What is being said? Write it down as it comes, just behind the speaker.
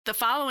The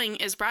following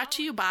is brought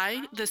to you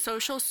by the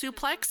Social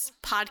Suplex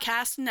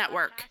Podcast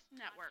Network.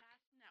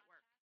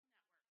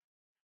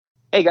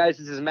 Hey guys,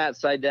 this is Matt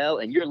Seidel,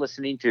 and you're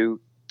listening to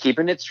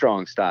Keeping It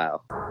Strong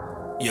Style.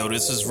 Yo,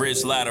 this is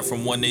Rich Latta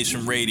from One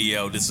Nation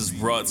Radio. This is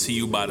brought to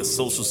you by the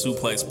Social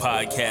Suplex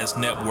Podcast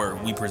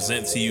Network. We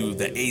present to you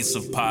the Ace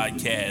of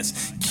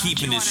Podcasts,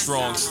 Keeping It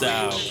Strong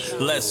Style.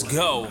 Let's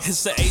go.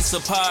 It's the Ace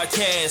of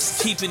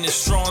Podcasts, Keeping It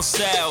Strong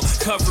Style.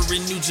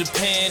 Covering New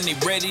Japan, they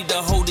ready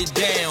to hold it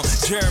down.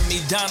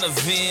 Jeremy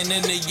Donovan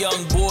and the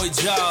young boy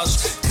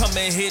Josh. Come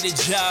and hit a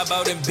job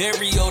out and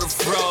bury all the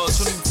frauds.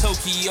 From the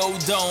Tokyo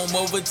Dome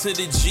over to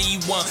the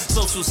G1.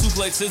 Social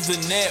Suplex is the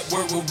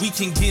network where we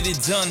can get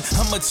it done.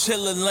 I'ma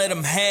chill and let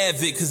them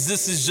have it, cause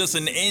this is just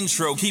an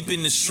intro.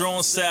 Keeping the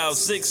strong style,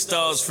 6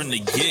 stars from the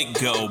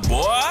get-go,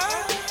 boy.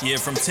 Yeah,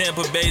 from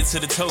Tampa Bay to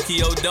the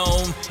Tokyo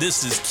Dome,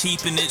 this is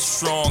Keeping It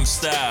Strong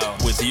Style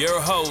with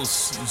your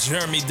hosts,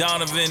 Jeremy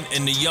Donovan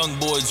and the young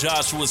boy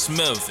Joshua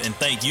Smith. And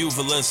thank you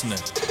for listening.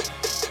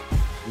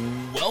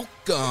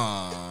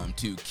 Welcome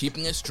to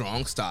Keeping It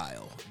Strong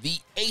Style,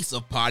 the ace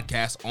of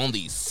podcasts on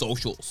the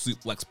Social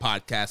Suplex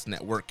Podcast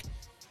Network.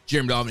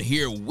 Jeremy Donovan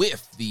here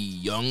with the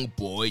young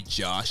boy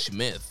Josh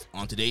Smith.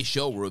 On today's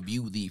show, we'll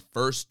review the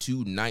first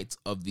 2 nights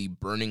of the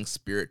Burning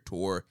Spirit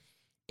Tour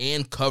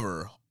and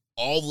cover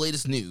all the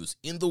latest news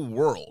in the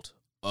world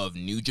of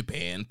New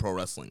Japan Pro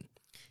Wrestling.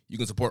 You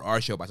can support our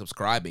show by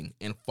subscribing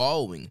and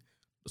following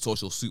the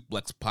Social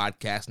Suplex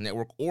Podcast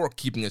Network or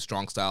Keeping It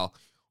Strong Style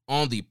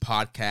on the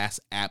podcast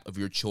app of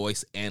your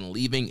choice and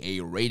leaving a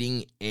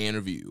rating and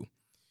review.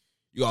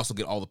 You also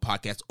get all the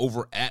podcasts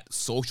over at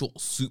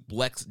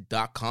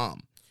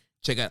socialsuplex.com.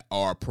 Check out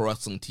our Pro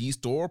Wrestling Tees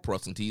store,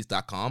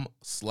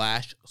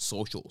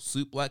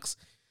 prowrestlingtees.com/socialsuplex.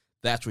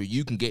 That's where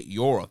you can get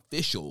your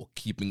official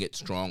Keeping It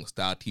Strong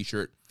Style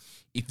t-shirt.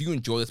 If you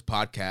enjoy this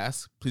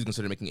podcast, please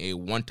consider making a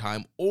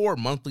one-time or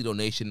monthly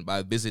donation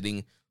by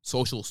visiting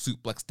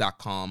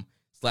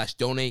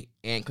socialsuplex.com/donate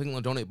and clicking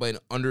on the donate button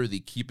under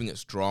the Keeping It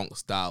Strong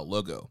Style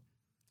logo.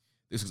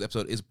 This week's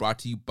episode is brought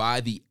to you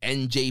by the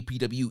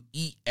NJPW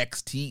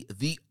EXT,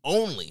 the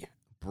only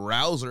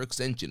browser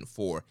extension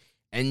for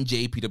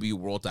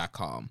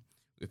NJPWWorld.com,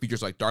 with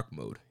features like dark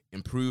mode,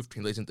 improved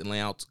translations and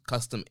layouts,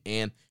 custom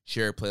and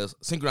shared playlists,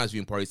 synchronized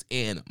viewing parties,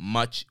 and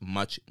much,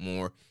 much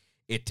more.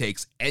 It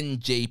takes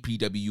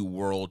NJPW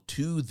World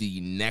to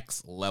the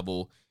next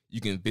level.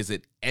 You can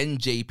visit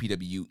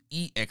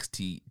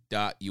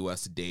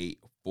njpwext.us today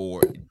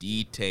for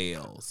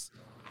details.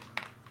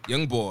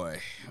 Young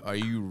boy, are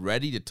you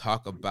ready to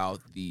talk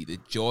about the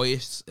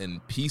joyous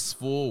and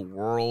peaceful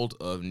world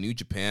of New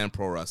Japan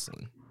Pro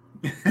Wrestling?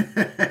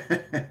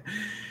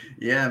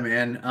 Yeah,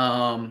 man.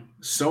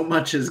 So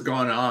much has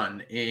gone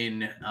on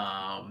in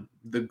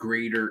the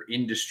greater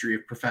industry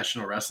of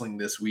professional wrestling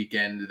this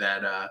weekend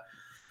that,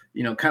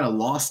 kind of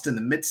lost in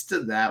the midst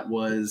of that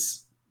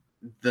was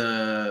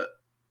the,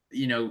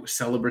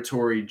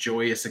 celebratory,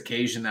 joyous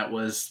occasion that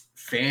was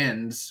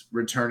fans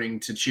returning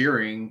to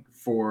cheering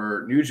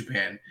for New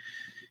Japan.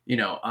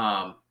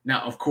 Now,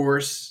 of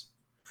course,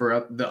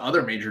 for the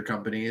other major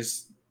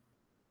companies,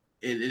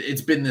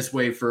 it's been this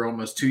way for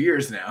almost 2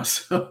 years now,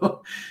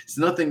 so it's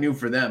nothing new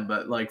for them.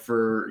 But like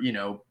for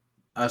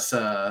us,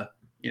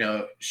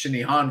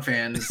 Shinny Han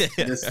fans,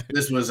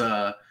 this was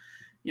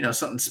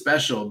something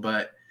special.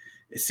 But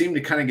it seemed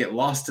to kind of get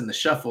lost in the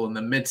shuffle in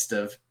the midst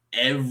of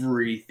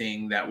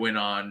everything that went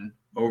on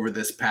over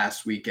this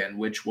past weekend,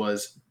 which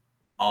was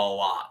a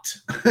lot.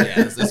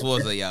 This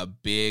was a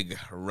big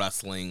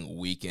wrestling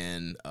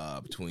weekend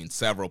between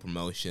several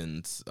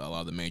promotions. A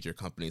lot of the major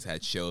companies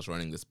had shows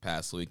running this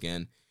past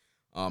weekend.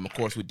 Of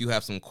course, we do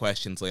have some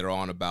questions later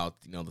on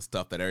about the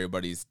stuff that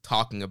everybody's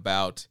talking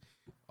about,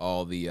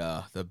 all the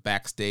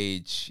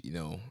backstage,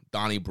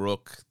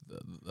 Donnybrook,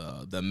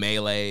 the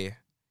melee,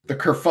 the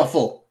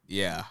kerfuffle.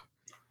 Yeah.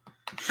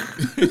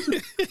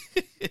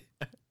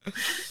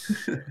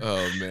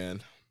 Oh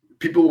man.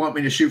 People want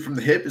me to shoot from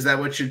the hip. Is that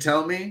what you're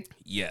telling me?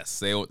 Yes,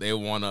 they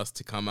want us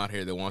to come out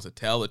here. They want us to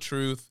tell the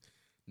truth.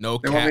 They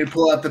want me to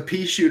pull out the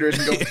pea shooters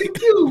and go pew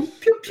pew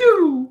pew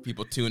pew.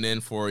 People tune in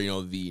for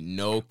the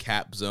no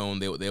cap zone.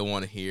 They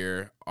want to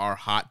hear our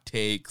hot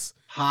takes.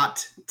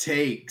 Hot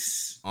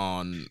takes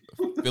on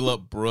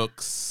Phillip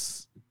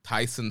Brooks,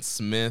 Tyson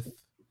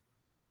Smith,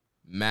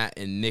 Matt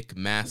and Nick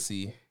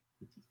Massey.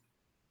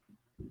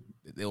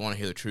 They want to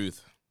hear the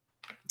truth.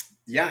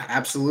 Yeah,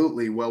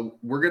 absolutely. Well,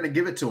 we're gonna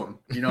give it to them.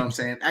 You know what I'm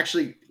saying?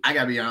 Actually, I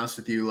gotta be honest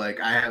with you. Like,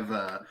 I have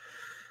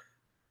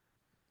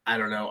I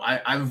don't know.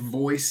 I've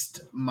voiced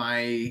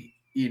my,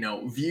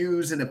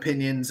 views and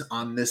opinions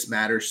on this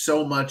matter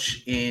so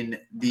much in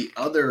the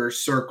other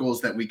circles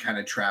that we kind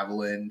of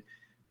travel in,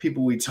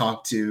 people we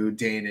talk to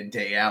day in and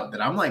day out, that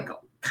I'm like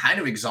kind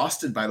of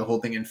exhausted by the whole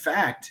thing. In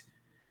fact,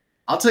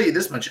 I'll tell you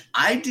this much.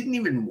 I didn't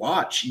even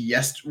watch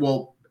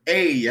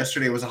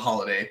yesterday was a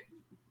holiday.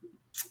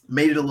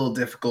 Made it a little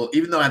difficult.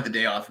 Even though I had the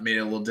day off, it made it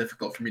a little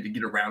difficult for me to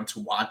get around to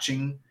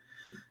watching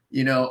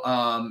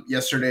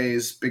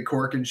yesterday's Big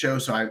Corkin show.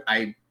 So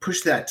I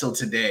pushed that till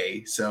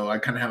today. So I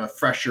kind of have a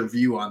fresher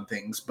view on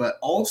things. But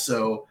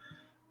also,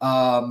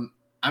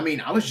 I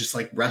mean, I was just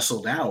like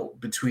wrestled out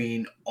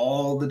between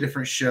all the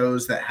different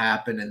shows that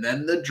happened, and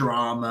then the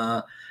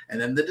drama,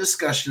 and then the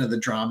discussion of the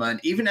drama. And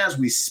even as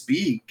we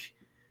speak,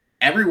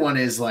 everyone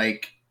is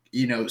like,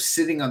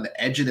 sitting on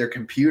the edge of their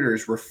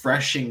computers,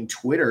 refreshing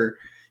Twitter.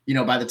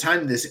 By the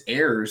time this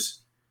airs,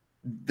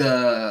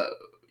 the,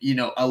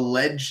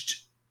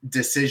 alleged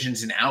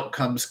decisions and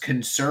outcomes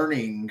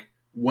concerning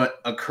what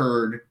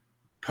occurred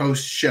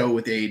post show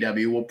with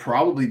AEW will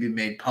probably be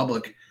made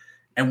public.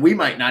 And we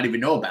might not even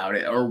know about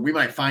it, or we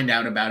might find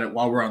out about it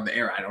while we're on the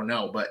air. I don't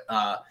know. But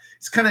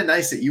it's kind of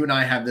nice that you and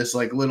I have this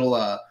like little,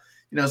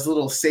 this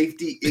little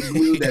safety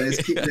igloo that is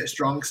Keeping It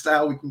Strong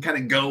style. We can kind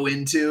of go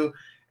into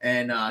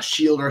and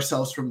shield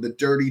ourselves from the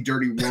dirty,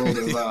 dirty world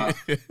of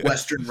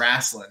Western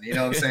wrestling. You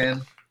know what I'm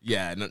saying?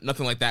 Yeah,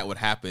 nothing like that would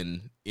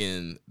happen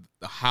in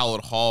the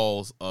hallowed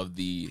halls of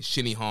the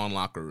Shinny Han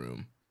locker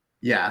room.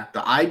 Yeah,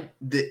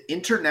 the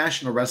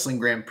International Wrestling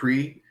Grand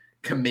Prix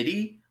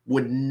Committee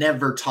would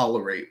never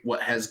tolerate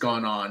what has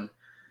gone on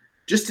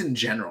just in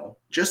general,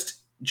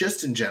 just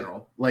in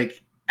general.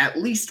 Like at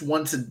least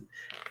once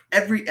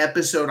every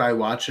episode I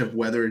watch of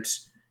whether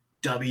it's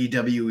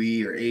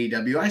WWE or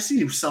AEW, I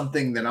see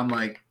something that I'm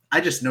like, I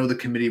just know the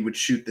committee would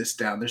shoot this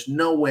down. There's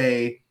no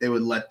way they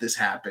would let this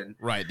happen.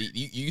 Right.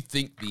 You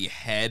think the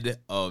head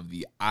of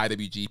the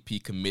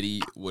IWGP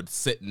committee would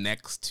sit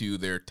next to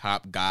their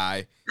top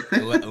guy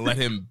and let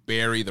him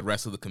bury the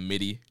rest of the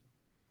committee?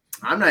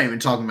 I'm not even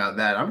talking about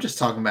that. I'm just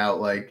talking about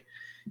like,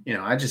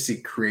 I just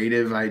see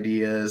creative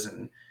ideas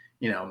and,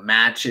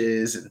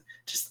 matches and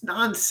just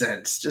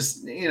nonsense,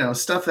 just,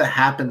 stuff that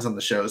happens on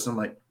the shows. I'm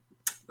like,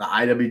 the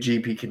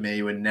IWGP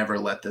committee would never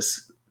let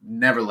this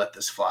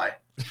fly.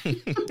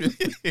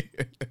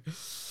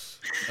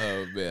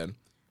 Oh, man.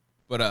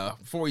 But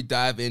before we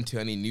dive into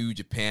any New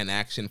Japan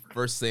action,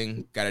 first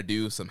thing, got to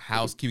do some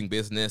housekeeping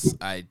business.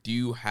 I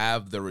do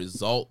have the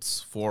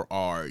results for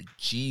our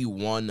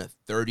G1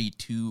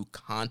 32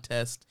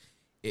 contest.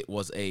 It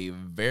was a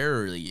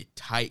very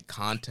tight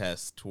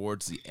contest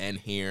towards the end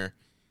here.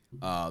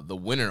 The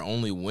winner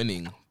only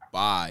winning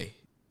by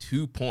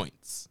 2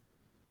 points.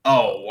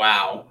 Oh,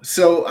 wow.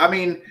 So, I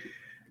mean,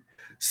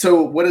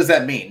 what does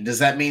that mean? Does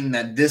that mean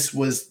that this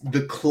was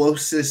the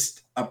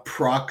closest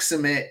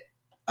approximate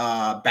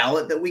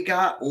ballot that we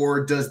got,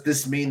 or does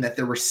this mean that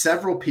there were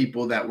several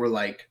people that were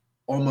like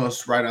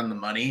almost right on the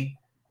money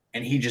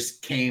and he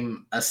just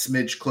came a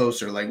smidge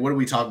closer? Like, what are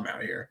we talking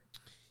about here?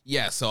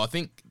 Yeah, so I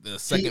think the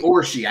second... He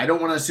or she. I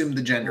don't want to assume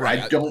the gender.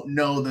 Right. I don't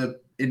know the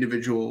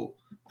individual.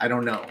 I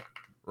don't know.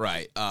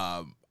 Right.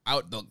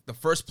 The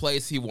first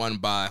place he won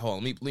by... Hold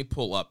on, let me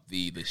pull up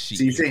the sheet.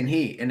 So you're saying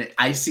he, and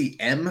I see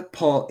M.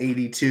 Paul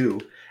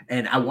 82,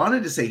 and I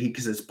wanted to say he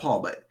because it's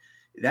Paul, but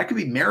that could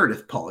be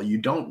Meredith Paul. You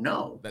don't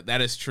know.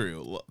 That is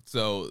true.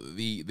 So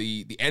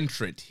the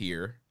entrant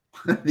here...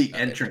 the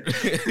entrant.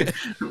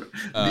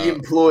 The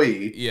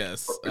employee.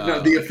 Yes.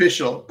 No, the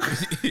official.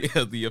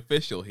 Yeah, the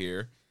official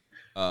here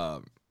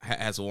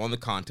has won the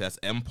contest,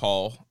 M.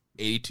 Paul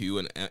 82,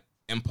 and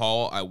M.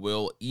 Paul, I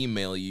will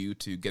email you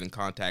to get in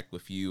contact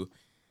with you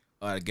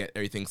to get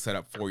everything set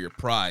up for your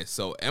prize.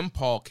 So M.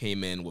 Paul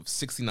came in with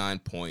 69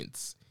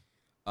 points.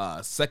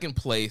 Second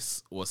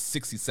place was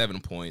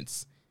 67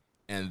 points.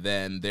 And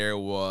then there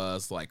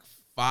was like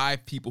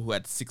 5 people who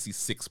had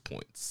 66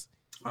 points.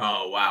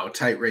 Oh, wow.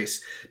 Tight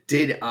race.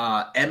 Did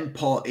M.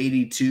 Paul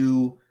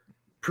 82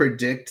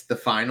 predict the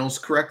finals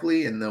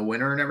correctly and the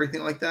winner and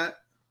everything like that?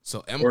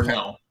 So M.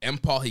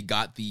 Paul, he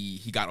got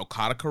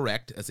Okada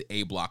correct as the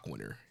A block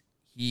winner.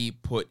 He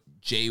put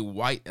Jay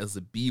White as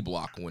the B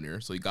block winner,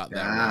 so he got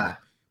that right.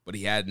 But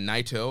he had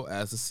Naito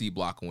as the C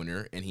block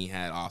winner, and he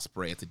had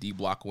Ospreay as the D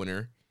block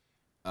winner.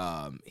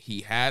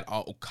 He had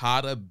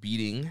Okada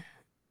beating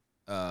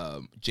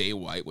Jay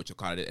White, which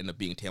Okada did end up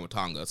beating Tama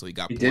Tonga, so he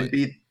got points.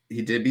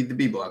 He did beat the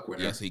B block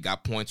winner. Yeah, so he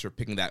got points for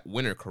picking that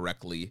winner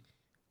correctly.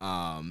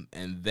 And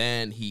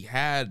then he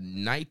had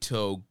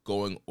Naito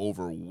going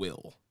over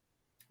Will.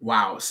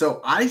 Wow.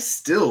 So I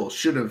still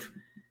should have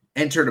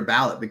entered a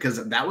ballot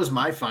because that was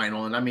my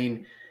final. And I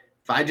mean,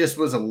 if I just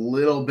was a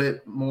little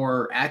bit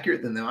more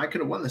accurate than them, I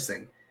could have won this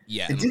thing.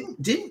 Yeah. And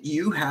didn't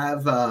you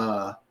have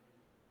Ospreay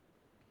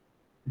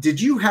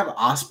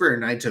or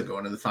Naito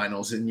going to the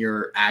finals in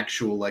your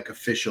actual like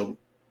official,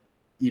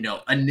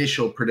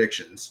 initial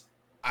predictions?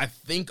 I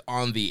think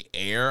on the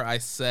air I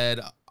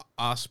said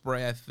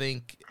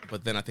Ospreay,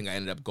 but then I think I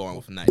ended up going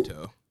with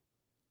Naito.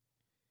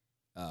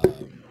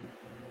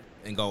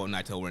 And going with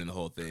Naito winning the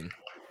whole thing.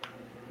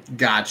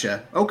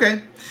 Gotcha.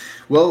 Okay.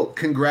 Well,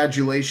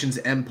 congratulations,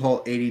 M.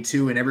 Paul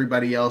 82 and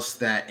everybody else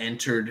that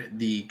entered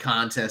the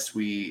contest.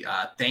 We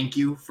thank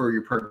you for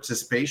your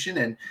participation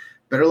and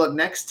better luck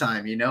next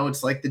time.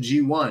 It's like the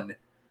G1.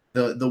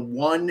 The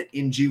 1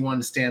 in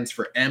G1 stands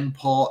for M.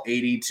 Paul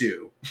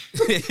 82.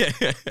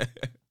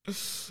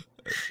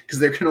 Because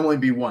there can only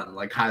be one,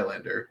 like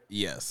Highlander.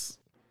 Yes.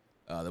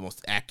 The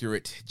most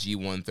accurate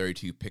G1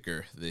 32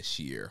 picker this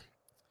year.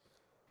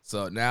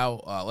 So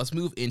now let's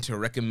move into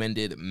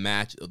recommended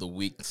match of the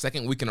week.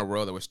 Second week in a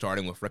row that we're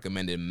starting with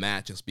recommended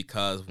match just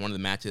because one of the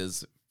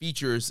matches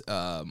features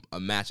a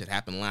match that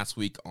happened last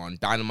week on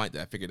Dynamite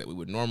that I figured that we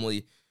would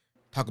normally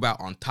talk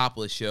about on top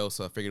of the show.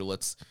 So I figured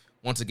let's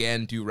once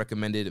again do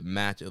recommended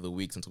match of the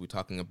week, since we'll be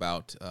talking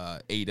about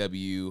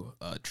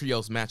AEW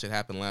trios match that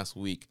happened last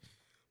week.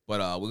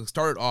 But we'll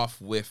start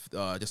off with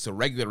just a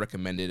regular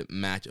recommended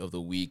match of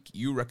the week.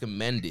 You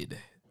recommended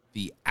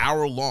the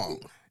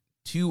hour-long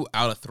 2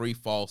 out of 3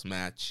 falls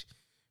match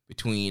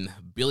between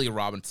Billy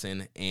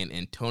Robinson and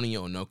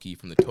Antonio Inoki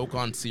from the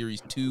Tokon Series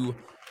 2,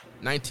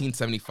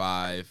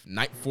 1975,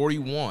 Night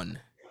 41.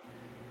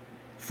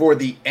 For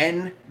the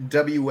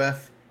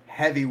NWF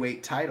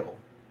Heavyweight title.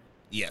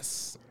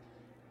 Yes.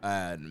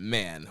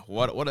 Man,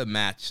 what a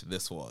match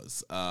this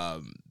was.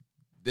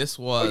 This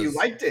was... Oh, you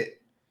liked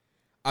it?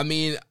 I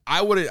mean,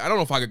 I don't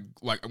know if I could,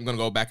 I'm going to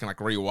go back and,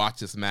 rewatch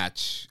this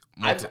match.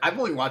 I've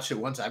only watched it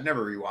once. I've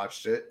never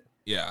rewatched it.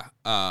 Yeah.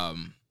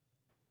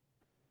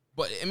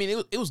 But, I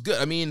mean, it was good.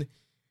 I mean,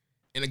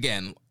 and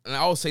again, and I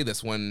always say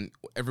this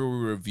whenever we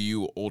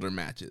review older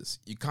matches,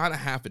 you kind of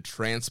have to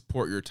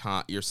transport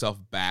yourself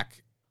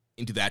back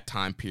into that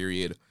time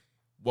period.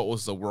 What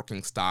was the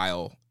working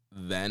style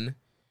then?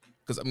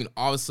 Because, I mean,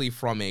 obviously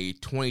from a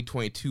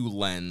 2022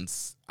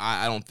 lens,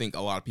 I don't think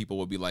a lot of people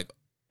would be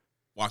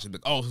watching,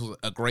 this was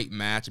a great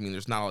match. I mean,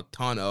 there's not a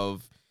ton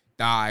of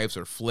dives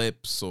or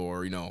flips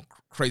or,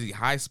 crazy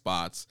high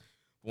spots.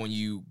 When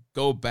you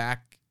go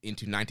back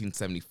into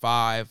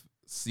 1975,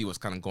 see what's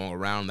kind of going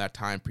around that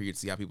time period,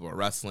 see how people are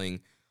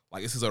wrestling,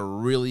 this is a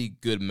really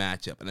good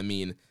matchup. And I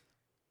mean,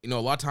 a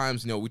lot of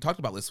times, we talked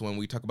about this when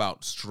we talk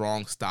about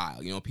strong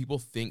style. People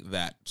think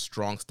that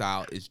strong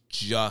style is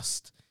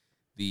just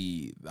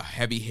the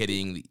heavy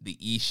hitting, the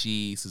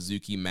Ishii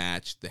Suzuki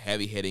match, the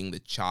heavy hitting, the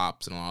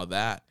chops and all of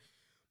that.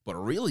 But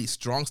really,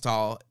 strong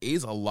style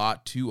is a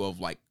lot too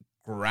of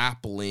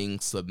grappling,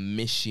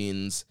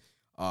 submissions,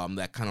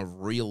 that kind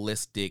of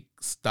realistic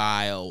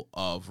style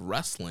of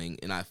wrestling.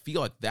 And I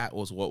feel like that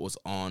was what was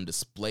on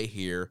display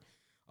here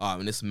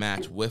in this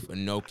match with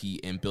Inoki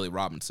and Billy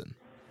Robinson.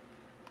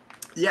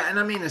 Yeah, and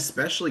I mean,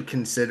 especially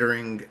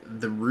considering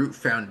the root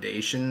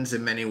foundations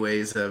in many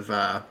ways of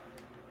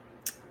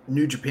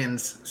New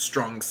Japan's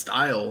strong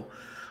style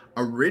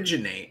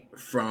originate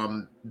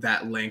from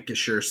that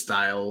Lancashire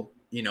style,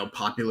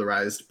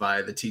 popularized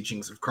by the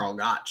teachings of Karl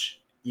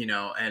Gotch,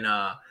 and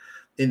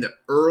in the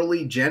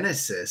early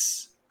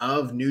genesis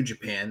of New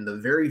Japan, the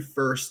very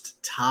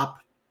first top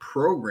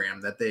program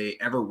that they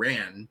ever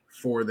ran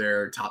for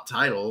their top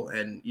title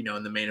and,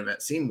 in the main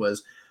event scene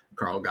was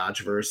Karl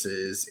Gotch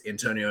versus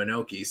Antonio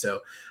Inoki. So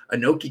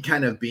Inoki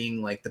kind of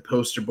being the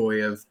poster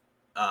boy of,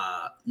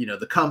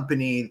 the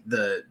company,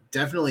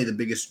 definitely the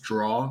biggest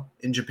draw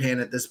in Japan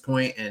at this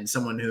point, and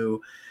someone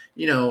who,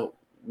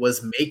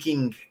 was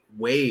making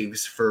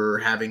waves for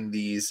having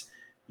these,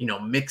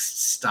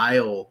 mixed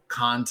style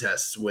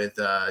contests with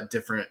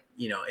different,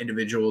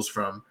 individuals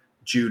from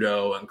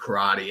judo and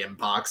karate and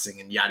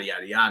boxing and yada,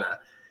 yada, yada.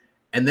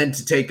 And then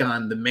to take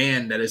on the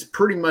man that is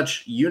pretty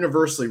much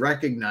universally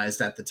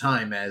recognized at the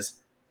time as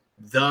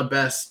the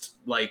best,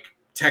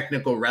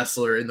 technical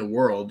wrestler in the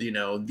world,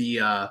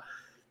 the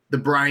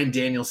Bryan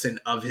Danielson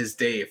of his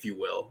day, if you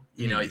will.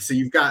 So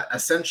you've got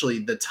essentially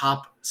the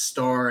top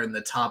star and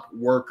the top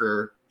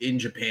worker in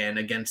Japan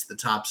against the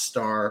top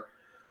star,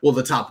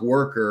 the top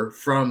worker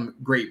from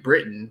Great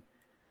Britain.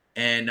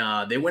 And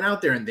they went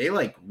out there and they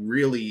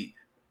really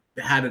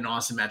had an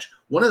awesome match.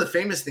 One of the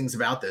famous things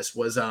about this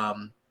was I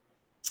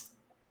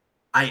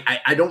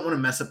don't want to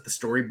mess up the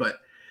story, but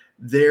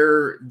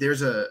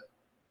there's a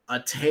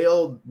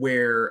tale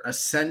where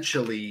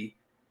essentially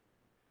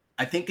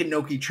I think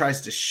Inoki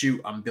tries to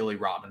shoot on Billy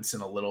Robinson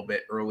a little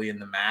bit early in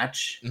the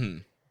match. Mm-hmm.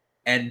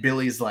 And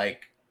Billy's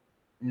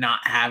not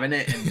having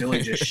it. And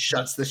Billy just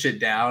shuts the shit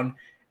down.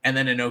 And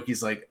then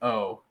Inoki's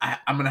oh,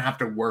 I'm going to have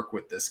to work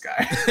with this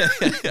guy.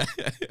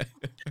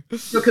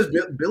 Because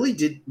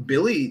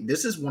Billy,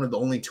 this is one of the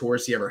only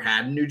tours he ever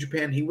had in New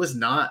Japan. He was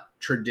not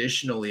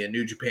traditionally a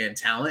New Japan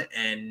talent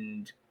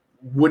and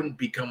wouldn't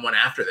become one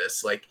after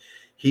this.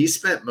 He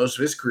spent most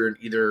of his career in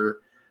either,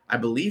 I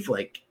believe,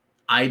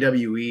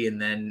 IWE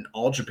and then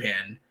All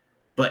Japan.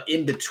 But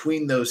in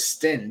between those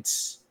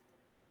stints,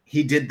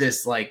 he did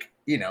this,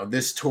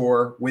 this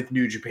tour with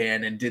New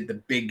Japan and did the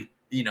big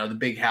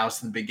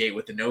house and the big gate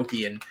with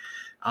Inoki, and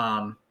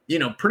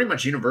pretty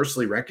much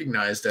universally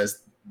recognized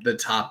as the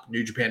top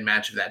New Japan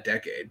match of that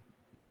decade.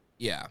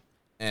 Yeah,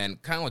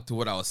 and kind of to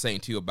what I was saying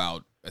too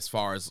about as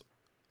far as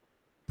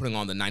putting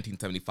on the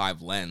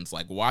 1975 lens,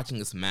 watching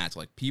this match,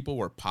 people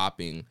were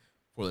popping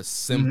for the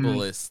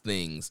simplest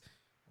things.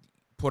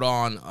 Put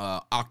on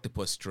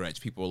octopus stretch,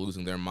 people are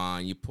losing their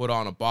mind. You put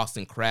on a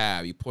Boston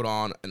Crab, you put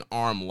on an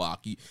arm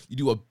lock, you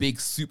do a big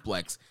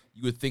suplex.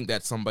 You would think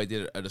that somebody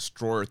did a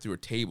destroyer through a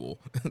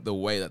table, the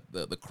way that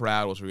the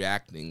crowd was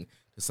reacting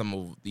to some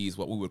of these,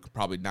 what we would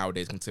probably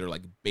nowadays consider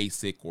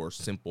basic or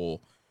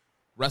simple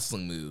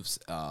wrestling moves.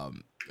 I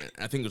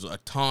think there's a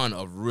ton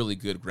of really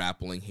good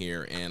grappling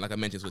here. And like I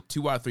mentioned, with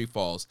 2 out of 3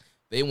 falls,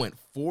 they went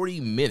 40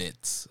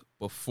 minutes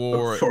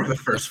before the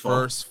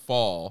first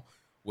fall,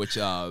 which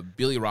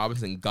Billy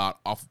Robinson got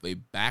off of a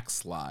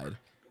backslide.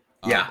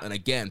 Yeah. And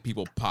again,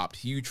 people popped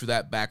huge for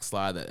that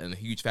backslide, and a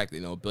huge fact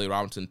that, Billy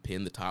Robinson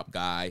pinned the top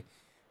guy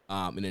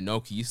in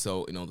Inoki.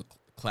 So, the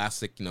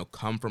classic,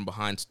 come from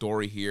behind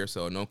story here.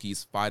 So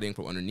Inoki's fighting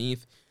from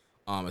underneath.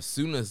 As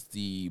soon as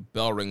the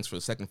bell rings for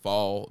the second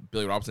fall,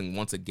 Billy Robinson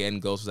once again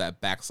goes for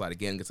that backslide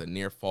again, gets a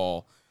near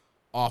fall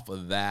off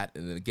of that.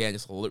 And then again,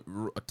 just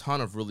a ton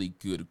of really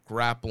good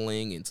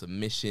grappling and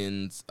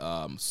submissions,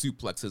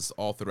 suplexes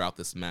all throughout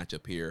this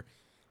matchup here.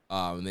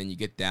 And then you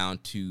get down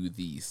to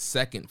the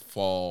second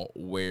fall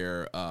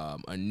where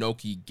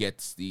Inoki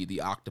gets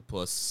the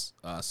octopus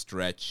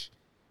stretch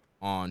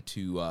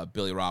onto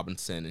Billy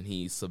Robinson, and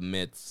he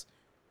submits,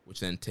 which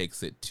then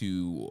takes it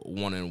to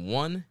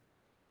 1-1.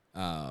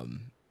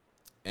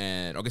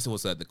 And I guess it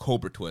was the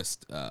Cobra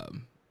twist that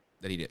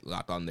he did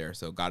lock on there,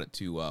 so got it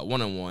to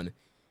 1-1.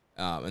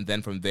 And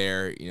then from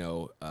there,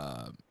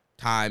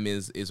 time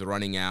is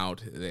running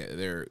out.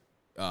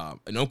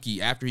 Inoki,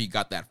 after he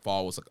got that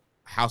fall, was like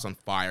house on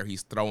fire.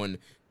 He's throwing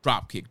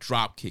drop kick.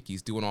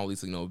 He's doing all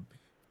these,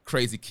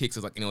 crazy kicks.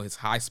 It's like, his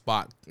high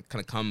spot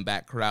kind of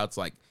comeback crowds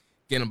like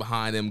getting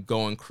behind him,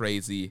 going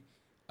crazy.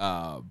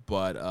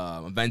 But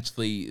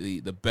eventually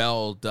the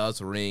bell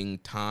does ring,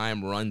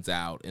 time runs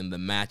out, and the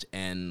match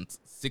ends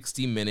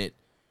 60-minute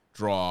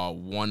draw,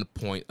 1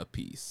 point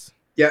apiece.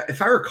 Yeah,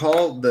 if I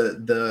recall,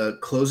 the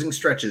closing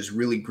stretch is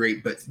really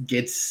great, but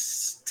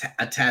gets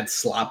a tad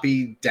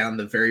sloppy down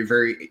the very,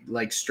 very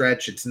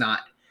stretch. It's not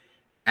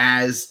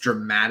as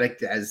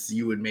dramatic as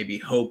you would maybe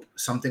hope.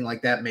 Something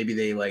like that. Maybe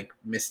they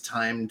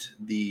mistimed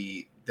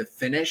the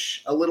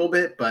finish a little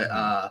bit, but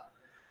I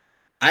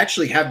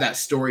actually have that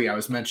story I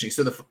was mentioning.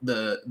 So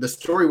the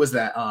story was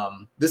that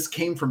this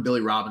came from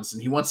Billy Robinson.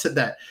 He once said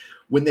that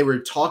when they were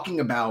talking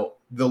about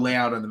the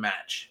layout of the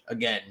match,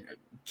 again,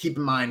 keep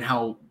in mind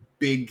how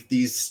big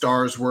these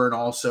stars were and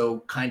also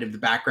kind of the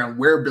background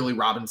where Billy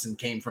Robinson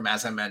came from,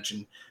 as I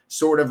mentioned,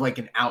 sort of like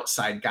an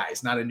outside guy.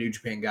 He's not a New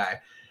Japan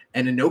guy.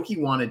 And Inoki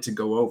wanted to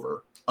go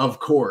over, of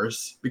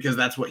course, because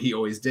that's what he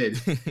always did.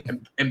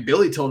 and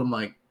Billy told him,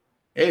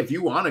 hey, if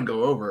you want to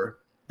go over,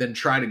 then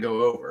try to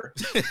go over.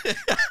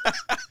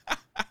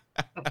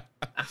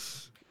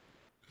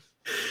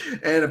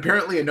 And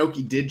apparently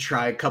Inoki did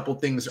try a couple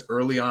things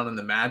early on in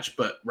the match,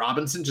 but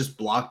Robinson just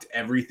blocked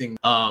everything.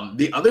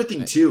 The other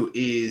thing too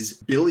is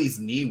Billy's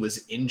knee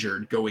was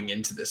injured going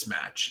into this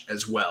match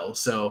as well.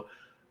 So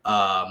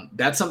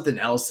that's something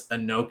else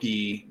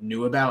Inoki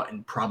knew about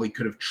and probably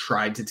could have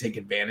tried to take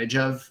advantage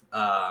of.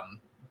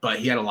 But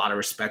he had a lot of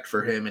respect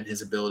for him and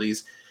his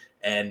abilities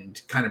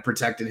and kind of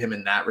protected him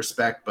in that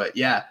respect. But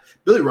yeah,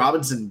 Billy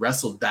Robinson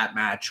wrestled that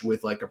match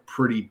with a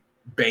pretty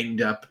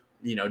banged up,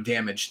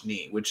 damaged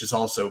knee, which is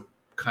also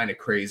kind of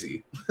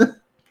crazy.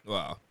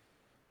 Wow.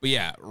 But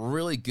yeah,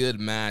 really good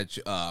match.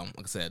 Like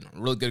I said,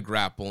 really good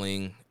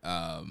grappling.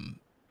 Good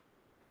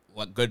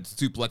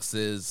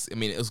suplexes. I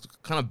mean, it was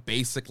kind of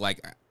basic,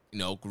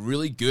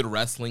 really good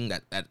wrestling,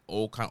 that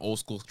old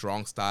school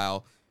strong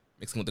style,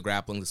 mixing with the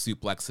grappling, the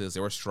suplexes,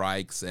 there were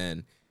strikes,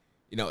 and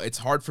it's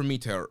hard for me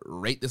to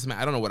rate this match.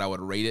 I don't know what I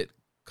would rate it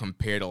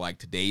compared to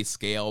today's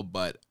scale,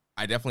 but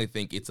I definitely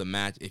think it's a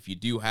match. If you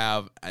do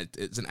have,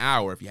 it's an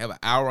hour. If you have an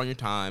hour on your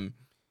time,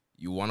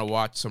 you want to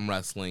watch some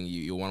wrestling,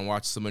 you want to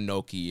watch some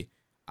Inoki,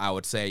 I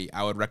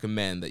would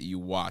recommend that you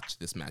watch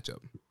this matchup.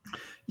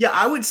 Yeah,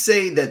 I would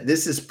say that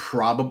this is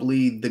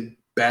probably the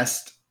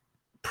best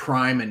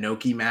prime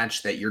Inoki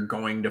match that you're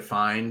going to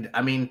find.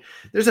 I mean,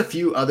 there's a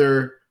few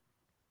other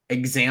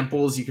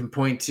examples you can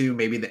point to,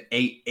 maybe the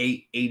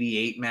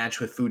 88 match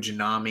with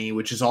Fujinami,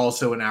 which is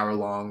also an hour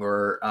long,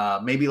 or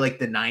maybe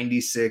the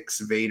 96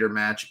 Vader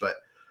match. But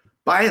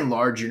by and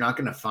large, you're not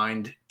going to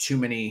find too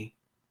many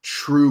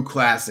true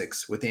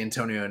classics with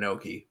Antonio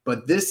Inoki.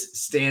 But this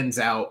stands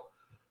out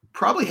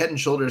probably head and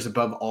shoulders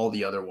above all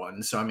the other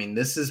ones. So, I mean,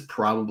 this is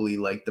probably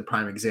the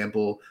prime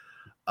example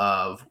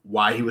of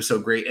why he was so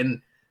great.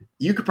 And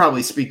you could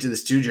probably speak to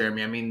this too,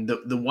 Jeremy. I mean,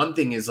 the one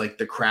thing is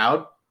the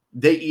crowd,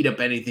 they eat up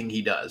anything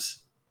he does,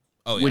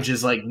 which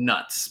is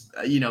nuts,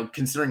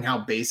 considering how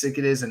basic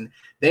it is. And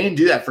they didn't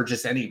do that for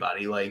just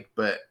anybody.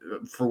 But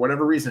for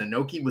whatever reason,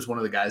 Inoki was one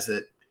of the guys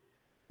that,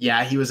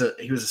 yeah, he was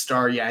a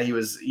star. Yeah, he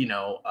was,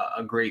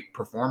 a great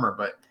performer,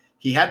 but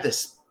he had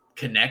this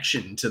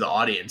connection to the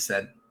audience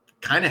that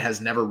kind of has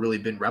never really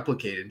been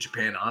replicated in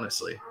Japan,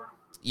 honestly.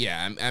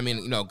 Yeah, I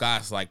mean,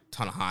 guys like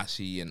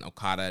Tanahashi and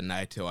Okada and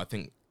Naito, I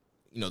think,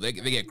 they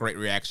get great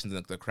reactions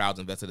and the crowd's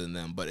invested in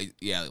them. But like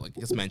you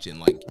just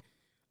mentioned,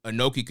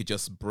 Inoki could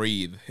just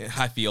breathe.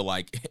 I feel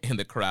and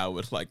the crowd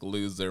would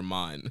lose their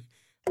mind.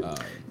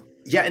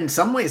 Yeah, in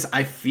some ways,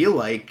 I feel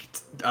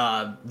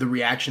the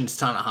reactions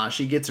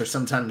Tanahashi gets are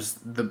sometimes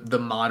the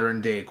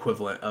modern day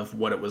equivalent of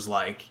what it was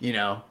like,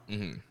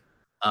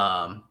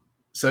 Mm-hmm.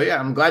 So yeah,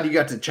 I'm glad you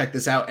got to check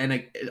this out.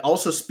 And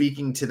also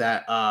speaking to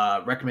that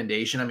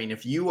recommendation, I mean,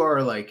 if you are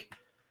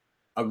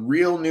a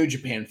real New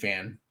Japan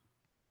fan,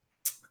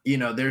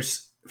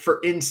 there's,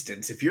 for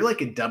instance, if you're a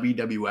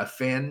WWF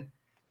fan,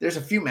 there's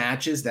a few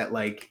matches that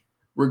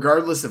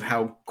regardless of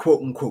how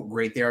quote unquote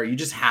great they are, you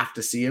just have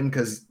to see them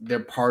because they're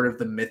part of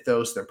the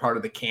mythos, they're part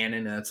of the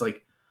canon, and it's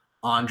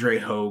Andre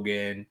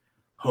Hogan,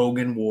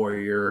 Hogan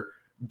Warrior,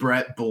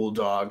 Brett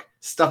Bulldog,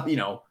 stuff,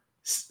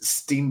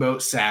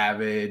 Steamboat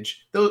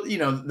Savage, those,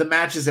 the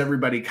matches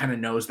everybody kind of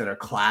knows that are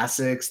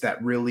classics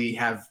that really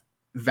have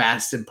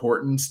vast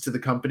importance to the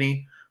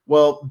company.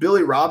 Well,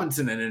 Billy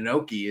Robinson and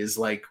Inoki is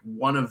like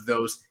one of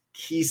those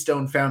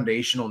keystone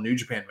foundational New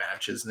Japan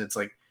matches. And it's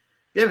like,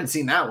 if you haven't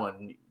seen that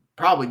one, you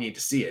probably need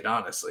to see it,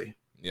 honestly.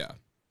 Yeah.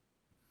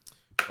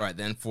 All right,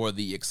 then for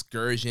the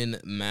excursion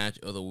match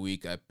of the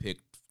week, I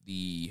picked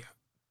the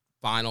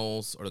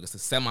finals, or I guess the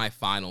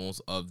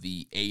semifinals of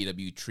the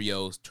AEW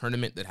Trios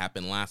tournament that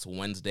happened last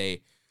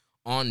Wednesday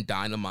on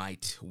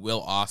Dynamite.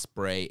 Will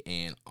Ospreay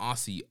and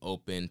Aussie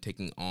Open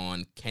taking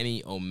on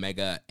Kenny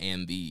Omega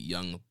and the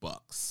Young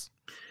Bucks.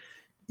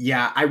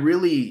 Yeah, I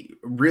really,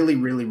 really,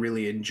 really,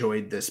 really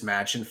enjoyed this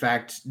match. In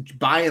fact,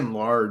 by and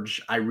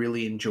large, I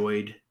really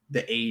enjoyed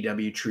the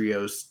AEW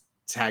Trios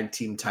Tag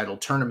Team Title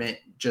Tournament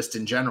just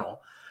in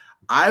general.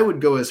 I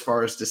would go as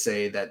far as to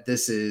say that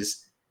this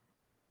is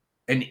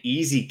an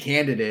easy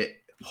candidate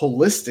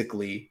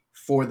holistically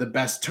for the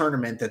best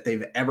tournament that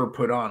they've ever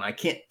put on. I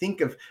can't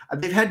think of,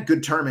 they've had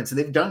good tournaments and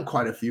they've done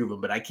quite a few of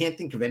them, but I can't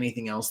think of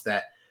anything else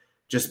that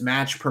just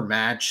match per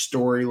match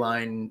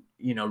storyline,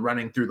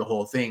 running through the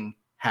whole thing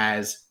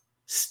has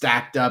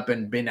stacked up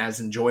and been as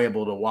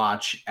enjoyable to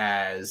watch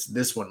as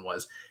this one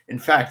was. In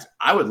fact,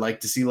 I would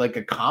like to see like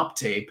a comp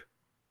tape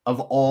of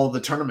all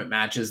the tournament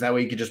matches. That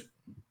way you could just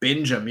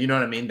binge them. You know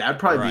what I mean? That'd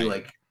probably be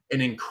like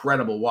an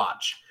incredible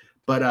watch.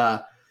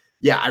 But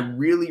yeah, I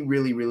really,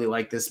 really, really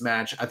like this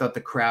match. I thought the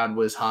crowd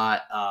was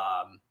hot.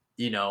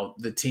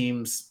 The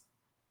teams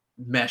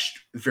meshed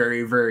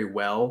very, very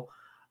well.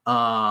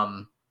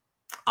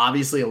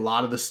 Obviously, a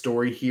lot of the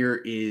story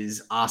here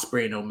is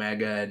Ospreay and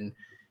Omega, and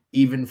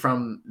even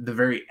from the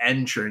very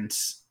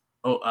entrance,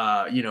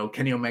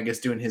 Kenny Omega's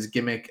doing his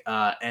gimmick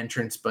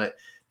entrance, but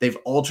they've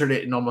altered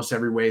it in almost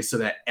every way so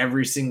that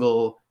every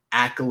single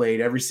accolade,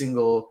 every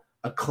single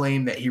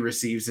acclaim that he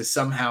receives is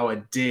somehow a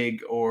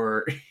dig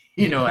or,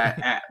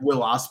 at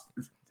Will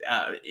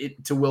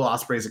Ospreay, to Will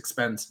Ospreay's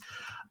expense,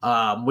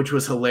 which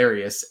was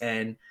hilarious.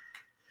 And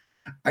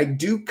I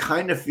do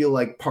kind of feel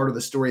like part of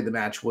the story of the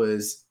match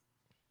was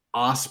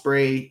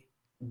Ospreay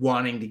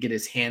wanting to get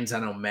his hands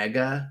on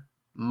Omega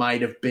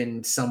might have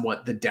been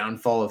somewhat the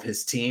downfall of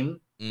his team,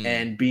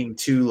 and being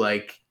too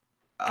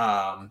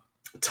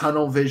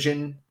tunnel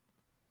vision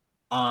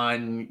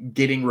on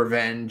getting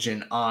revenge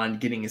and on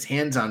getting his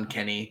hands on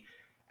Kenny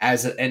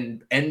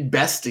and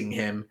besting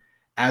him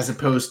as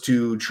opposed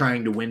to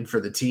trying to win for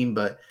the team.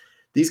 But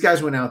these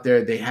guys went out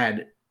there, they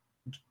had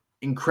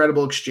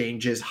incredible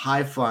exchanges,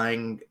 high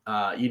flying,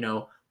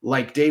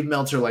 like Dave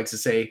Meltzer likes to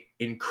say,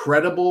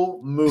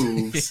 incredible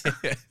moves.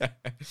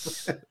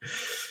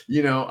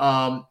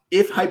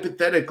 If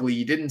hypothetically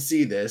you didn't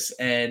see this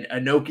and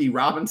Inoki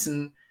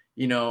Robinson,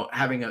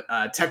 having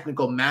a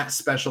technical mat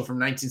special from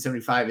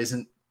 1975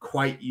 isn't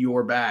quite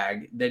your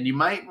bag, then you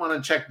might want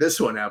to check this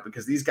one out,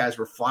 because these guys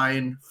were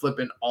flying,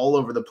 flipping all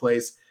over the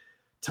place.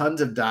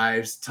 Tons of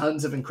dives,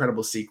 tons of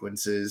incredible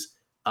sequences.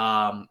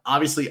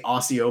 Obviously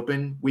Aussie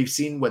Open, we've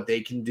seen what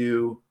they can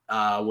do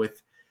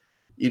with,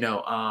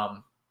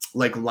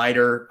 like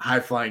lighter,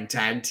 high-flying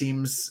tag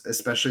teams,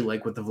 especially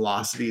like with the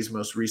Velocities.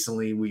 Most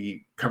recently,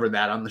 we covered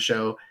that on the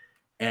show.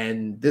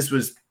 And this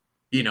was,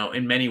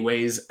 in many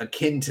ways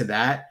akin to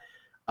that.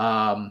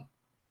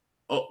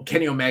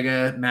 Kenny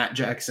Omega, Matt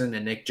Jackson,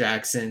 and Nick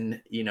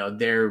Jackson,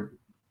 they're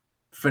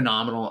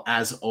phenomenal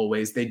as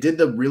always. They did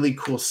the really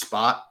cool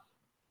spot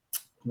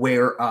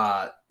where,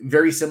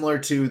 very similar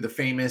to the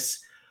famous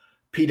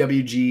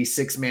PWG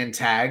 6-man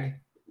tag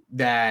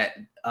that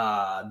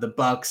the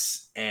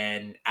Bucks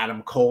and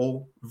Adam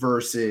Cole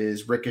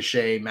versus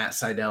Ricochet, Matt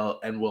Sydal,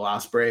 and Will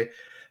Ospreay.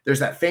 There's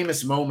that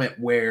famous moment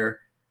where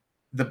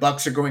the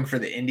Bucks are going for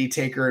the Indy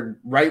Taker, and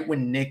right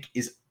when Nick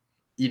is,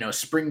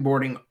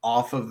 springboarding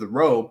off of the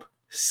rope,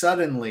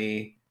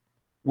 suddenly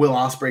Will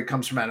Ospreay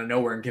comes from out of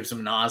nowhere and gives him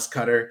an Oz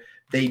Cutter.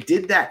 They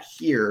did that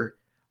here.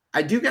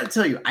 I do got to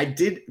tell you, I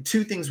did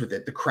two things with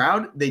it. The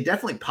crowd, they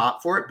definitely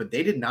popped for it, but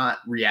they did not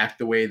react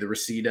the way the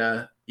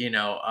Reseda,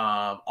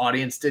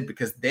 audience did,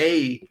 because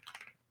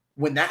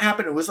when that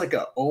happened, it was like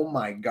a, oh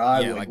my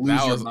God,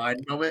 lose your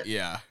mind moment.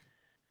 Yeah.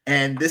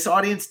 And this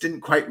audience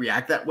didn't quite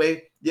react that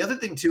way. The other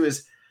thing too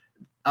is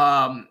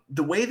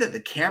the way that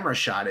the camera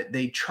shot it,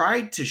 they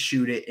tried to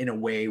shoot it in a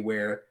way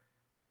where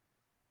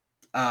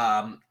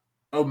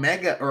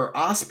Omega or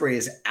Ospreay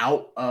is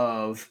out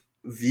of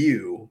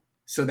view,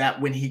 so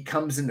that when he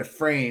comes into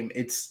frame,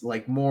 it's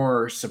like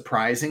more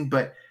surprising.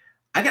 But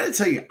I got to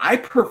tell you, I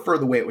prefer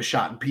the way it was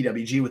shot in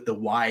PWG with the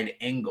wide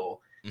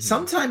angle. Mm-hmm.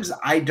 Sometimes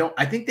I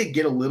think they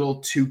get a little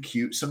too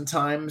cute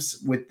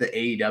sometimes with the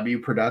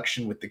AEW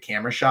production with the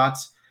camera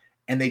shots,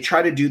 and they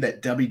try to do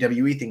that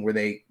WWE thing where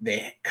they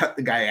cut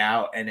the guy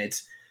out and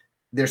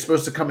they're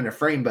supposed to come into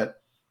frame.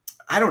 But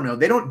I don't know.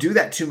 They don't do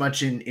that too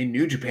much in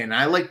New Japan.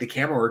 I like the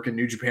camera work in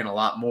New Japan a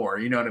lot more.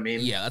 You know what I mean?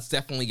 Yeah, that's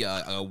definitely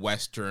a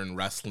Western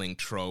wrestling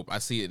trope. I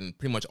see it in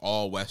pretty much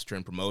all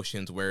Western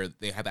promotions where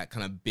they have that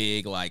kind of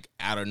big, like,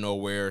 out of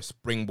nowhere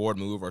springboard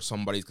move or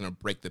somebody's going to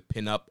break the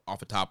pin up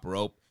off a top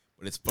rope,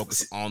 but it's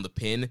focused on the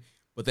pin.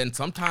 But then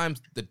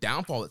sometimes the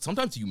downfall,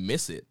 sometimes you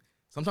miss it.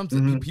 Sometimes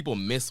people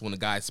miss when the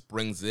guy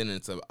springs in and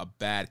it's a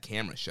bad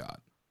camera shot.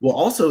 Well,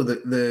 also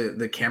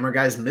the camera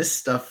guys miss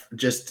stuff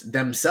just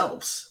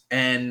themselves.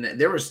 And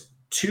there was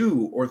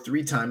 2 or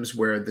 3 times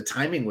where the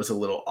timing was a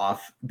little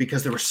off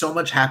because there was so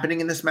much happening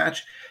in this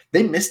match.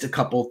 They missed a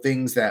couple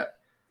things that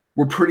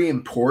were pretty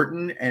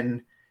important,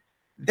 and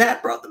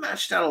that brought the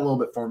match down a little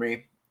bit for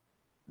me.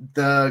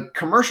 The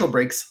commercial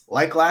breaks,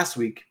 like last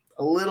week,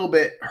 a little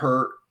bit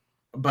hurt,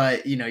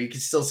 but you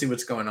can still see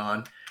what's going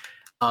on.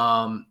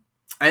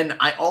 And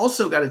I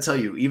also got to tell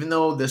you, even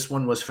though this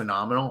one was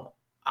phenomenal,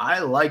 I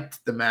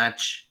liked the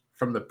match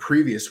from the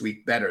previous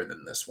week better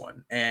than this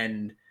one.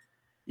 And,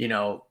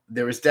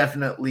 there was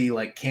definitely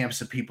like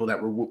camps of people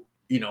that were,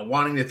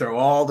 wanting to throw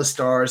all the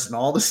stars and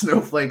all the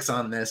snowflakes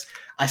on this.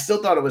 I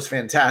still thought it was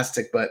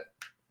fantastic, but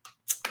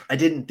I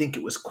didn't think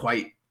it was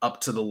quite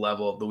up to the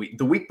level of the week.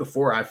 The week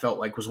before I felt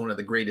like was one of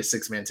the greatest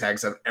 6-man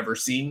tags I've ever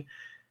seen.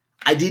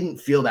 I didn't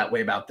feel that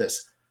way about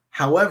this.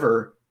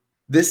 However,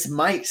 this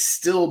might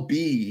still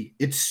be,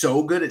 it's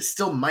so good, it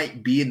still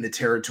might be in the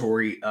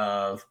territory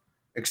of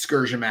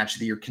excursion match of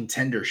the year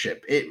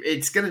contendership.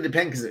 It's going to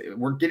depend because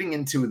we're getting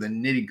into the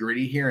nitty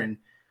gritty here, and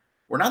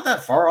we're not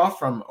that far off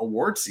from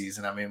award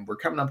season. I mean, we're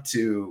coming up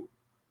to,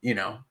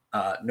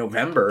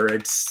 November.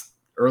 It's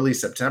early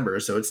September,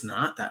 so it's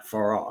not that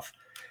far off.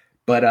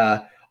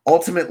 But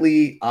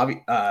ultimately,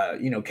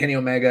 Kenny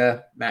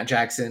Omega, Matt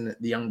Jackson,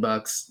 the Young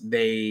Bucks,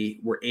 they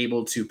were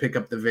able to pick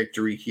up the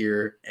victory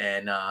here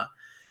and,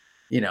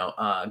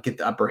 get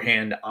the upper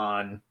hand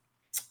on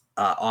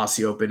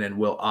Aussie Open and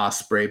Will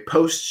Ospreay.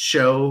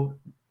 Post-show,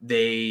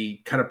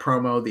 they cut a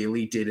promo, the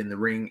Elite did in the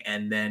ring,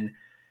 and then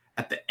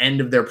at the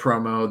end of their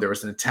promo, there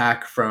was an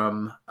attack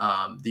from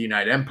the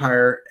United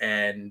Empire,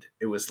 and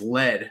it was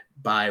led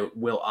by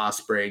Will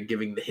Ospreay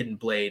giving the hidden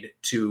blade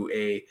to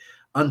a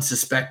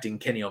unsuspecting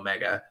Kenny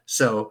Omega.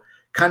 So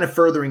kind of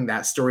furthering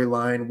that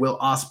storyline, Will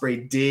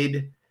Ospreay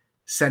did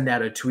send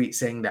out a tweet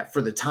saying that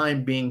for the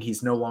time being,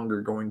 he's no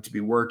longer going to be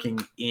working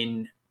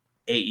in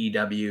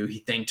AEW. He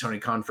thanked Tony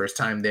Khan for his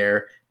time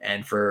there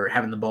and for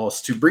having the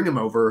balls to bring him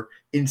over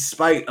in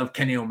spite of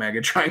Kenny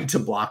Omega trying to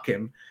block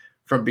him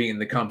from being in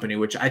the company,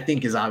 which I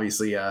think is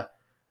obviously a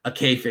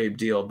kayfabe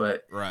deal.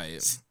 But,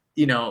 right,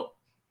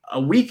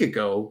 a week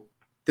ago,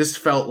 this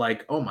felt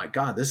like, oh my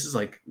God, this is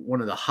like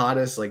one of the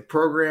hottest like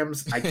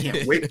programs. I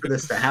can't wait for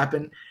this to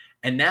happen.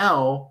 And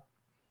now,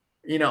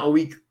 a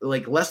week,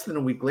 like less than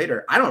a week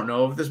later, I don't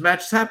know if this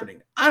match is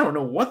happening. I don't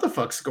know what the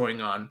fuck's going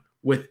on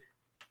with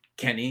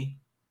Kenny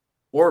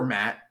or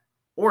Matt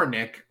or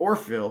Nick or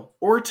Phil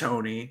or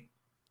Tony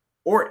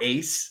or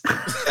Ace.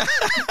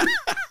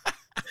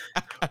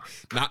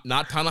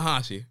 Not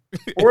Tanahashi.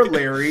 Or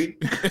Larry.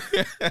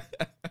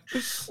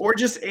 Or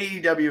just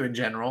AEW in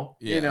general.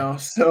 Yeah.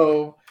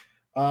 So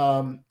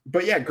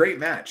but yeah, great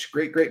match.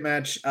 Great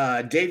match.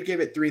 Dave gave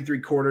it 3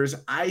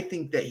 3/4. I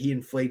think that he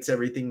inflates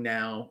everything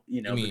now,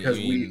 because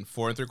we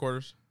 4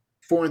 3/4?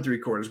 4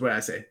 3/4. What did I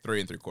say?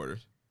 3 3/4.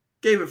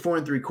 Gave it 4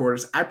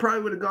 3/4. I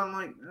probably would have gone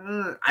like,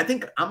 I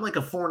think I'm like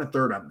a 4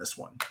 1/3 on this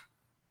one.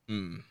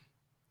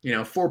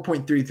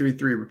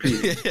 4.333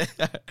 repeated.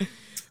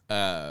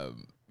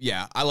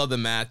 Yeah, I love the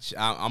match.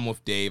 I'm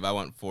with Dave. I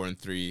went 4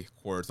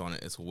 3/4 on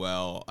it as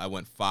well. I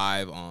went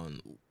 5 on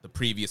the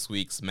previous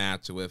week's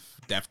match with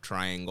Death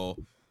Triangle.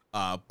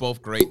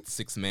 Both great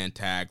 6-man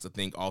tags. I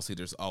think also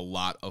there's a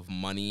lot of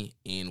money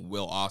in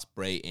Will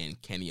Ospreay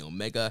and Kenny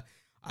Omega.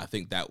 I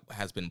think that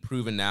has been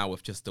proven now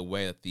with just the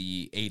way that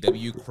the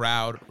AEW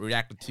crowd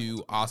reacted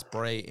to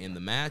Ospreay in the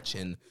match.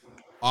 And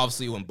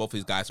obviously when both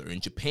these guys are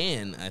in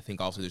Japan, I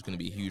think also there's going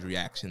to be huge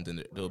reactions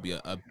and there'll be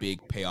a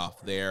big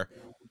payoff there.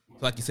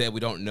 Like you said, we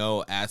don't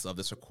know as of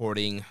this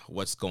recording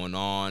what's going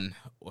on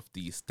with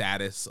the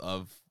status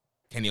of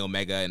Kenny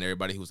Omega and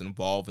everybody who's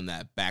involved in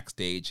that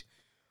backstage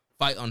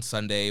fight on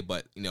Sunday,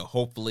 but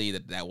hopefully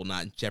that will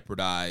not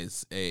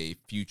jeopardize a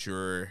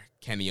future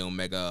Kenny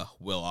Omega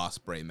Will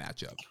Ospreay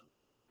matchup.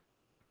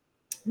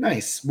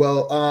 Nice.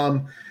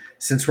 Well,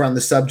 since we're on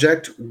the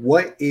subject,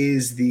 what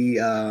is the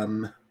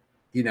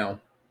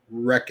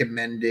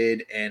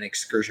recommended and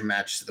excursion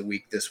matches of the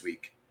week this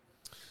week?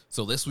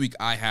 So this week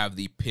I have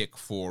the pick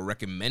for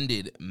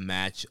recommended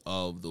match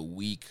of the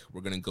week.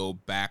 We're going to go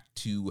back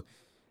to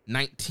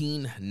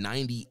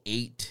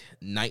 1998,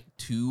 night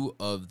 2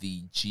 of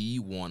the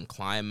G1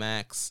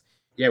 Climax.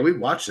 Yeah, we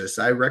watched this.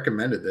 I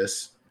recommended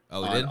this.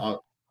 Oh, we did?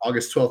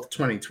 August 12th,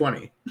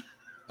 2020.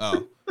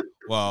 Oh,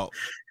 well,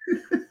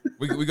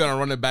 we're going to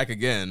run it back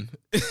again.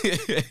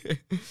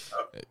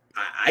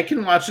 I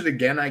can watch it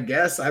again, I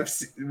guess.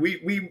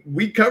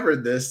 We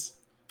covered this.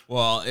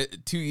 Well,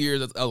 2 years,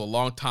 that's a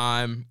long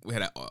time. We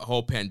had a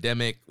whole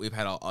pandemic. We've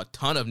had a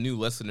ton of new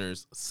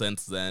listeners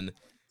since then.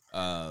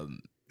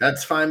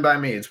 That's fine by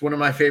me. It's one of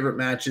my favorite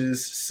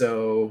matches,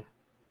 so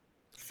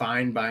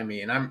fine by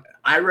me. And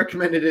I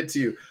recommended it to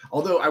you.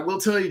 Although I will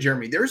tell you,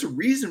 Jeremy, there's a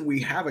reason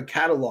we have a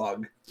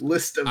catalog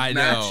list of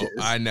matches.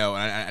 I know.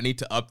 I need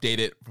to update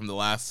it from the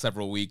last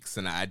several weeks,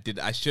 and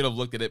I should have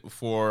looked at it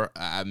before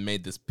I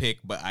made this pick,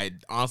 but I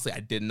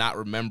did not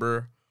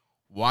remember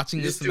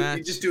watching this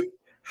match.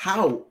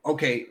 How?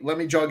 Okay, let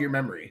me jog your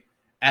memory.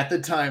 At the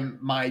time,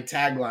 my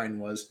tagline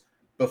was,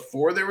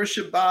 before there was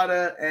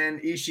Shibata and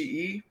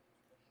Ishii,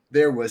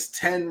 there was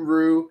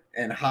Tenryu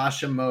and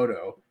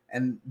Hashimoto,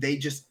 and they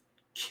just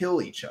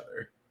kill each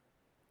other.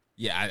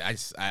 Yeah,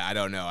 I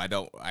don't know. I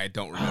don't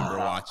remember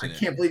watching it. I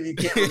can't believe you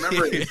can't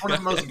remember it. It's one of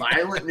the most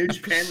violent New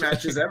Japan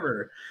matches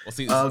ever. Well,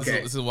 see,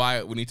 this is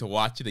why we need to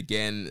watch it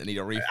again. I need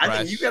to refresh. I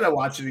think you gotta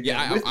watch it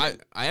again. Yeah,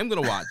 I am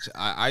gonna watch.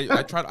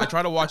 I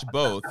try to watch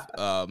both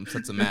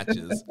sets of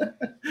matches.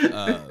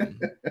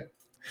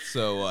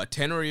 So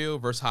Tenryu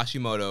versus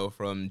Hashimoto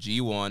from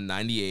G1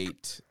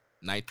 98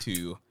 Night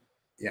 2.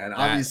 Yeah, and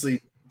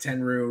obviously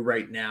Tenryu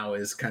right now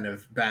is kind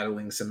of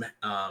battling some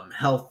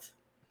health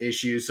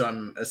issues, so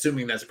I'm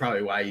assuming that's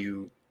probably why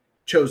you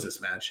chose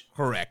this match.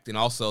 Correct. And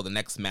also the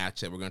next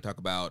match that we're going to talk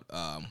about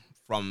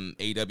from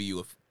AEW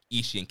of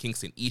Ishii and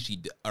Kingston.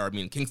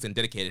 Kingston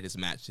dedicated his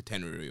match to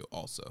Tenryu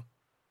also.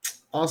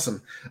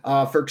 Awesome.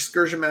 For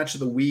Excursion Match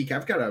of the Week,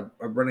 I've got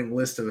a running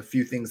list of a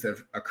few things that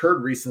have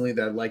occurred recently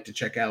that I'd like to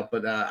check out,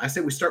 but I say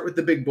we start with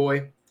the big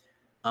boy.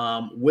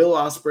 Will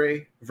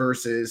Ospreay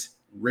versus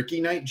Ricky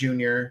Knight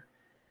Jr.,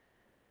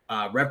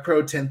 Rev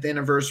Pro 10th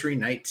Anniversary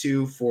Night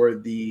 2 for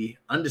the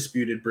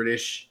undisputed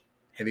British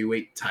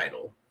heavyweight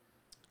title.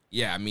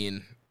 Yeah, I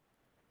mean,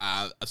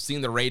 I've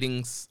seen the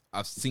ratings.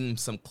 I've seen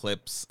some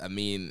clips. I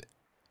mean,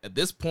 at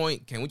this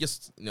point, can we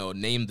just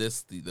name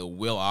this the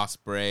Will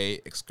Ospreay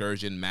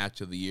Excursion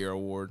Match of the Year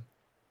award?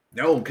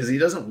 No, because he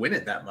doesn't win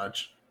it that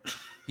much.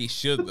 He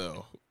should,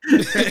 though.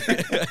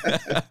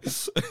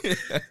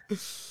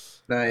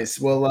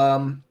 Nice.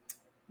 Well,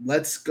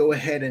 let's go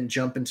ahead and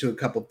jump into a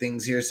couple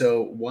things here.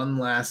 So one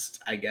last,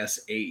 I guess,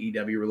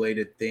 AEW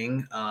related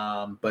thing,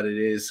 but it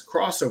is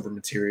crossover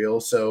material.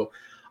 So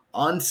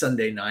on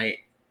Sunday night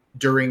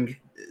during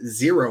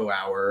 0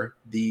 hour,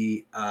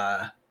 the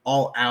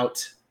All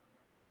Out,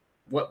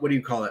 what do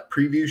you call it?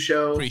 Preview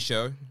show?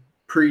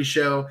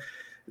 Pre-show.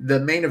 The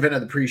main event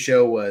of the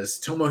pre-show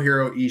was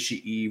Tomohiro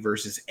Ishii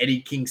versus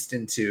Eddie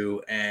Kingston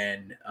 2.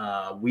 And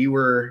we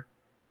were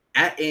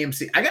at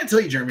AMC. I got to tell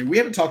you, Jeremy, we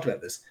haven't talked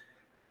about this.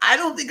 I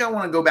don't think I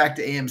want to go back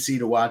to AMC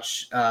to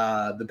watch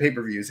the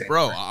pay-per-views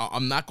anymore. Bro,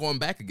 I'm not going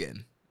back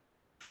again.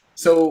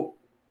 So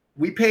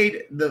we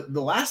paid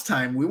the last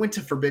time we went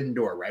to Forbidden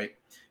Door, right?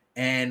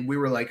 And we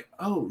were like,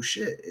 oh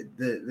shit,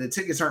 the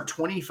tickets aren't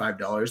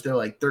 $25. They're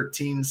like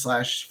 $13/$15,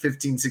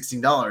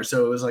 $16.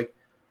 So it was like,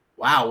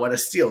 wow, what a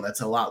steal.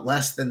 That's a lot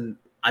less than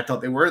I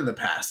thought they were in the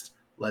past.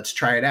 Let's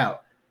try it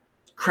out.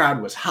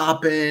 Crowd was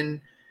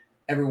hopping.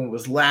 Everyone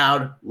was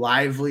loud,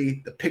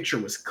 lively. The picture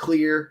was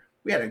clear.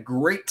 We had a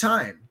great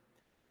time.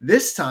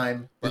 This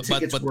time, but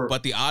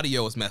the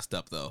audio was messed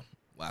up though.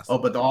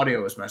 But the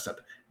audio was messed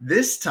up.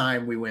 This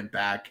time we went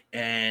back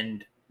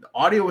and the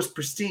audio was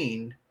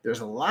pristine. There's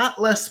a lot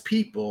less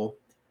people,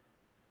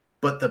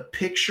 but the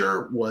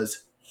picture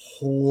was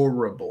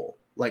horrible,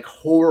 like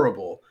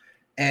horrible.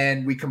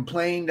 And we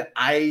complained.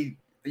 I'm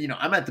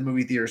at the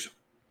movie theaters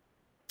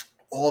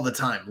all the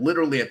time,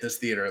 literally at this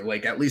theater,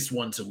 like at least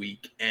once a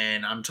week.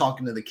 And I'm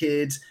talking to the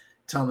kids,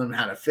 telling them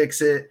how to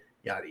fix it,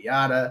 yada,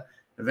 yada.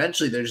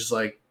 Eventually they're just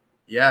like,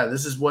 yeah,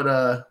 this is what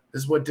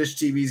Dish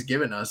TV's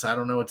given us. I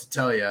don't know what to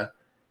tell you.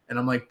 And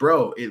I'm like,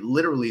 bro, it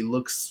literally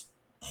looks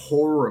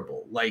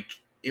horrible. Like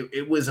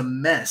it was a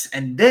mess.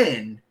 And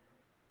then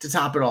to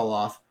top it all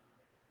off,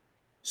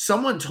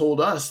 someone told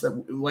us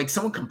that, like,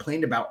 someone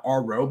complained about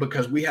our row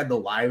because we had the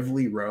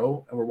lively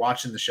row and we're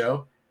watching the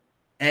show.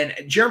 And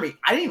Jeremy,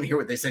 I didn't even hear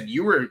what they said.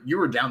 You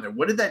were down there.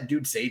 What did that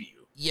dude say to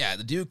you? Yeah,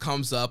 the dude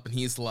comes up and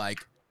he's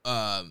like,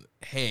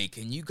 hey,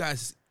 can you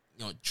guys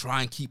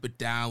try and keep it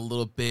down a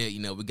little bit?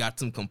 We got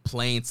some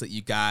complaints that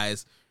you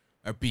guys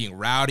are being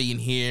rowdy in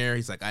here.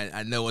 He's like,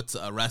 I know it's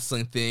a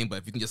wrestling thing, but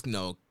if you can just,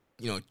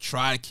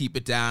 try to keep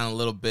it down a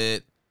little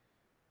bit.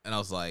 And I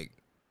was like,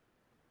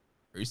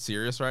 are you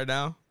serious right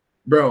now?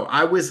 Bro,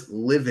 I was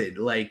livid.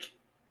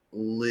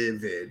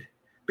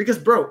 Because,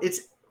 bro,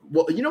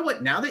 well, you know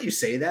what? Now that you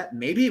say that,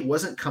 maybe it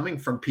wasn't coming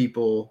from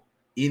people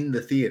in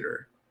the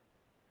theater.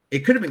 It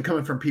could have been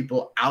coming from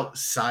people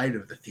outside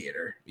of the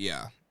theater.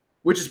 Yeah.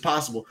 Which is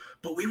possible.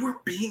 But we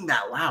weren't being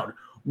that loud.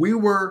 We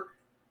were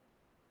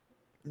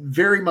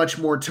very much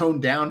more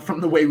toned down from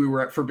the way we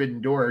were at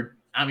Forbidden Door.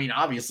 I mean,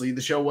 obviously,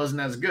 the show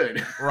wasn't as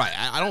good. Right.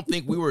 I don't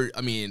think we were,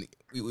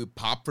 we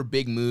popped for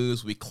big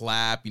moves. We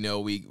clapped,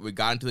 we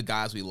got into the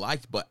guys we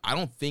liked. But I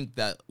don't think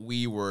that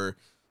we were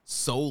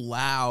so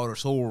loud or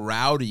so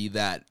rowdy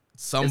that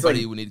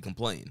somebody would need to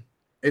complain.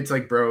 It's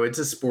like, bro, it's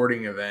a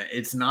sporting event.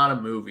 It's not a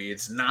movie.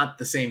 It's not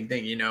the same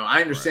thing.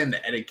 I understand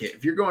the etiquette.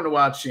 If you're going to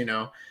watch,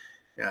 the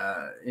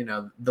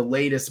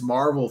latest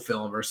Marvel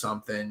film or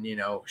something,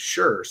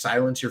 sure,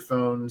 silence your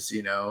phones,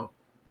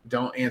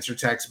 don't answer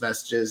text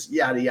messages,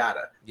 yada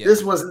yada. Yeah.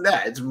 This wasn't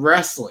that. It's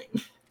wrestling.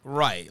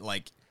 Right.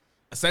 Like,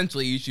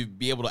 essentially, you should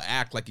be able to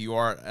act like you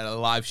are at a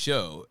live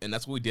show. And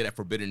that's what we did at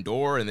Forbidden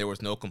Door, and there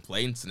was no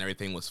complaints, and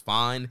everything was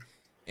fine.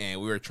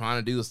 And we were trying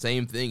to do the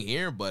same thing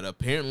here, but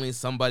apparently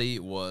somebody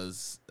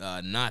was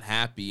not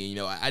happy. And, you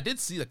know, I did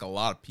see, like, a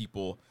lot of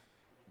people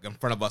in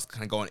front of us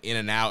kind of going in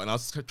and out, and I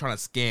was trying to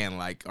scan,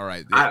 like, all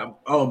right.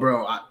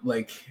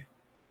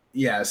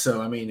 Yeah,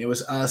 so, I mean, it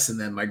was us, and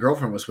then my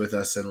girlfriend was with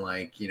us, and,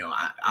 like, you know,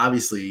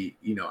 obviously,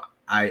 you know,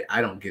 I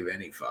don't give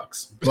any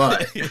fucks,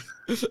 but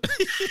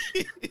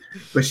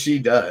but she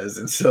does,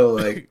 and so,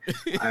 like,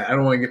 I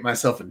don't want to get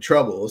myself in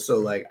trouble, so,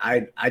 like,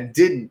 I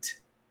didn't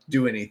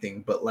do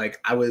anything, but, like,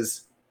 I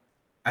was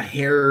a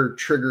hair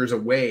triggers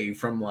away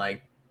from,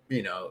 like,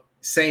 you know,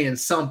 saying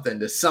something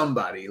to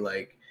somebody,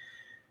 like,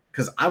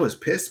 because I was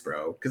pissed,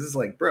 bro, because it's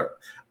like, bro,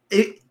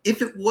 if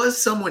it was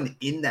someone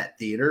in that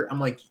theater, I'm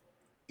like,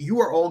 you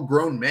are all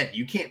grown men.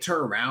 You can't turn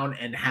around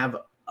and have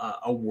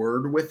a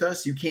word with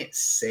us. You can't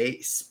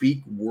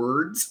speak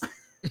words.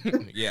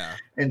 Yeah.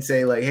 And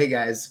say, like, hey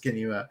guys, can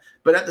you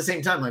but at the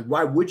same time, like,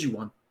 why would you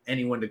want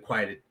anyone to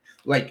quiet it?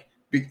 Like,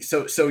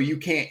 so you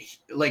can't,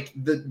 like,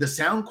 the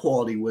sound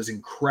quality was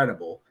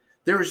incredible.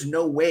 There was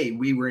no way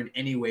we were in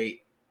any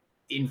way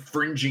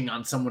infringing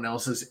on someone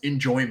else's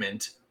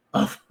enjoyment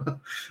of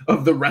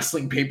the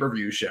wrestling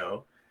pay-per-view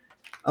show.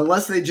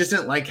 Unless they just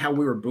didn't like how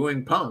we were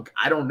booing Punk.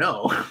 I don't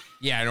know.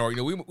 Yeah, or, you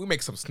know, we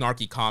make some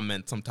snarky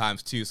comments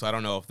sometimes too, so I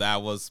don't know if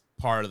that was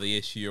part of the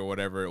issue or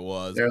whatever it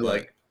was. They're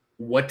like,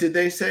 what did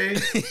they say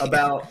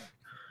about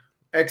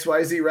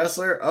XYZ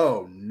wrestler?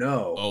 Oh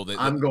no. Oh,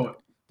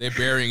 they're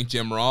burying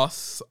Jim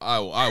Ross. I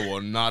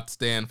will not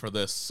stand for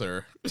this,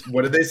 sir.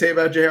 What did they say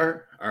about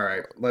JR? All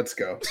right, let's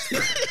go.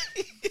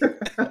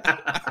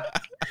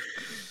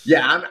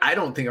 Yeah, I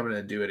don't think I'm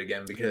gonna do it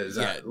again because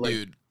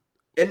dude.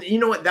 And you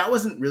know what? That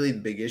wasn't really the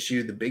big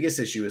issue. The biggest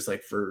issue is,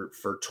 like, for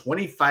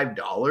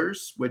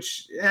 $25,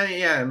 which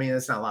yeah, I mean,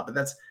 that's not a lot, but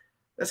that's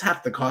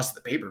half the cost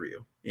of the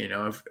pay-per-view. You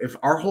know, if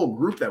our whole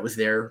group that was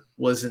there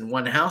was in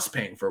one house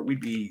paying for it, we'd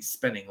be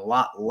spending a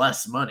lot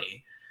less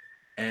money.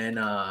 And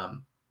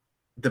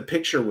the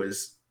picture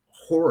was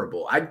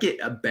horrible. I'd get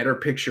a better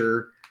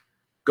picture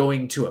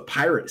going to a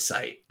pirate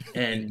site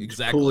and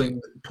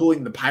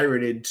pulling the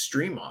pirated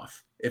stream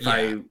off if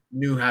I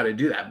knew how to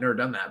do that. I've never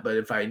done that, but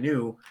if I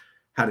knew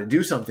how to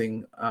do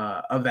something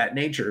of that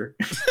nature,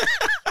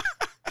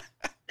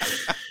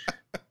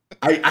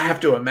 I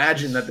have to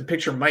imagine that the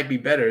picture might be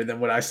better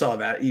than what I saw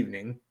that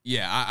evening.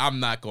 Yeah,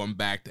 I'm not going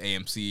back to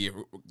AMC.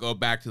 Go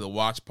back to the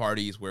watch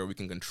parties where we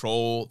can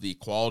control the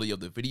quality of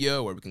the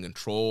video, where we can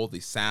control the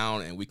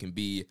sound, and we can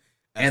be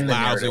as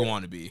loud as we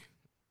want to be.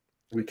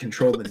 We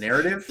control the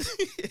narrative.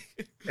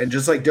 And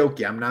just like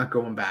Doki, I'm not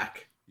going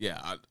back.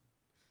 Yeah.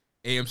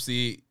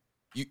 AMC,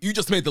 you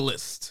just made the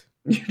list.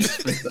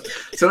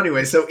 So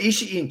anyway, so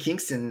Ishii and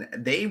Kingston,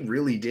 they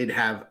really did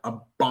have a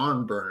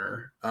barn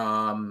burner.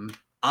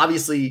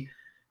 Obviously,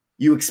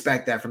 you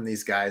expect that from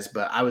these guys,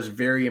 but I was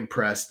very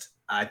impressed.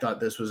 I thought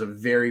this was a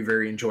very,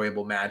 very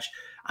enjoyable match.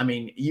 I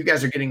mean, you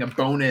guys are getting a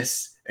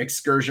bonus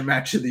excursion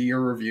match of the year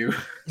review.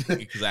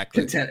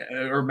 Exactly.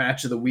 Or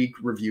match of the week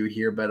review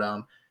here,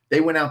 but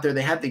they went out there.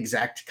 They had the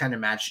exact kind of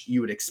match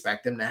you would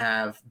expect them to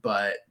have,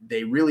 but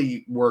they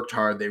really worked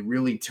hard. They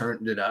really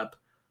turned it up.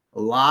 A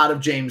lot of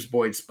James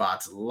Boyd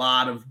spots, a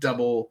lot of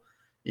double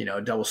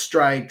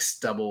strikes,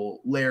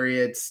 double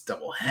lariats,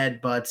 double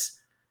headbutts,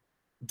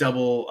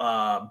 double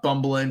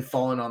bumbling,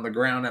 falling on the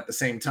ground at the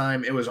same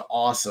time. It was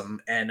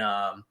awesome. And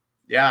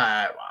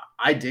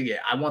I dig it.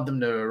 I want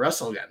them to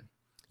wrestle again.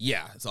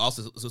 Yeah. It's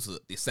also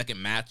the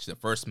second match. The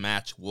first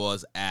match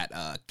was at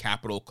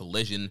Capital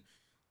Collision,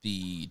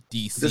 the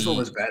DC. This one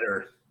was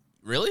better.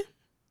 Really?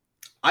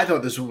 I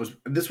thought this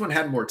one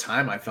had more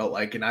time, I felt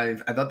like, and I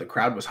thought the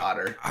crowd was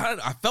hotter. I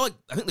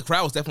think the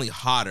crowd was definitely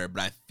hotter,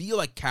 but I feel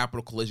like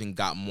Capital Collision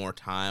got more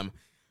time.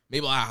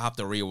 Maybe I'll have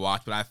to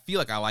rewatch, but I feel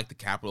like I like the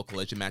Capital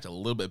Collision match a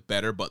little bit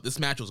better, but this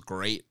match was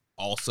great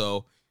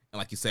also. And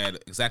like you said,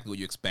 exactly what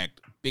you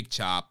expect. Big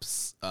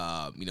chops,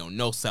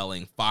 no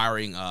selling,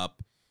 firing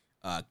up.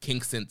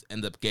 Kingston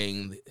ended up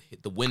getting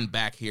the win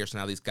back here, so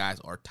now these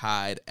guys are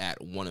tied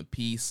at 1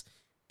 apiece.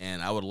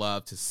 And I would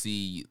love to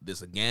see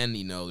this again.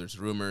 You know, there's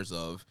rumors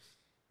of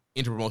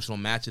interpromotional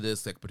match of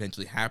this that could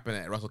potentially happen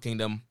at Wrestle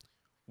Kingdom.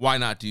 Why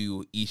not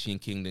do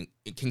Ishii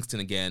and Kingston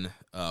again,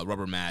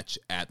 rubber match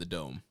at the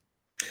Dome?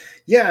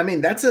 Yeah, I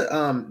mean, that's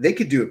they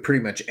could do it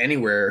pretty much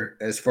anywhere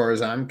as far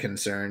as I'm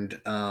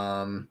concerned.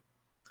 And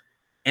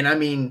I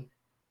mean,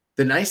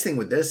 the nice thing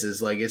with this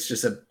is, like, it's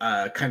just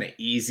a kind of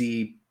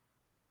easy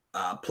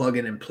plug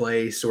in and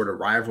play sort of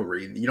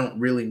rivalry. You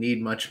don't really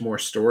need much more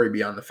story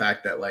beyond the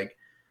fact that, like,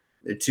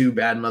 they're two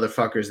bad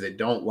motherfuckers that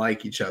don't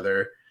like each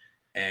other,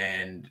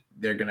 and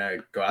they're going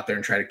to go out there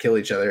and try to kill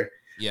each other.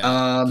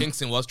 Yeah,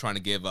 Kingston was trying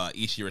to give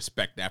Ishii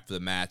respect after the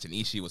match, and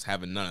Ishii was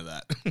having none of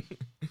that.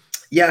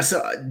 Yeah,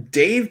 so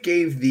Dave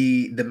gave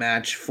the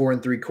match 4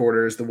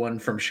 3/4, the one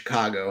from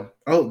Chicago.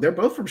 Oh, they're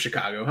both from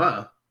Chicago,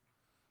 huh?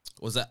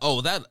 Was that?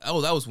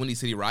 That was Windy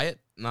City Riot,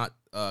 not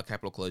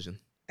Capital Collision.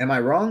 Am I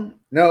wrong?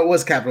 No, it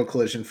was Capital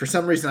Collision. For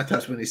some reason, I thought it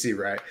was Windy City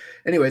Riot.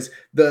 Anyways,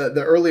 the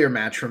earlier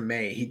match from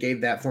May, he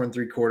gave that 4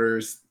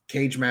 3/4.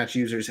 Cage Match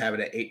users have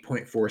it at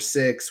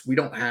 8.46. We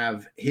don't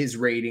have his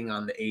rating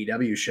on the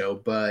AEW show,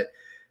 but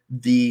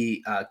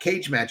the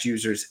Cage Match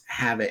users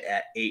have it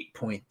at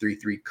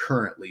 8.33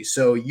 currently.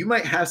 So you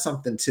might have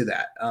something to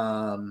that.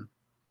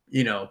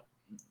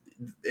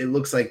 It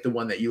looks like the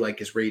one that you like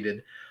is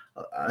rated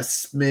a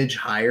smidge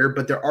higher,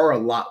 but there are a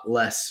lot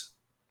less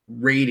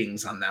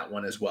ratings on that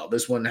one as well.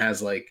 This one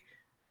has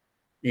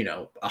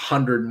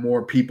 100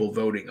 more people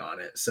voting on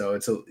it. So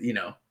it's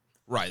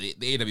Right,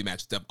 the AEW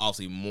match is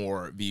obviously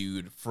more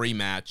viewed free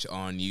match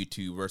on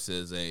YouTube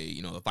versus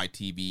the Fight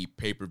TV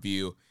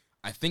pay-per-view.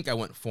 I think I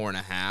went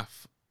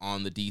 4.5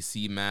 on the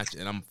DC match,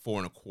 and I'm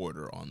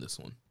 4.25 on this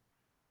one.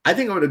 I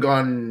think I would have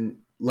gone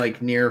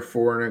near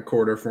 4.25,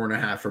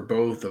 4.5 for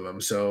both of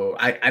them. So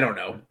I don't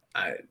know.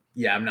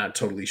 I'm not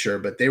totally sure,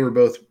 but they were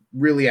both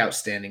really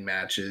outstanding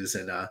matches,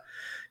 and I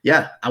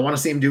want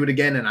to see him do it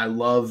again. And I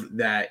love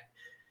that.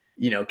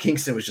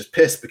 Kingston was just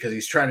pissed because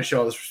he's trying to show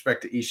all this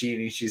respect to Ishii,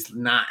 and Ishii's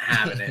not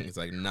having it. He's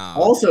like, nah.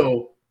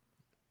 Also,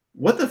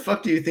 what the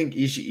fuck do you think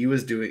Ishii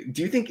was doing?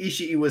 Do you think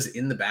Ishii was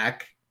in the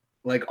back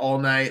all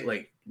night,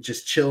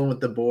 just chilling with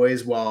the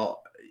boys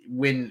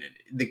when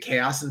the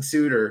chaos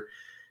ensued? Or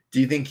do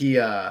you think he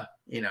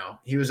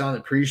was on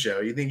the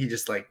pre-show? You think he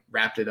just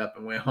wrapped it up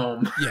and went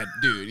home? Yeah,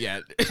 dude. Yeah,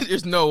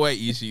 there's no way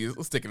Ishii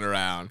is sticking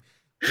around.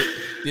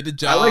 Did the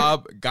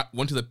job,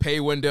 went to the pay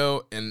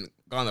window, and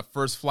got on the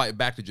first flight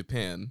back to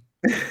Japan.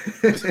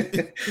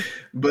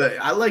 But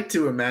I like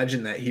to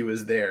imagine that he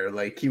was there,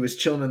 he was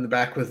chilling in the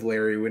back with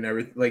Larry whenever,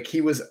 he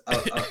was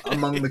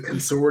among the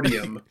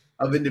consortium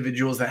of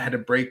individuals that had to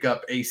break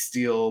up Ace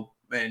Steel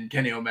and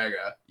Kenny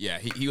Omega. Yeah,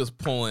 he was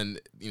pulling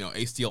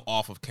Ace Steel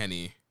off of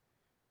Kenny.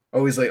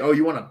 Oh, he's like, oh,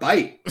 you want to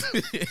bite?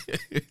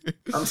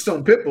 I'm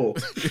Stone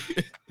Pitbull.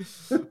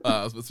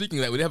 But speaking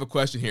of that, we have a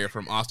question here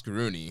from Oscar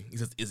Rooney. He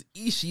says, is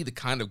Ishii the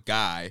kind of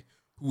guy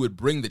who would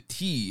bring the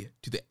tea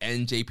to the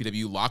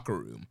NJPW locker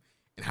room?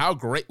 And how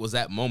great was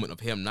that moment of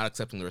him not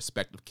accepting the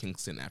respect of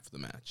Kingston after the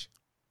match?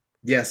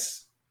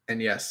 Yes, and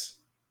yes.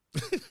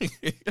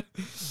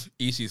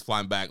 Ishii's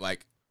flying back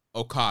like,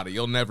 Okada,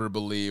 you'll never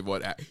believe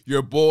what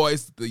your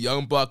boys, the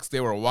Young Bucks, they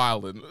were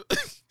wildin'.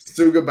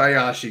 Suga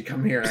Bayashi,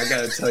 come here. I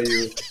gotta tell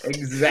you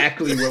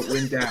exactly what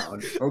went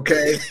down.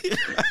 Okay.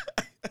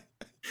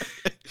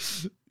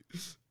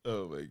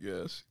 Oh my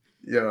gosh.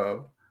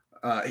 Yo.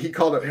 He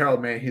called up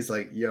Harold, man. He's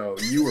like, yo,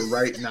 you were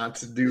right not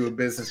to do a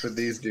business with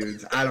these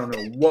dudes. I don't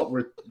know what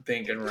we're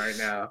thinking right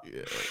now.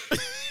 Yeah.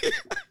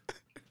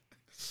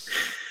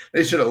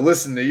 They should have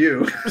listened to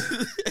you.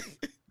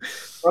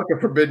 Fuck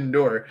a forbidden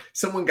door.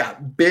 Someone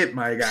got bit,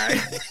 my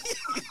guy.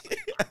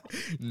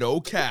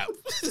 No cap.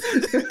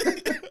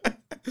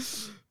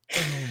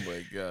 Oh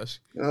my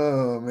gosh.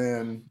 Oh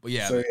man. But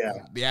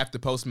the after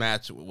post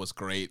match was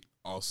great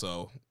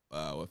also,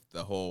 with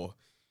the whole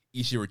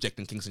Ishii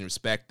rejecting Kingston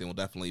respect, and will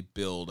definitely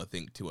build, I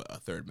think, to a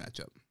third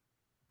matchup.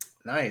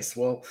 Nice.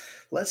 Well,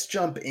 let's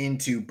jump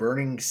into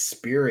Burning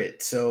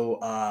Spirit. So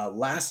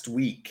last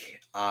week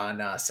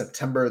on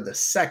September the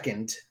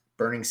 2nd,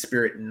 Burning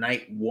Spirit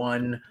Night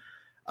 1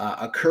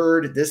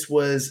 occurred. This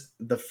was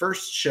the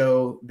first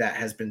show that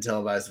has been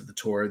televised of the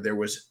tour. There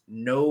was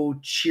no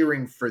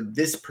cheering for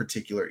this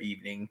particular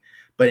evening,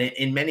 but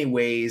in many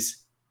ways,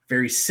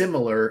 very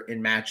similar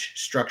in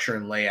match structure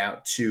and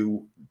layout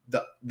to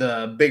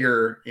the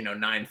bigger,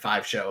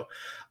 9-5 show.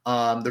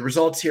 The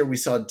results here, we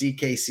saw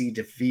DKC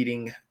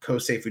defeating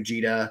Kosei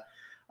Fujita.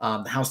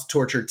 The House of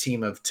Torture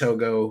team of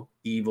Togo,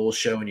 Evil,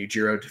 Sho, and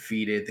Yujiro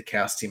defeated the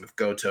Chaos team of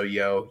Goto,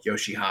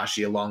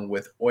 Yoshihashi, along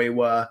with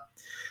Oiwa.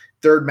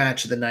 Third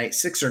match of the night,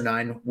 6 or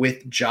 9,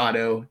 with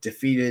Jado,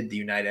 defeated the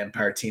United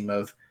Empire team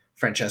of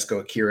Francesco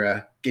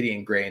Akira,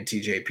 Gideon Gray, and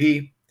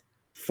TJP.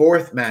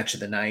 Fourth match of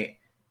the night,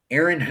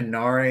 Aaron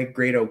Hanare,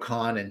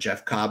 Great-O-Khan, and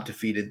Jeff Cobb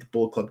defeated the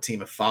Bull Club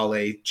team of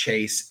Fale,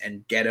 Chase,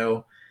 and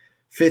Geto.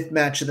 Fifth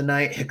match of the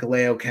night,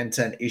 Hikuleo,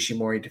 Kenta, and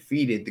Ishimori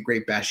defeated the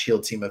Great Bash Heel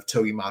team of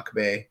Togi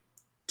Makabe,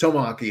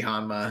 Tomoaki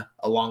Hanma,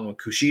 along with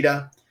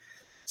Kushida.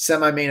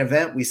 Semi-main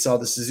event, we saw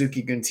the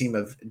Suzuki-gun team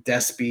of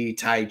Despi,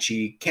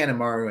 Taichi,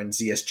 Kanemaru, and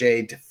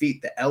ZSJ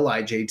defeat the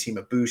LIJ team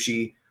of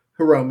Bushi,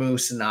 Hiromu,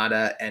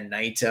 Sanada, and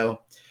Naito.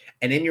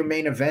 And in your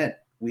main event,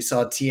 we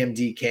saw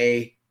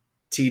TMDK,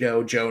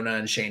 Tito, Jonah,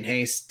 and Shane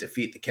Haste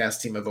defeat the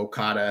cast team of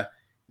Okada,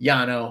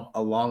 Yano,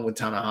 along with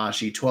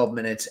Tanahashi, 12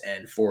 minutes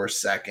and 4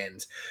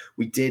 seconds.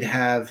 We did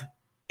have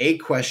a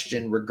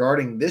question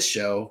regarding this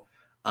show.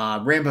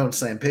 Rambo and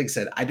Slam Pig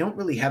said, I don't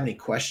really have any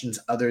questions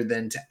other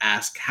than to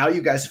ask how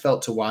you guys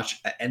felt to watch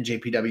an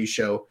NJPW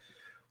show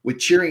with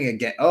cheering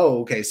again.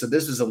 Oh, okay. So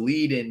this was a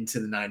lead into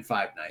the 9-5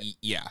 night.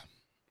 Yeah.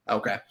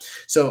 Okay.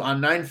 So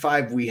on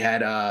 9-5, we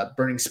had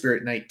Burning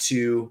Spirit Night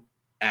 2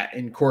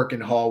 in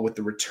Corkin Hall with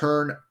the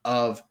return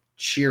of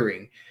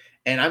cheering.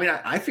 And I mean,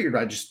 I figured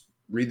I'd just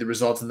read the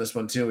results in this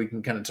one too. We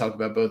can kind of talk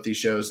about both these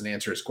shows and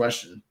answer his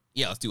question.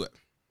 Yeah, let's do it.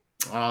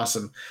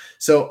 Awesome.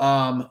 So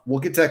we'll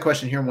get to that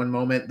question here in one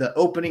moment. The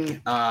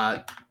opening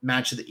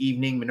match of the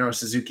evening, Minoru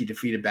Suzuki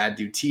defeated Bad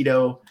Dude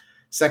Tito.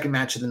 Second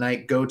match of the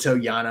night, Goto,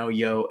 Yano,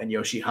 Yo, and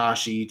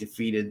Yoshihashi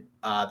defeated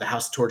the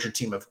House of Torture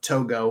team of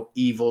Togo,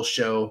 Evil,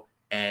 Sho,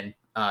 and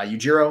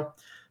Yujiro.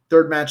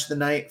 Third match of the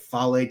night,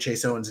 Fale,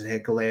 Chase Owens, and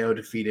Hikuleo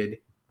defeated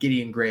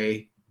Gideon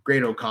Gray,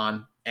 Great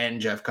Okan,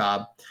 and Jeff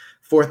Cobb.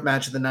 Fourth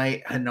match of the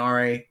night,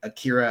 Hanare,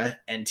 Akira,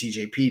 and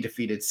TJP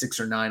defeated 6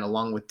 or 9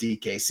 along with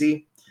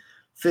DKC.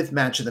 Fifth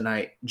match of the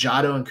night,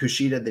 Jado and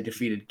Kushida, they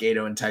defeated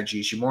Gato and Taiji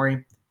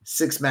Ishimori.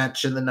 Sixth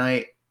match of the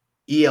night,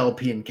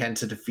 ELP and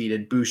Kenta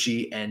defeated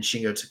Bushi and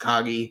Shingo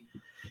Takagi.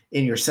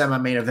 In your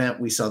semi-main event,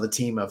 we saw the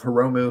team of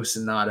Hiromu,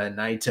 Sonata, and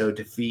Naito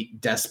defeat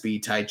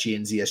Despi, Taichi,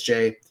 and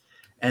ZSJ.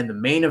 And the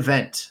main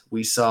event,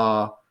 we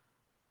saw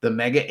the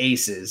Mega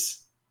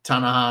Aces,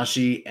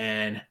 Tanahashi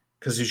and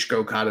Kazuchika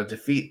Okada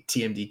defeat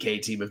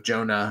TMDK team of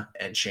Jonah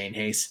and Shane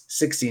Hayes,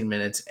 16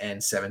 minutes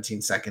and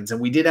 17 seconds.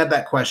 And we did have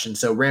that question.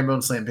 So Rambo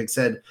and Slam Pig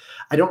said,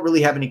 I don't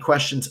really have any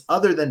questions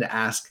other than to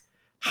ask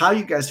how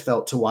you guys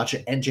felt to watch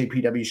an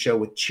NJPW show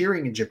with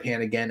cheering in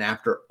Japan again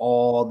after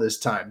all this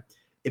time.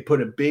 It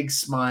put a big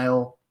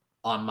smile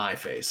on my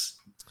face.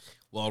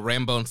 Well,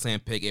 Rambo and Slam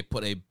Pig, it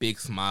put a big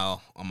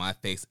smile on my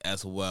face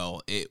as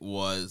well. It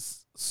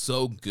was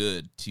so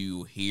good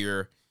to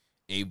hear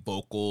a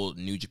vocal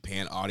New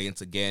Japan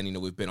audience again. You know,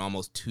 we've been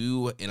almost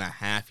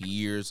 2.5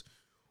 years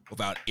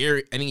without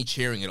any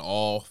cheering at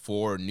all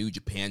for New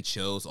Japan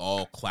shows,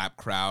 all clap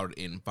crowd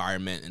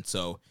environment. And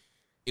so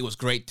it was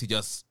great to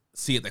just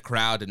see the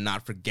crowd did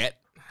not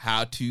forget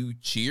how to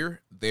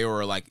cheer. They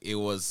were like, it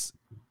was,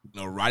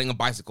 you know, riding a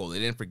bicycle. They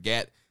didn't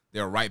forget.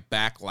 They were right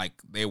back like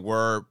they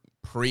were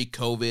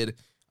pre-COVID,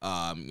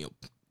 you know,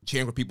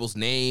 cheering for people's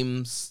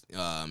names,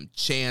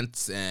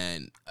 chants,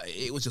 and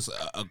it was just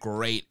a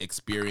great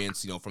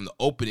experience, you know, from the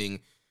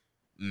opening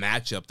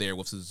matchup there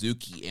with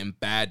Suzuki and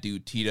Bad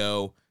Dude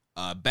Tito.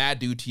 Bad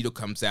Dude Tito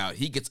comes out.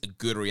 He gets a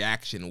good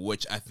reaction,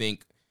 which I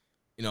think,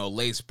 you know,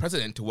 lays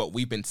precedent to what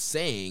we've been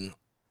saying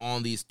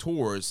on these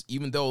tours.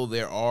 Even though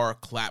there are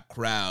clap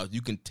crowds,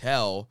 you can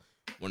tell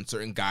when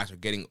certain guys are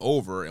getting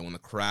over and when the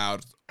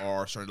crowds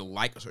are starting to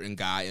like a certain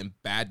guy. And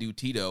Bad Dude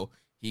Tito,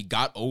 he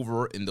got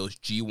over in those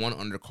G1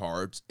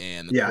 undercards,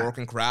 and the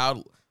Korakuen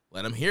crowd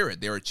let him hear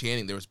it. They were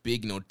chanting. There was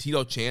big, you know,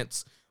 Tito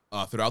chants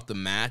throughout the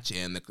match,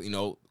 and the, you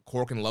know,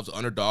 Korakuen loves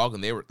underdog,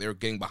 and they were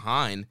getting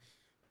behind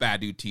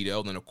Bad Dude Tito.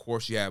 And then of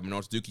course you have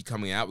Minoru Suzuki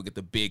coming out. We get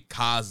the big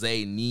Kaze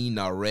ni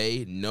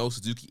Nare, no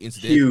Suzuki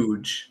incident.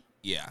 Huge.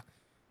 Yeah.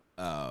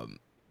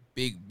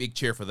 Big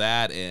cheer for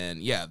that,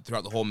 and yeah,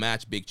 throughout the whole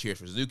match, big cheers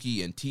for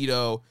Suzuki and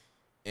Tito.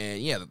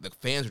 And yeah, the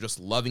fans were just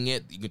loving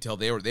it. You can tell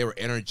they were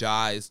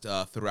energized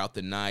throughout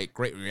the night.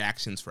 Great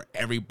reactions for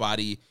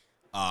everybody.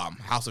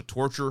 House of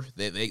Torture,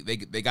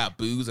 they got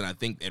boos, and I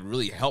think it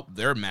really helped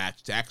their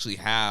match to actually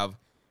have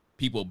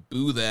people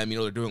boo them. You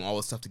know, they're doing all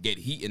this stuff to get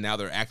heat, and now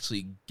they're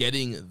actually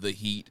getting the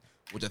heat,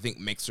 which I think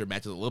makes their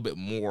matches a little bit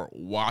more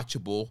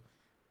watchable.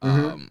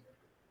 Mm-hmm.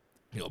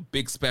 You know,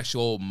 big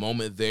special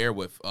moment there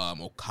with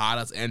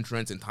Okada's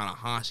entrance and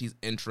Tanahashi's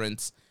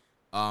entrance.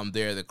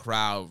 There, the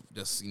crowd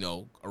just, you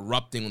know,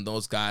 erupting when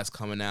those guys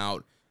coming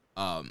out.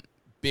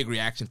 Big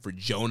reaction for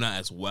Jonah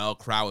as well.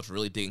 Crowd was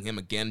really digging him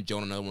again.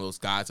 Jonah, another one of those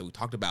guys that we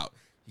talked about.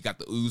 He got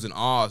the oohs and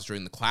ahs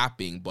during the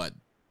clapping, but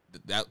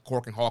that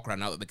Korakuen Hall crowd,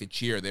 now that they could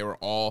cheer, they were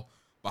all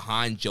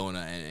behind Jonah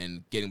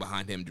and getting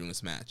behind him during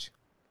this match.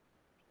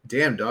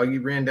 Damn, dog,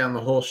 you ran down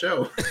the whole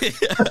show.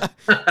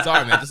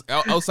 Sorry, man. Just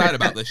outside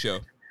about this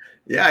show.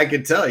 Yeah, I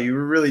could tell you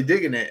were really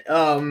digging it.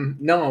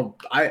 No,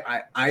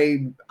 I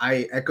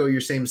echo your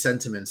same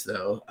sentiments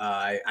though.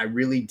 I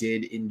really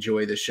did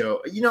enjoy the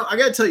show. You know, I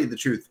gotta tell you the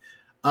truth.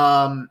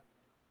 For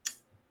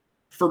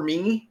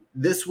me,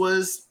 this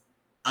was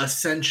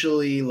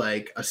essentially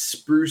like a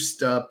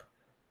spruced up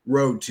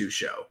Road to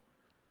show.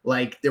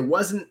 Like there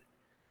wasn't.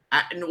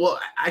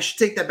 I should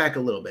take that back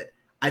a little bit.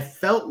 I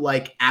felt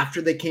like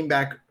after they came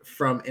back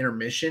from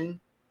intermission,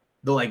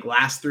 the like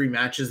last 3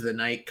 matches of the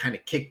night kind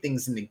of kicked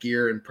things into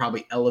gear and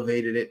probably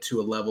elevated it to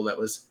a level that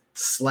was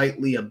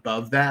slightly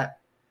above that.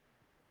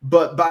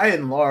 But by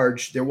and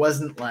large, there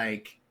wasn't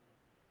like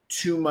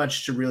too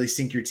much to really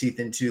sink your teeth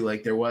into.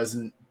 Like there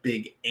wasn't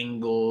big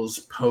angles,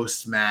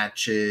 post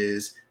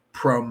matches,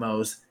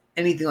 promos,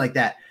 anything like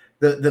that.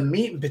 The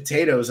meat and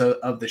potatoes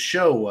of the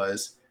show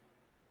was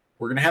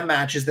we're going to have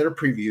matches that are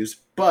previews,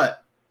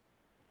 but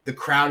the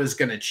crowd is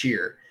going to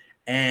cheer.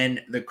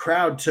 And the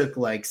crowd took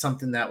like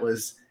something that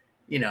was,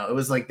 you know, it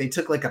was like they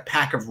took like a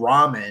pack of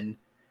ramen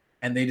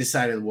and they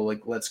decided, well,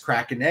 like, let's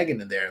crack an egg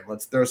into there and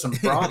let's throw some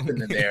broth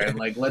into there and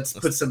like, let's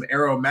put some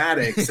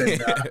aromatics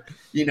and,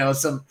 you know,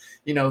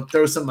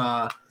 throw some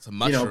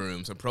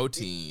mushrooms, some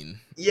protein.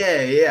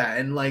 Yeah.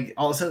 And like,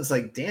 all of a sudden it's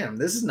like, damn,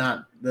 this is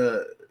not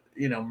the,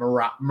 you know,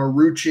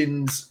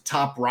 Maruchan's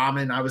top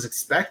ramen I was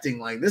expecting.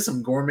 Like this is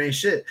some gourmet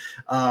shit.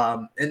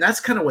 And that's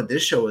kind of what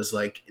this show is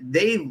like.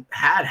 They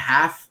had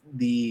half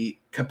the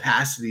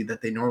capacity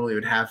that they normally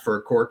would have for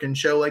a Korakuen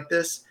show like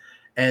this,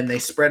 and they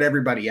spread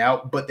everybody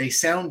out, but they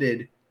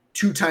sounded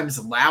 2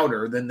 times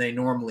louder than they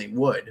normally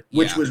would,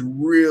 which was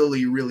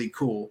really, really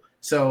cool.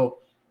 So,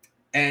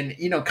 and,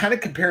 you know, kind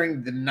of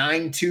comparing the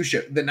 9-2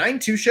 show, the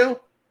 9-2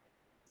 show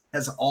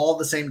has all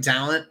the same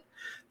talent.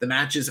 The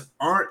matches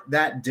aren't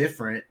that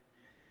different.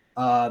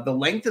 The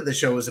length of the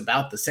show is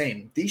about the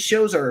same. These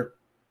shows are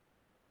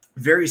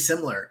very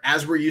similar,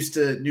 as we're used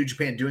to New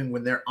Japan doing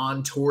when they're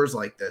on tours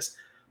like this.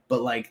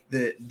 But like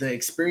the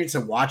experience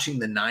of watching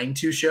the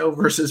 9-2 show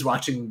versus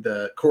watching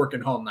the Cork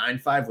and Hall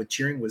 9-5 with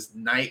cheering was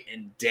night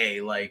and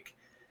day, like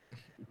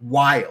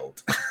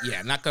wild.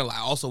 Yeah, not gonna lie.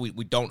 Also,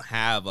 we don't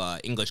have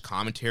English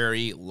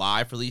commentary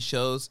live for these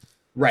shows,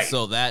 right?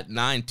 So that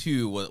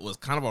 9-2 was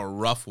kind of a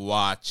rough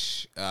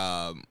watch.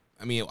 I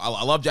mean,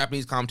 I love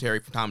Japanese commentary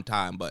from time to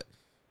time, but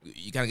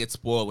you kind of get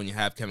spoiled when you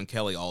have Kevin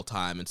Kelly all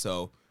time, and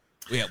so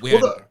we had.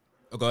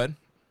 Oh, go ahead.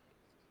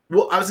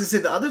 Well, I was going to say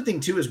the other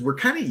thing, too, is we're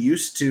kind of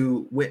used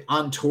to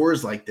on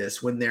tours like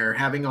this, when they're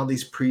having all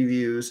these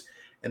previews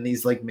and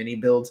these like mini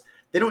builds,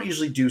 they don't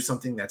usually do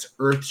something that's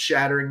earth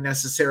shattering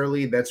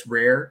necessarily. That's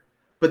rare,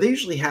 but they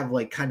usually have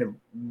like kind of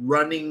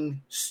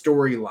running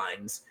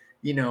storylines.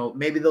 You know,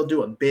 maybe they'll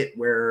do a bit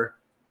where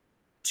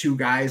 2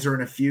 guys are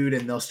in a feud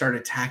and they'll start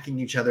attacking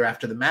each other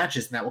after the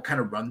matches, and that will kind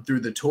of run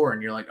through the tour.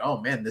 And you're like,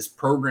 oh man, this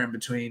program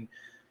between,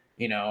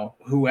 you know,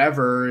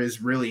 whoever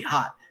is really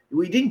hot.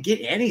 We didn't get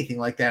anything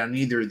like that on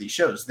either of these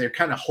shows. They're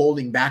kind of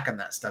holding back on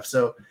that stuff.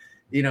 So,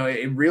 you know,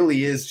 it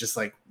really is just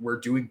like we're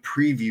doing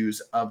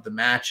previews of the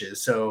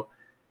matches. So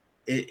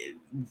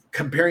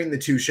comparing the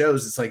 2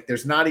 shows, it's like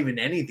there's not even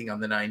anything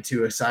on the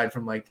 9-2 aside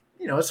from like,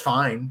 you know, it's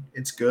fine.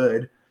 It's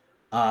good.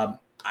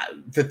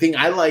 The thing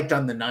I liked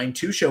on the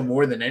 9-2 show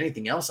more than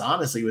anything else,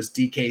 honestly, was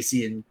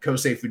DKC and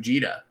Kosei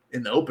Fujita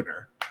in the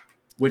opener,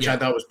 which I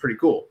thought was pretty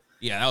cool.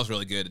 Yeah, that was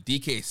really good.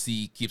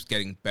 DKC keeps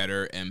getting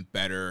better and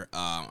better.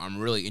 I'm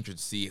really interested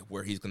to see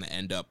where he's going to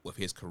end up with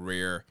his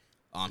career.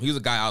 He was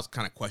a guy I was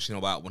kind of questioning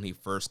about when he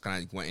first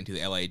kind of went into the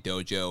LA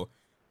dojo,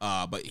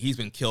 but he's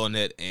been killing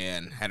it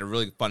and had a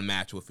really fun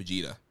match with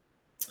Fujita.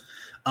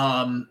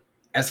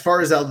 As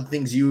far as all the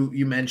things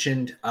you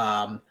mentioned,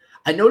 I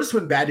noticed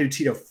when Badu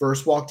Tito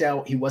first walked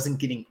out, he wasn't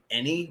getting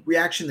any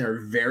reaction. They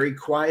were very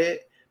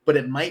quiet, but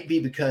it might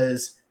be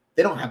because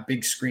they don't have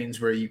big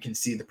screens where you can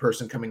see the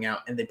person coming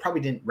out, and they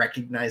probably didn't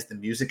recognize the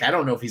music. I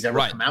don't know if he's ever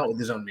come out with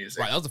his own music.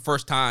 Right, that was the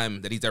first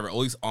time that he's ever, at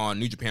least on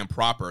New Japan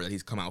proper, that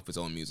he's come out with his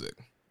own music.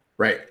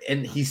 Right,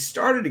 and he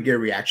started to get a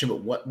reaction,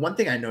 but one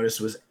thing I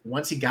noticed was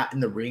once he got in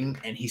the ring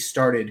and he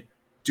started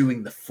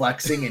doing the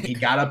flexing, and he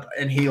got up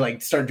and he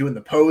like started doing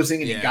the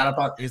posing, and he got up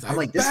on. I'm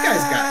like, this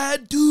guy's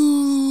got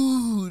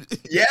dude.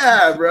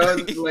 Yeah, bro.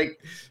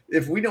 Like,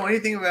 if we know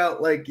anything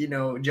about, like, you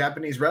know,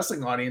 Japanese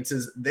wrestling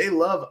audiences, they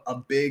love a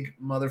big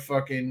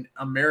motherfucking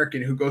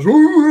American who goes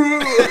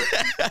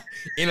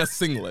in a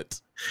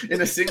singlet.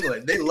 In a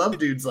singlet. They love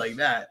dudes like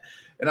that.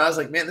 And I was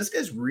like, man, this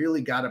guy's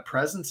really got a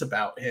presence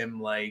about him,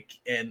 like,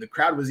 and the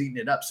crowd was eating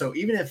it up. So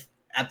even if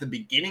at the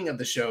beginning of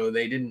the show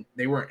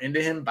they weren't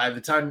into him, by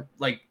the time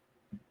like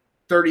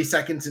 30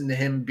 seconds into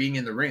him being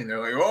in the ring, they're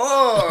like,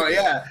 oh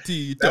yeah.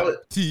 Tito.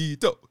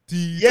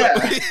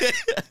 Yeah.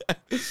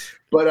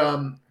 But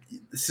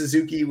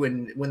Suzuki,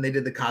 when they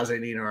did the Kaze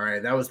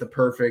Nino, that was the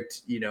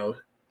perfect, you know,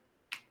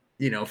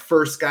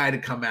 first guy to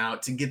come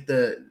out to get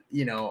the,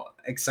 you know,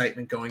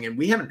 excitement going. And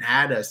we haven't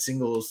had a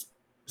singles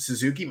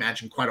Suzuki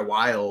match in quite a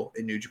while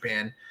in New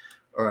Japan,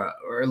 or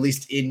at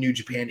least in New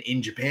Japan,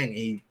 in Japan.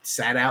 He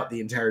sat out the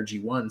entire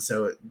G1.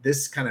 So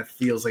this kind of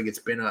feels like it's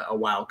been a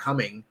while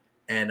coming.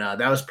 And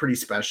that was pretty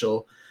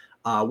special.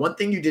 One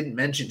thing you didn't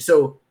mention,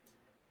 so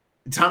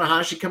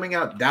Tanahashi coming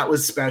out, that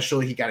was special.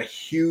 He got a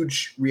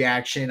huge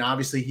reaction.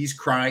 Obviously, he's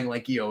crying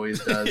like he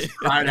always does.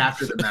 Cried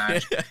after the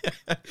match.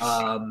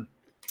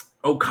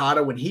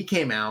 Okada, when he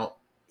came out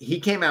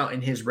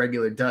in his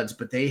regular duds,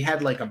 but they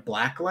had like a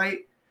black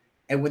light.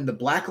 And when the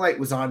black light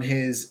was on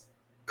his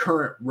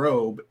current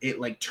robe, it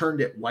like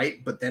turned it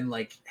white, but then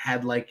like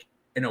had like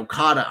an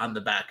Okada on the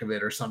back of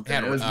it or something.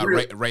 Yeah, it was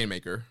really,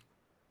 Rainmaker.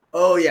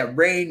 Oh yeah,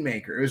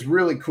 Rainmaker. It was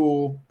really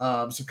cool.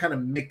 So kind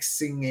of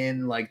mixing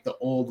in like the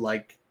old,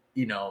 like,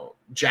 you know,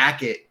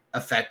 jacket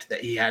effect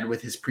that he had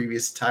with his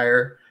previous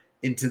attire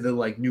into the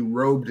like new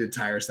robed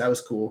attire. So that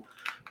was cool.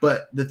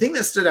 But the thing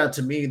that stood out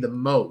to me the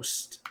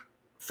most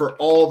for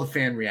all the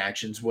fan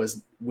reactions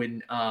was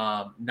when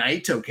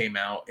Naito came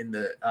out in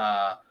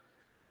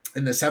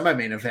the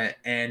semi-main event.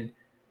 And,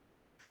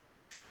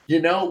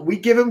 you know, we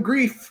give him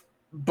grief.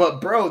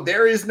 But, bro,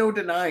 there is no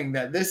denying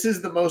that this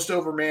is the most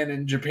over man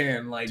in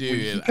Japan. Like, dude,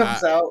 when he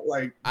comes out,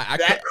 like,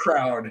 that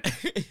crowd.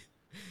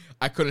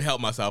 I couldn't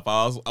help myself.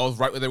 I was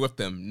right there with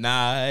them.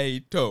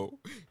 Naito.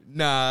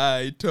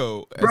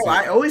 Bro,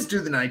 I always do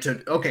the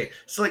Naito. Okay,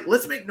 so, like,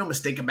 let's make no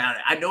mistake about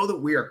it. I know that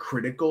we are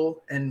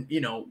critical, and, you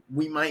know,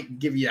 we might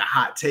give you a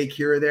hot take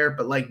here or there,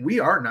 but, like, we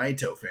are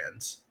Naito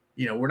fans.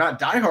 You know, we're not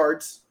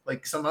diehards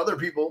like some other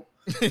people.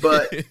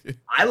 But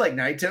I like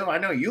Naito. I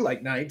know you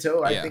like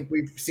Naito. I think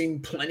we've seen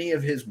plenty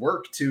of his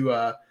work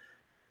to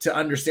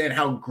understand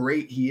how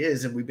great he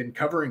is, and we've been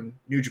covering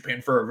New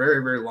Japan for a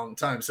very, very long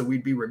time. So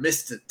we'd be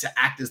remiss to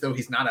act as though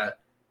he's not a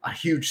a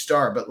huge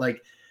star, but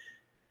like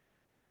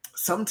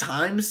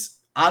sometimes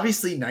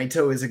obviously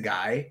Naito is a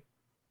guy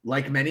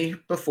like many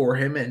before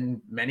him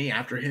and many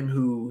after him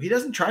who he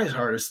doesn't try his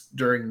hardest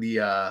during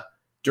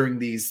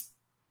these,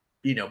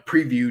 you know,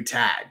 preview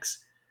tags.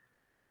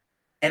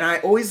 And I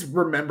always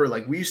remember,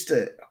 like, we used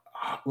to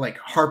like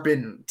harp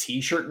in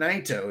t-shirt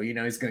Naito, you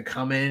know, he's going to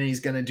come in, he's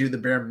going to do the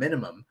bare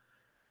minimum,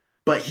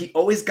 but he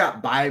always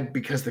got by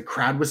because the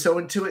crowd was so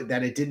into it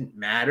that it didn't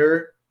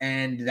matter.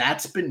 And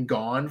that's been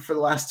gone for the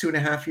last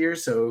 2.5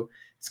 years. So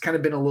it's kind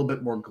of been a little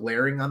bit more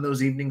glaring on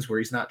those evenings where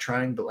he's not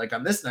trying. But like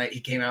on this night, he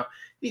came out,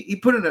 he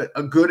put in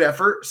a good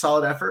effort,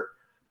 solid effort,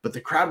 but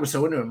the crowd was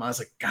so into him. I was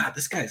like, God,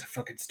 this guy's a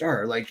fucking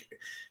star. Like,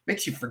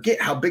 makes you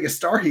forget how big a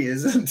star he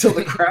is until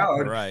the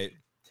crowd. Right.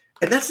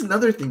 And that's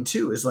another thing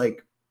too, is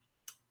like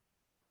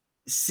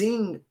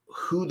seeing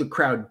who the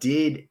crowd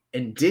did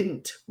and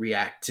didn't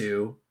react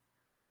to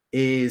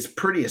is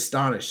pretty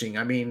astonishing.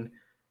 I mean,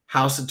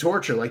 House of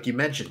Torture, like you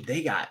mentioned,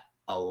 they got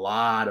a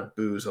lot of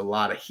boos, a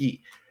lot of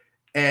heat.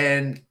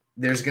 And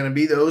there's going to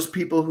be those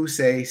people who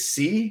say,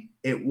 see,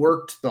 it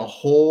worked the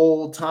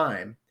whole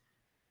time.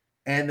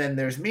 And then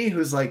there's me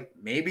who's like,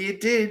 maybe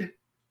it did,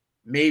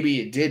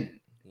 maybe it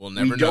didn't. We'll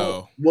never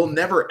know. We'll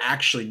never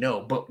actually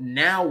know. But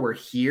now we're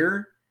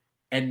here,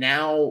 and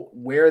now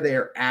where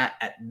they're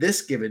at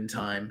this given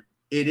time,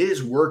 it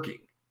is working.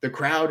 The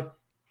crowd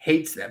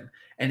hates them.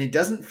 And it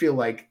doesn't feel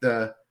like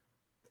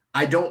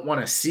I don't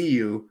want to see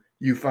you,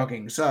 you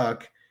fucking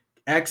suck,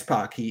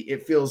 X-Pac heat.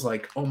 It feels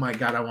like, oh my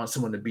God, I want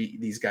someone to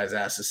beat these guys'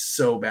 asses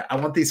so bad. I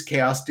want these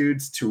Chaos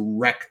dudes to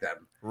wreck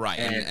them. Right.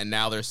 And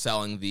now they're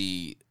selling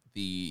the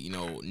you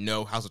know,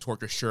 no House of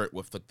Torture shirt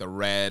with the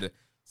red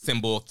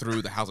symbol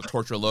through the House of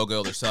Torture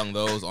logo. They're selling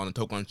those on the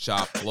Token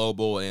Shop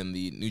Global and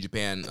the New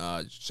Japan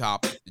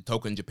shop, the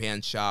Token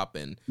Japan shop.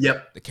 And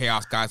yep, the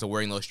Chaos guys are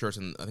wearing those shirts,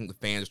 and I think the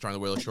fans are trying to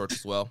wear those shirts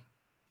as well.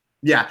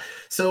 Yeah.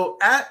 So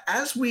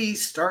as we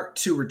start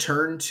to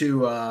return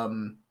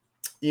to,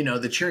 you know,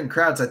 the cheering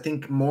crowds, I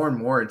think more and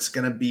more it's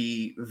going to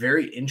be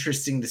very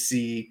interesting to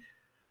see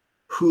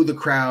who the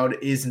crowd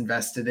is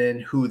invested in,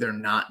 who they're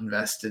not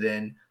invested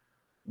in,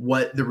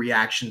 what the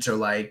reactions are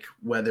like,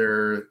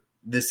 whether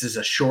this is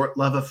a short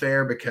love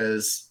affair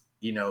because,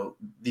 you know,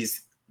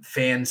 these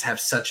fans have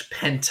such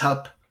pent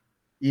up,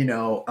 you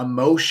know,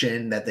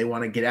 emotion that they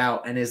want to get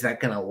out. And is that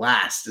going to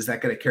last? Is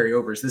that going to carry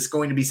over? Is this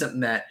going to be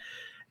something that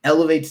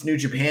elevates New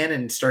Japan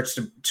and starts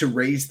to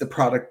raise the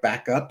product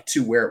back up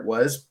to where it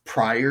was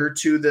prior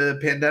to the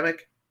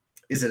pandemic?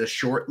 Is it a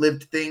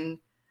short-lived thing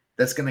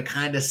that's going to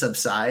kind of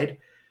subside?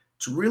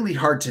 It's really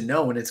hard to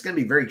know, and it's going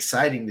to be very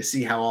exciting to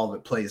see how all of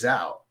it plays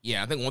out.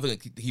 Yeah, I think one thing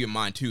to keep in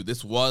mind, too,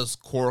 this was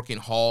Korakuen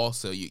Hall,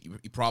 so you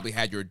probably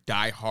had your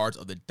diehards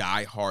of the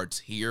diehards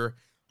here,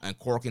 and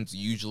Korakuen's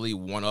usually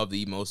one of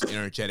the most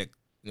energetic,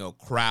 you know,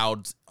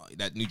 crowds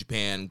that New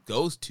Japan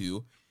goes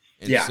to,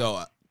 and yeah.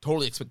 So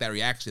totally expect that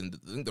reaction.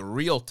 I think the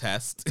real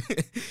test,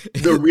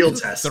 the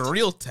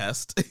real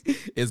test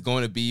is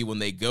going to be when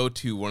they go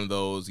to one of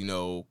those, you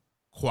know,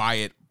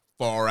 quiet,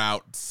 far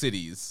out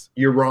cities.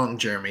 You're wrong,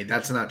 Jeremy.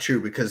 That's not true,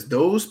 because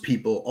those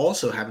people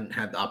also haven't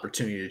had the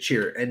opportunity to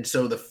cheer. And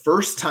so the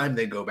first time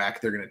they go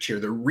back, they're going to cheer.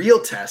 The real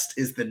test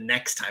is the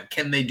next time.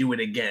 Can they do it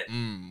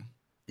again?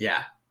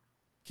 Yeah.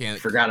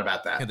 Forgot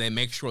about that. Can they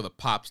make sure the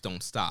pops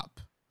don't stop?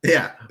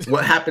 Yeah.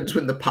 What happens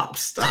when the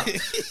pops stop?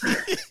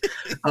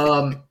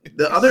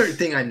 The other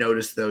thing I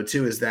noticed, though,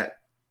 too, is that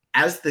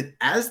as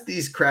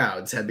these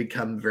crowds have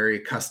become very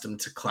accustomed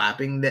to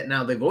clapping, that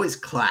now they've always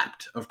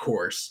clapped, of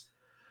course,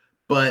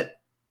 but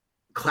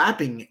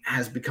clapping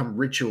has become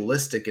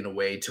ritualistic in a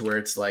way to where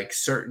it's like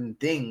certain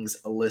things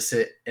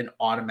elicit an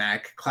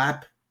automatic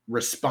clap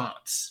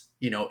response,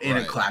 you know, in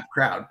a clap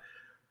crowd.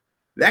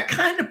 That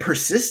kind of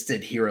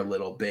persisted here a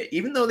little bit,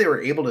 even though they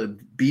were able to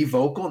be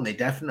vocal, and they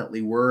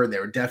definitely were. They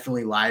were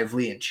definitely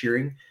lively and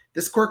cheering.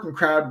 This Korakuen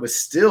crowd was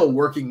still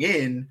working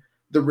in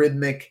the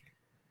rhythmic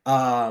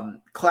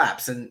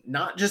claps, and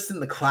not just in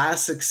the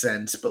classic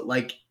sense, but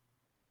like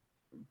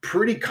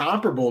pretty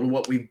comparable to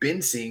what we've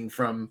been seeing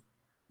from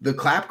the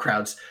clap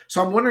crowds.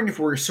 So I'm wondering if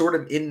we're sort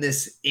of in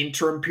this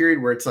interim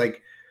period where it's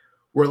like,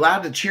 we're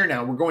allowed to cheer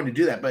now. We're going to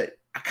do that, but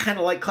I kind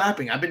of like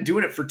clapping. I've been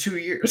doing it for 2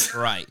 years.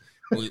 Right.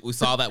 We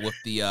saw that with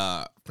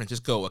the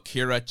Francisco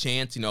Akira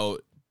chant, you know,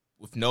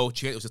 with no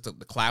chant. It was just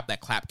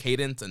that clap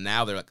cadence. And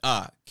now they're like,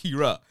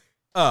 Akira,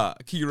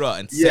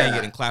 and saying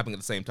it and clapping at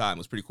the same time. It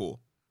was pretty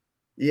cool.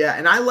 Yeah.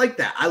 And I like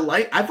that.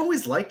 I've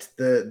always liked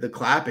the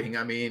clapping.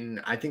 I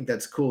mean, I think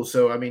that's cool.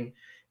 So, I mean,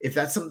 if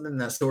that's something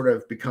that sort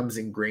of becomes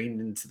ingrained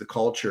into the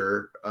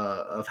culture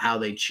of how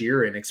they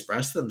cheer and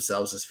express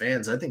themselves as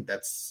fans, I think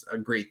that's a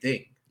great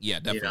thing. Yeah,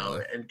 definitely. You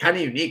know, and kind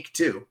of unique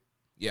too.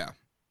 Yeah.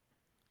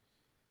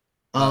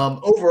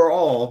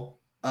 Overall,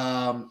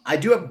 I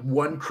do have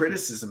one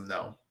criticism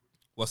though.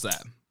 What's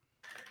that?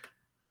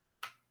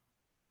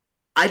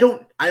 I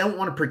don't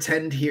want to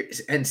pretend here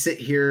and sit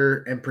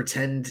here and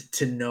pretend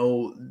to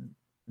know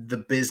the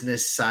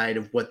business side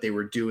of what they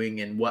were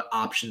doing and what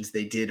options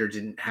they did or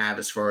didn't have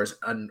as far as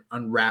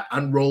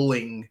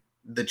unrolling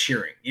the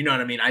cheering. You know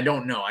what I mean? I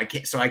don't know. I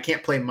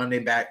can't play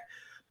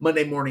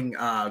Monday morning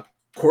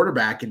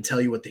quarterback and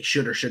tell you what they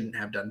should or shouldn't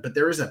have done. But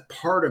there is a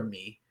part of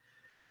me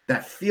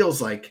that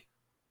feels like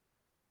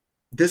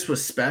this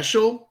was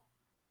special,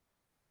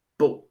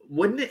 but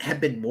wouldn't it have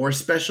been more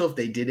special if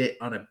they did it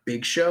on a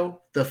big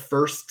show the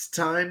first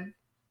time?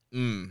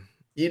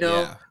 You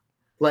know,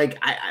 like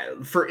I,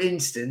 for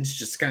instance,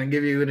 just kind of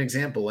give you an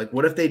example. Like,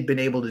 what if they'd been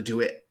able to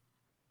do it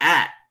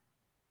at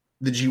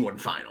the G1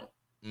 final?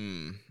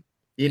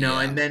 You know,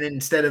 and then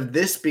instead of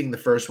this being the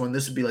first one,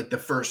 this would be like the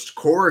first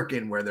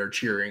Korakuen where they're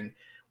cheering.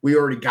 We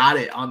already got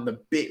it on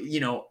the big, you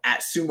know,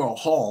 at Sumo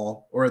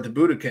Hall or at the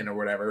Budokan or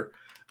whatever.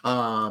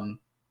 And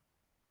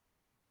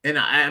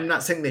I'm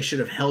not saying they should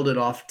have held it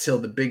off till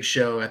the big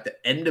show at the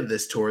end of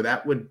this tour.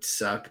 That would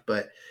suck.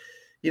 But,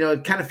 you know,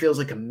 it kind of feels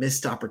like a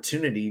missed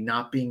opportunity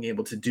not being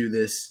able to do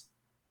this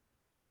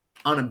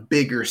on a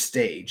bigger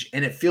stage.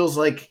 And it feels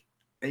like,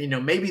 you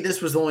know, maybe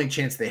this was the only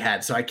chance they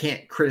had. So I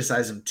can't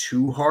criticize them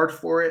too hard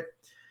for it.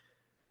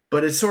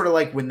 But it's sort of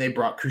like when they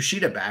brought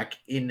Kushida back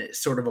in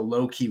sort of a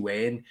low-key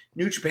way. And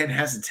New Japan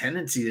has a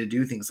tendency to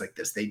do things like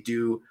this. They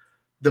do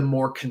the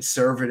more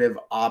conservative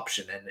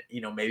option. And,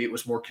 you know, maybe it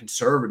was more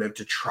conservative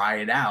to try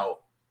it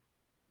out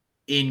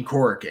in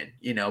Korakuen,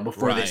 you know,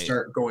 before they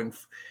start going.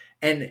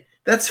 And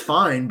that's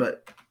fine.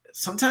 But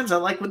sometimes I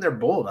like when they're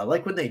bold. I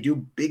like when they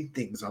do big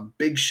things on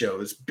big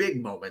shows,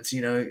 big moments.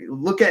 You know,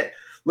 look at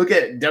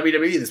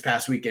WWE this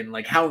past weekend,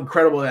 like how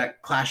incredible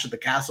that Clash at the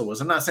Castle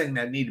was. I'm not saying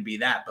that need to be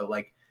that, but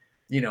like,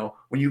 you know,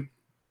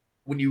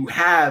 when you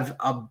have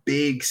a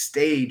big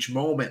stage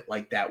moment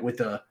like that with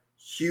a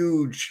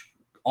huge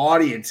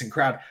audience and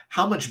crowd,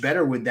 how much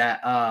better would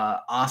that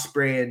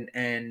Ospreay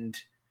and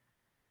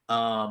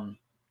Naito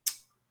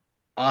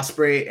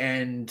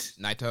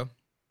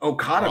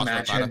Okada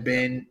match had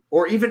been?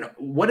 Or even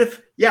what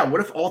if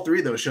all three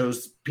of those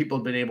shows people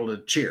have been able to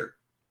cheer?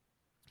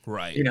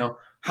 Right. You know,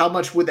 how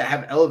much would that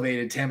have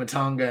elevated Tama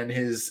Tonga and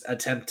his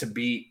attempt to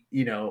beat,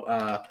 you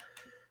know,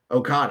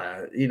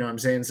 Okada? You know what I'm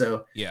saying?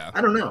 So yeah,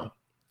 I don't know.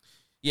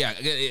 Yeah,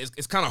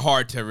 it's kind of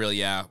hard to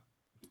really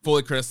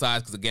fully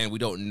criticize because again, we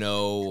don't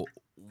know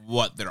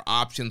what their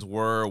options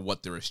were,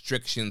 what the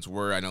restrictions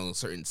were. I know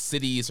certain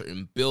cities,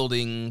 certain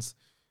buildings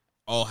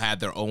all had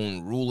their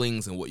own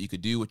rulings and what you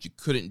could do, what you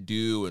couldn't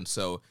do, and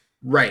so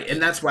right,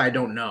 and that's why I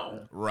don't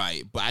know.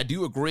 Right, but I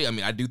do agree. I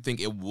mean, I do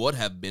think it would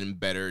have been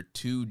better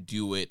to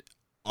do it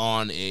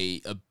on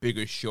a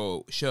bigger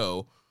show,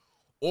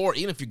 or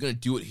even if you're going to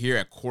do it here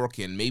at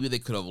Korakuen, maybe they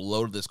could have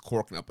loaded this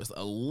Korakuen up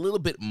a little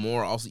bit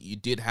more. Also, you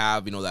did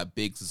have, you know, that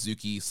big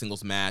Suzuki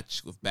singles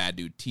match with Bad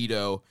Dude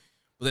Tito,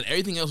 but then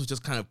everything else was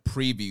just kind of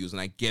previews, and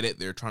I get it.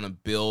 They're trying to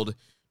build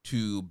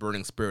to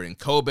Burning Spirit in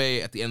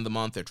Kobe at the end of the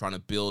month. They're trying to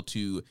build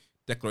to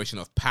Declaration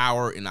of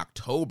Power in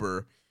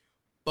October,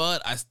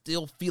 but I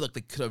still feel like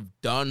they could have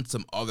done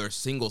some other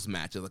singles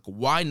matches. Like,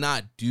 why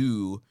not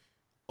do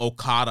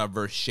Okada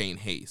versus Shane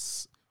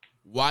Haste?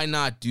 Why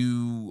not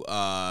do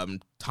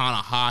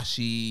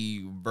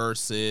Tanahashi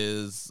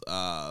versus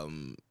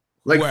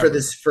like whoever for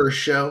this first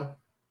show?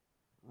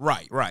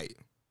 Right.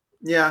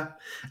 Yeah.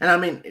 And I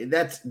mean,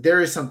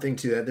 there is something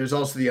to that. There's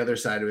also the other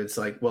side of it. It's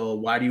like, well,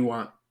 why do you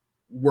want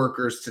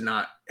workers to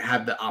not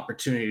have the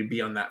opportunity to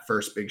be on that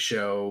first big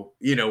show,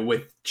 you know,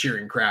 with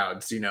cheering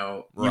crowds, you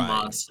know, you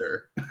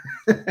monster.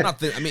 I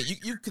mean,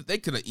 they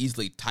could have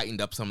easily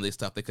tightened up some of this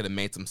stuff. They could have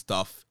made some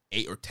stuff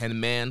 8 or 10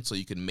 man so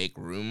you can make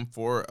room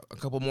for a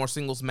couple more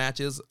singles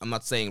matches. I'm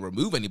not saying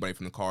remove anybody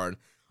from the card.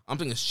 I'm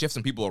thinking shift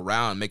some people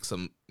around and make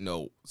some, you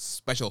know,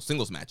 special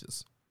singles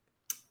matches.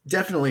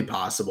 Definitely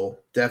possible.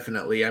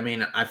 Definitely. I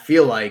mean, I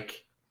feel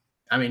like,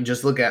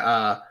 just look at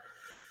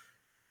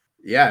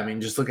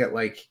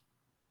like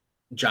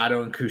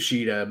Jado and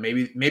Kushida.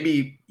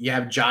 Maybe you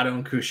have Jado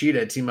and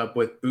Kushida team up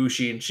with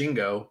Bushi and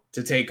Shingo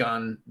to take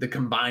on the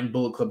combined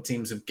Bullet Club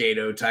teams of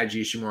Gedo,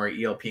 Taiji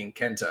Ishimori, ELP, and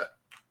Kenta.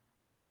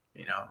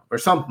 You know, or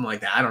something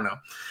like that. I don't know.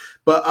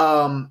 But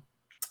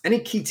any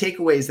key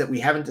takeaways that we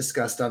haven't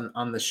discussed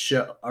on the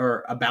show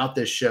or about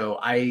this show?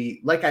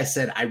 Like I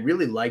said, I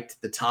really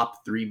liked the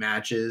top 3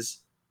 matches.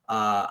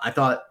 I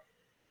thought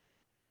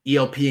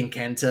ELP and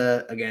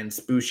Kenta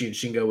against Bushi and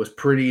Shingo was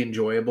pretty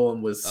enjoyable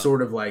and was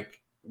sort of like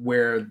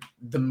where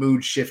the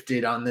mood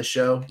shifted on the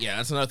show. Yeah,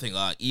 that's another thing.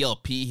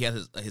 ELP, he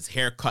has his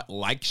hair cut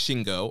like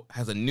Shingo,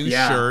 has a new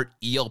shirt.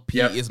 ELP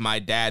is my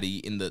daddy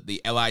in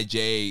the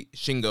LIJ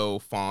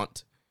Shingo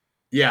font.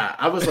 Yeah,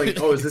 I was like,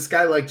 oh, is this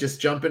guy like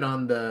just jumping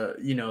on the,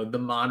 you know, the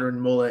modern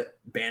mullet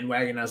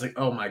bandwagon? I was like,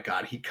 oh my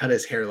God, he cut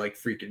his hair like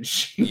freaking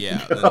Shingo.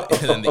 Yeah,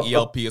 and then the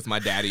ELP is my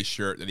daddy's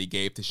shirt that he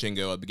gave to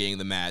Shingo at the beginning of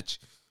the match,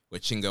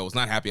 which Shingo was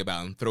not happy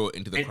about and threw it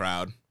into the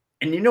crowd.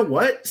 And you know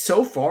what?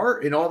 So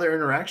far in all their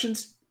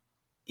interactions,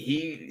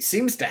 he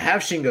seems to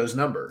have Shingo's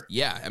number.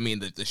 Yeah, I mean,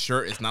 the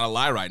shirt is not a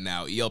lie right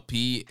now. ELP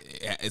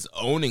is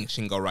owning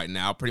Shingo right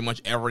now. Pretty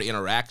much every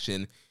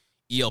interaction,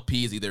 ELP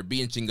is either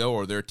beating Shingo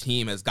or their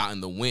team has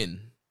gotten the win.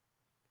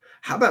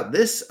 How about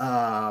this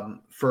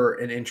for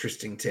an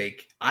interesting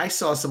take? I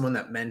saw someone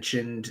that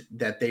mentioned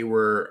that they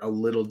were a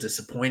little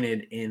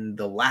disappointed in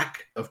the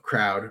lack of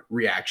crowd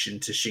reaction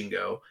to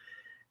Shingo.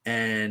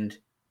 And,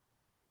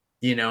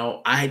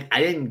 I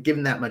didn't give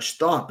him that much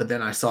thought, but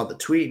then I saw the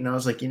tweet and I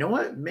was like, you know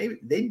what? Maybe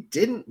they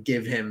didn't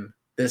give him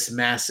this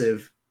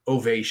massive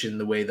ovation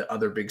the way the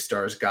other big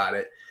stars got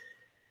it.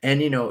 And,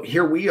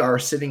 here we are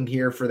sitting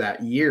here for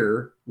that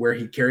year where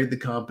he carried the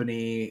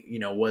company,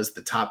 was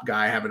the top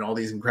guy having all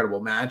these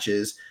incredible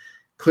matches.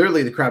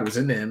 Clearly the crowd was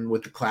into him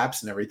with the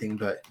claps and everything.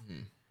 But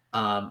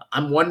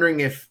I'm wondering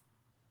if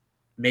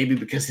maybe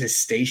because his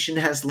station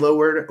has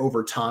lowered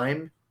over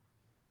time,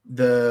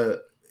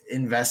 the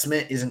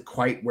investment isn't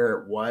quite where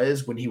it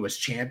was when he was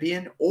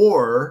champion.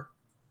 Or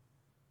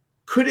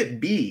could it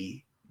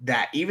be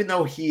that even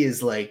though he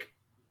is like,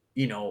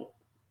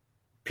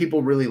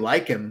 people really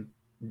like him,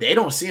 they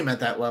don't see him at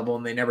that level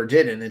and they never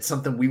did. And it's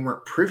something we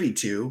weren't privy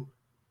to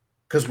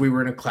because we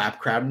were in a clap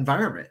crowd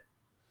environment.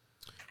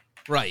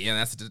 Right. Yeah.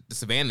 That's the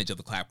disadvantage of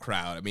the clap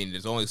crowd. I mean,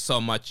 there's only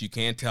so much you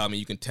can tell. I mean,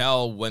 you can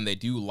tell when they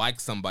do like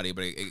somebody,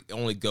 but it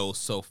only goes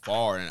so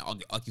far. And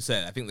like you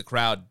said, I think the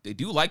crowd, they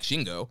do like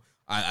Shingo.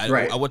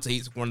 I would say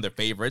he's one of their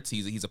favorites.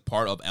 He's a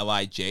part of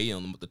LIJ,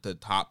 the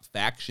top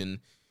faction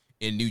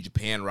in New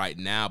Japan right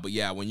now. But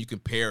yeah, when you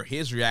compare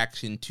his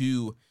reaction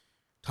to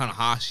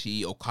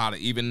Tanahashi, Okada,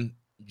 even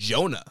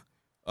Jonah,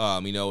 a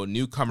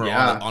newcomer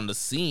on the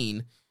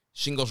scene,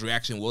 Shingo's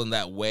reaction wasn't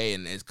that way,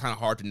 and it's kind of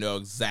hard to know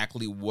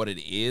exactly what it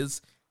is.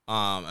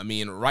 I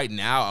mean, right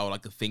now, I would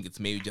like to think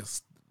it's maybe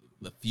just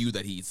the feud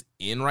that he's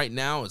in right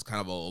now. It's kind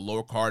of a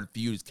lower card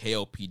feud. It's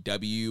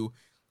KOPW.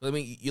 I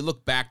mean, you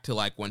look back to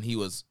like when he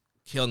was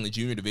killing the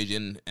junior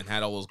division and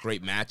had all those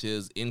great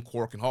matches in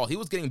Cork and Hall. He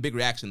was getting big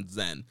reactions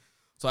then.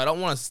 So I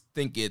don't want to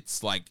think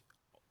it's like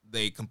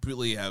they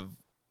completely have,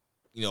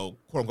 quote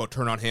unquote,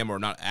 turn on him or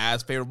not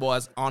as favorable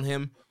as on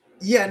him.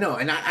 Yeah, no.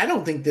 And I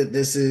don't think that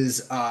this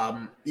is,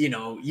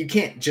 you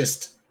can't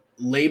just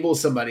label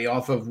somebody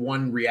off of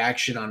one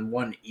reaction on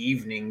one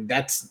evening.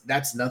 That's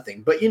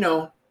nothing. But,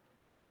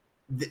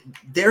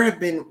 there have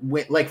been,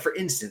 like, for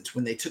instance,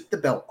 when they took the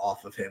belt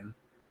off of him,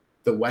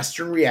 the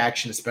Western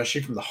reaction,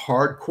 especially from the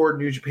hardcore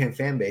New Japan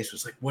fan base,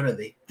 was like, what are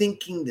they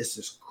thinking? This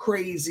is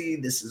crazy.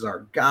 This is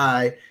our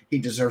guy. He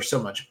deserves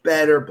so much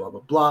better, blah,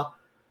 blah, blah.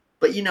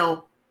 But,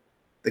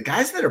 the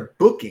guys that are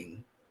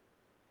booking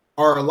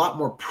are a lot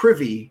more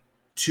privy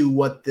to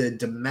what the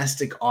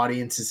domestic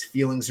audience's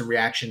feelings and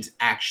reactions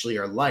actually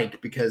are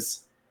like,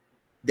 because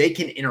they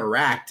can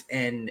interact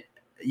and,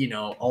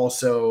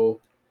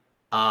 also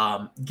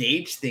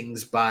gauge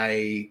things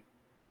by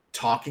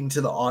talking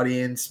to the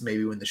audience,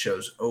 maybe when the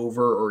show's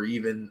over, or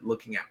even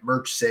looking at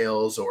merch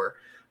sales or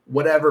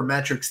whatever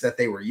metrics that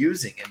they were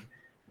using. And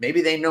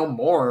maybe they know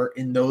more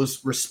in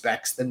those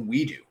respects than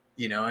we do,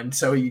 And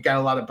so you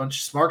got a bunch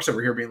of smarks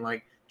over here being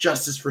like,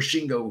 justice for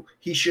Shingo.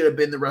 He should have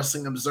been the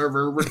Wrestling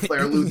Observer, Ric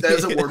Flair,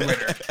 Luthez Award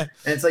winner. And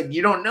it's like,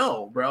 you don't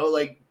know, bro.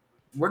 Like,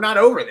 we're not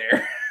over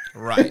there.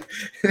 Right.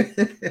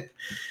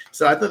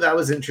 So I thought that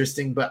was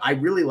interesting, but I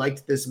really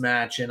liked this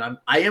match, and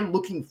I am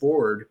looking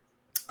forward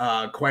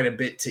quite a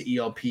bit to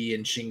ELP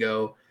and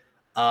Shingo.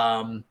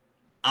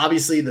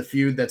 Obviously, the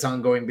feud that's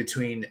ongoing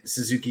between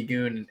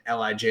Suzuki-gun and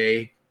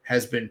LIJ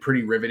has been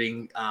pretty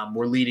riveting.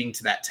 We're leading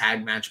to that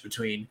tag match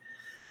between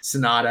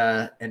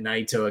Sonata and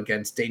Naito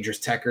against Dangerous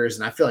Tekkers,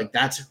 and I feel like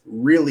that's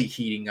really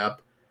heating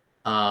up.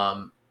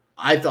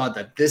 I thought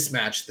that this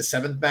match, the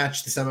seventh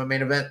match, the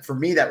semi-main event, for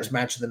me, that was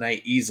match of the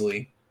night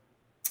easily.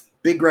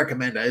 Big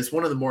recommend. It's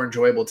one of the more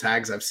enjoyable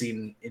tags I've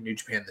seen in New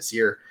Japan this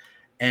year.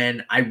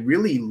 And I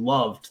really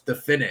loved the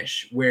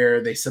finish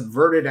where they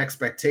subverted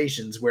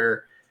expectations,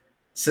 where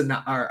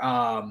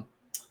Taichi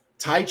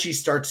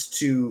starts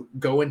to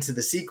go into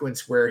the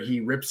sequence where he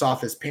rips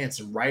off his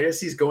pants. And right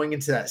as he's going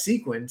into that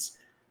sequence,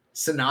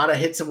 Sonata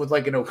hits him with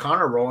like an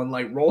O'Connor roll and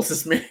like rolls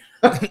this man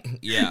up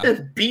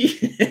and beat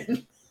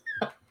him.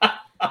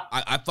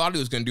 I thought he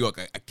was going to do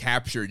like a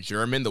capture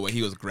German, the way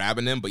he was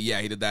grabbing him. But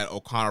yeah, he did that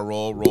O'Connor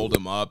roll, rolled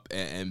him up,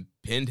 and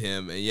pinned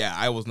him. And yeah,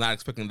 I was not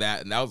expecting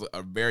that. And that was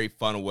a very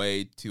fun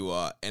way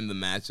to end the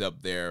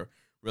matchup there.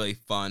 Really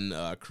fun,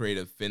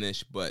 creative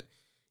finish. But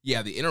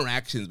yeah, the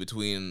interactions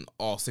between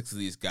all six of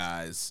these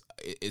guys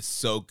is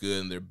so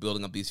good. And they're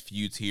building up these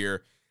feuds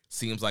here.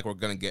 Seems like we're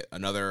going to get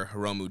another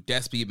Hiromu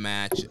Despy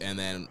match. And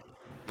then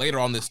later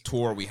on this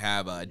tour, we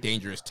have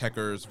Dangerous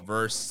Tekkers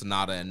versus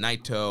Sonata and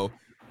Naito.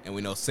 And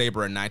we know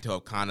Sabre and Naito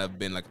have kind of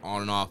been like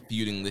on and off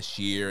feuding this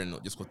year,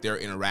 and just with their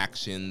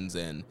interactions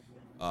and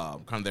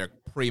kind of their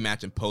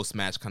pre-match and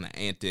post-match kind of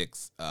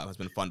antics has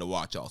been fun to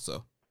watch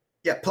also.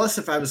 Yeah, plus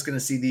if I was going to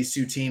see these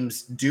two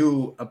teams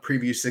do a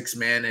preview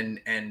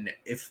six-man and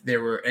if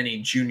there were any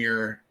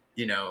juniors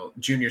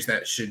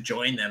that should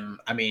join them,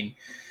 I mean,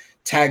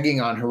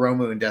 tagging on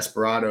Hiromu and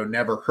Desperado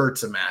never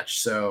hurts a match,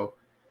 so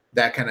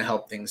that kind of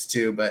helped things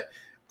too. But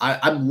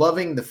I'm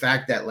loving the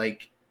fact that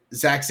like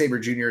Zack Sabre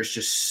Jr. is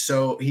just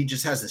he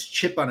just has this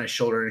chip on his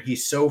shoulder and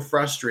he's so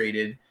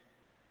frustrated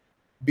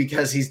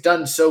because he's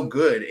done so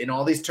good in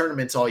all these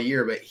tournaments all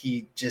year, but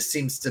he just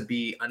seems to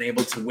be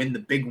unable to win the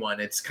big one.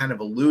 It's kind of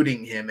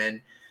eluding him,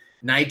 and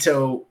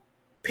Naito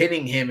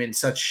pinning him in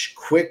such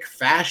quick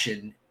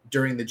fashion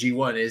during the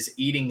G1 is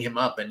eating him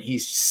up, and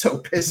he's so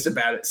pissed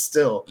about it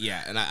still.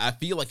 Yeah, and I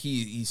feel like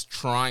he's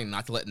trying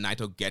not to let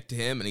Naito get to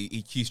him, and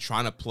he's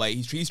trying to play.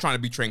 He's trying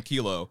to be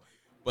tranquilo,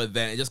 but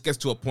then it just gets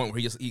to a point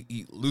where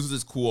he loses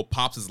his cool,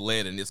 pops his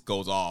lid, and just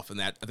goes off, and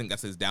I think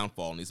that's his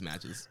downfall in these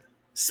matches.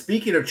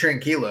 Speaking of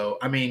tranquilo,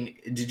 I mean,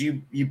 did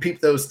you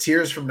peep those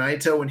tears from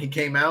Naito when he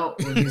came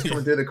out, when he was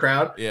coming through the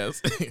crowd?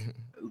 Yes.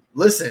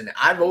 Listen,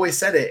 I've always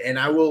said it, and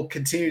I will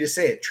continue to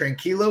say it.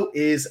 Tranquilo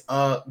is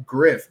a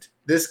grift.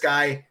 This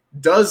guy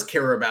does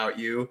care about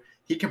you.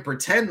 He can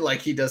pretend like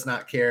he does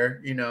not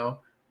care,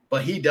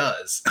 but he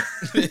does.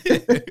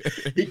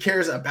 He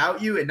cares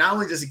about you, and not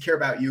only does he care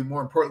about you,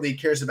 more importantly, he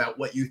cares about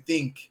what you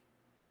think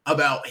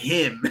about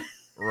him.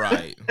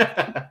 Right.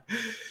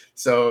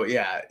 So,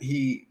 yeah,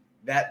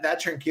 that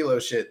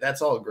Tranquilo shit,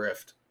 that's all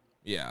grift.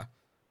 Yeah.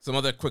 Some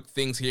other quick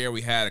things here.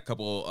 We had a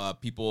couple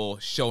people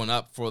showing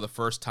up for the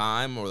first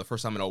time, or the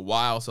first time in a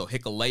while. So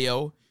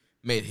Hikuleo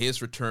made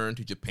his return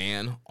to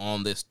Japan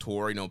on this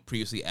tour.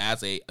 Previously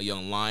as a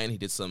young lion, he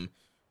did some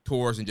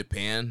tours in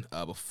Japan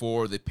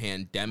before the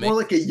pandemic. More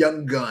like a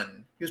young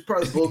gun. He was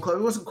part of the Bullet Club.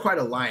 He wasn't quite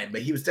a lion,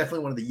 but he was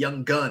definitely one of the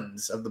young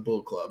guns of the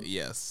Bullet Club.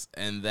 Yes.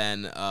 And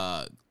then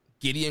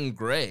Gideon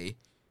Grey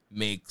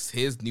makes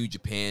his New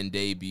Japan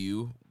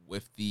debut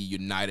with the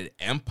United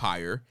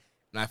Empire.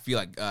 And I feel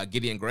like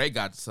Gideon Grey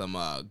got some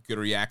good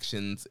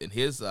reactions in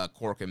his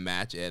Korakuen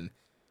match. And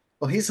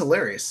well, he's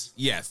hilarious.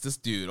 Yes, this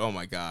dude, oh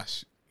my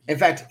gosh. In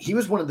fact, he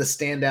was one of the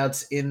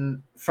standouts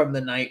from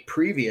the night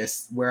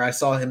previous where I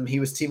saw him.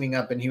 He was teaming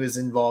up and he was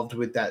involved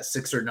with that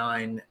 6 or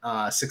 9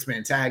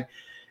 6-man tag.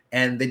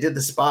 And they did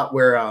the spot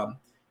where,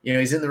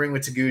 he's in the ring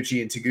with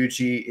Taguchi, and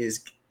Taguchi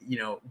is,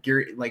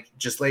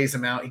 just lays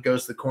him out. He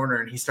goes to the corner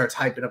and he starts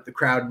hyping up the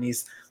crowd, and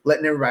he's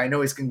letting everybody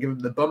know he's going to give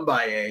him the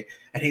Bumbaye.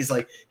 And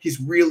he's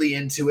really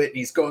into it, and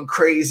he's going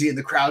crazy, and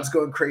the crowd's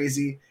going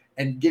crazy.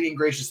 And Gideon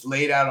Grey just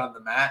laid out on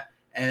the mat,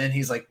 and then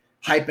he's like,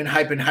 hyping,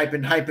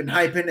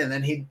 and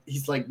then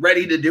he's like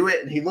ready to do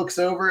it, and he looks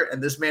over,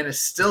 and this man is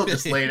still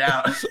just laid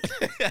out.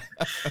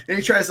 And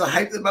he tries to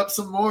hype them up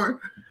some more,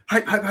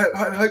 hype,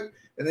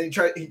 and then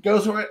he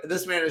goes for it.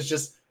 This man is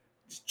just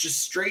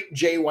straight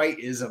Jay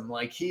White-ism.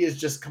 Like, he is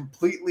just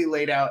completely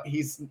laid out.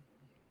 He's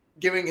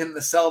giving him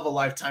the sell of a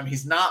lifetime.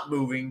 He's not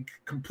moving,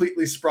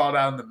 completely sprawled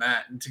out on the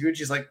mat, and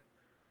Taguchi's like,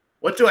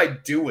 what do I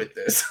do with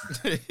this?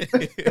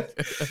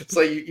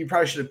 So you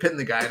probably should have pinned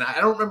the guy. And I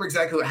don't remember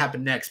exactly what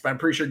happened next, but I'm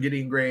pretty sure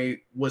Gideon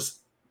Grey was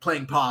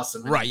playing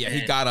possum. Right, yeah.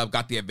 He got up,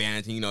 got the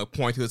advantage, and,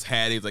 point to his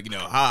head. He's like,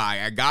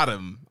 hi, I got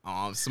him.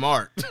 Oh, I'm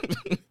smart.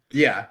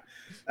 Yeah.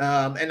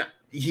 And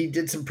he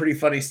did some pretty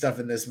funny stuff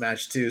in this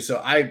match, too.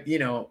 So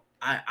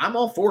I'm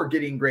all for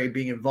Gideon Grey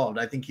being involved.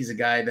 I think he's a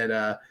guy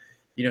that,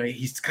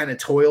 he's kind of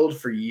toiled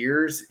for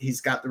years.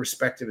 He's got the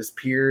respect of his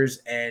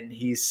peers, and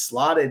he's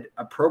slotted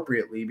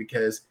appropriately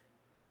because,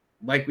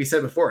 like we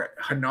said before,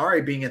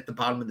 Hanare being at the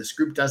bottom of this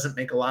group doesn't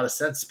make a lot of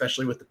sense,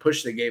 especially with the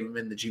push they gave him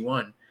in the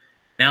G1.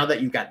 Now that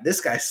you've got this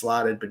guy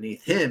slotted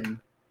beneath him,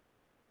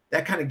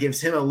 that kind of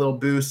gives him a little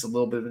boost, a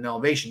little bit of an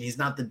elevation. He's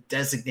not the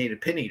designated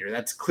pin eater.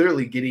 That's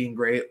clearly Gideon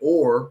Grey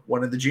or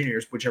one of the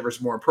juniors, whichever's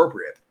more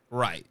appropriate.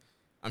 Right.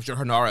 I'm sure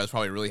Hanare is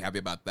probably really happy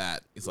about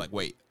that. He's like,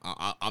 wait,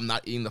 I'm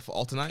not eating the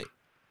fall tonight?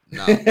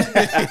 No.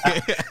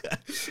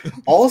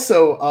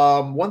 Also,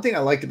 one thing I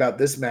liked about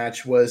this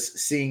match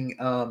was seeing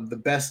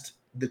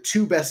the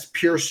two best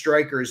pure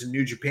strikers in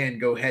New Japan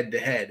go head to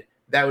head.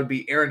 That would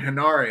be Aaron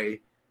Hanare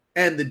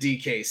and the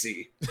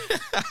DKC.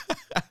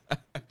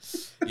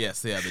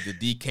 Yes, yeah, the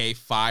DK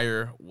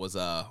Fire was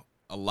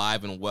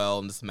alive and well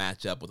in this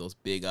matchup with those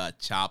big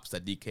chops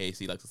that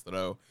DKC likes to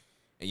throw.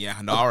 And yeah,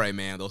 Hanare,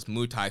 man, those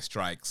Muay Thai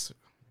strikes,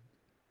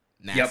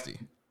 nasty.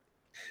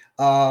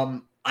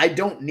 Yep. I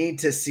don't need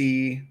to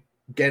see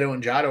Gedo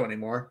and Jado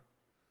anymore.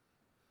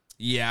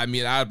 Yeah, I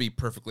mean, I'd be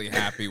perfectly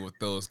happy with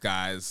those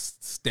guys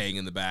staying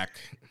in the back.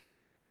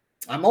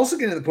 I'm also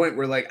getting to the point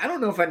where, I don't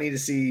know if I need to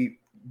see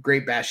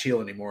Great Bash heel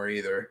anymore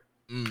either.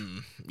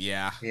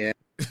 Yeah. Yeah.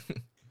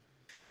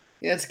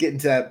 Yeah, it's getting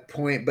to that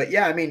point. But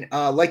yeah, I mean,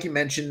 like you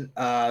mentioned,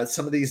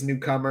 some of these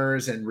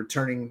newcomers and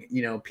returning,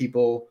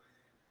 people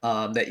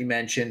that you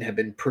mentioned have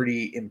been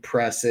pretty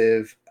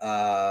impressive.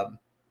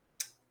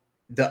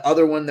 The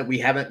other one that we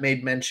haven't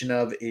made mention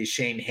of is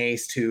Shane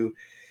Haste, who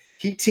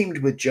he teamed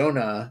with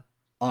Jonah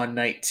on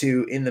night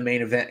 2 in the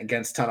main event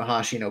against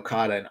Tanahashi and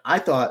Okada. And I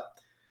thought,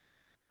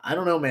 I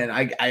don't know, man.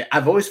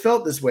 I've always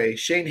felt this way.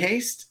 Shane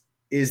Haste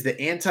is the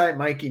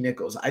anti-Mikey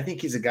Nichols. I think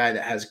he's a guy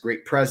that has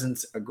great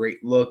presence, a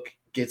great look,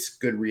 gets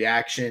good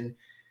reaction.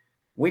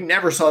 We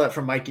never saw that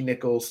from Mikey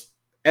Nichols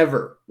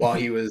ever while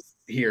he was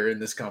here in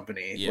this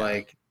company.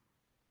 Yeah.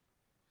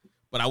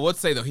 But I would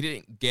say, though, he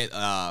didn't get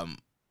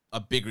a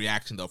big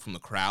reaction, though, from the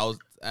crowd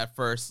at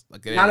first.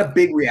 Not a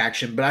big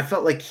reaction, but I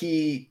felt like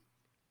he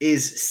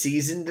is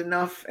seasoned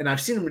enough, and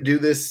I've seen him do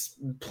this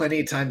plenty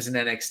of times in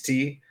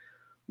NXT,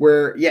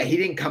 where, yeah, he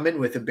didn't come in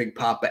with a big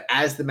pop, but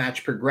as the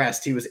match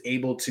progressed, he was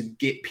able to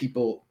get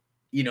people,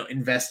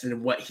 invested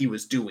in what he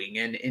was doing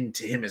and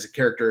into him as a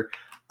character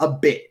a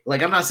bit.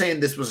 Like, I'm not saying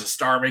this was a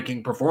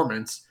star-making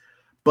performance,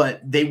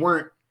 but they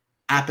weren't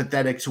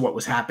apathetic to what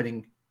was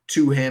happening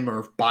to him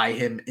or by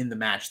him in the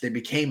match. They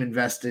became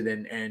invested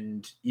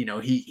and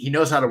he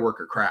knows how to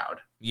work a crowd.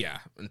 Yeah,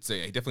 and so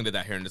he definitely did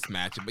that here in this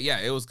match. But yeah,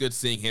 it was good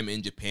seeing him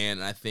in Japan,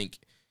 and I think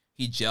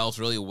he gels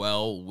really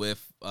well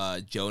with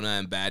Jonah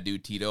and Bad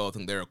Dude Tito. I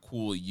think they're a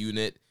cool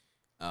unit.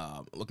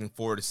 Looking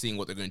forward to seeing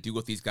what they're going to do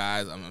with these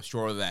guys. I'm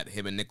sure that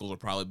him and Nichols will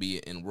probably be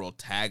in World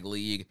Tag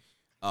League.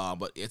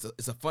 But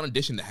it's a fun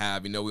addition to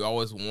have. We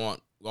always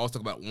talk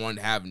about wanting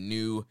to have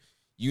new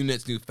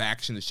units, new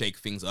factions to shake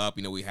things up.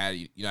 We had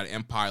United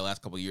Empire the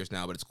last couple of years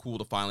now, but it's cool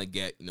to finally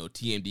get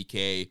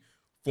TMDK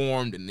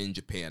formed and in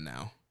Japan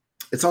now.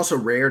 It's also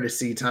rare to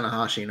see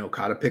Tanahashi and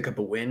Okada pick up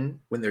a win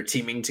when they're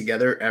teaming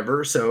together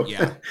ever. So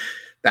yeah,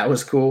 that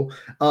was cool.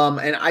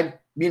 And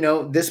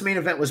this main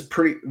event was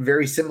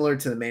very similar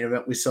to the main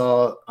event we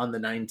saw on the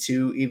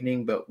 9-2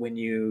 evening. But when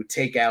you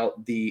take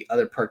out the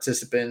other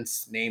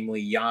participants,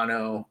 namely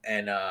Yano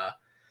and,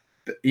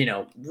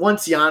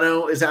 once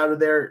Yano is out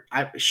of there,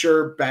 I'm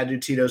sure Bad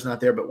Dude Tito's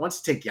not there, but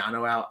once you take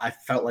Yano out, I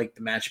felt like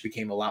the match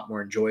became a lot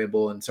more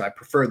enjoyable. And so I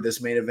preferred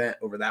this main event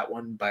over that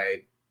one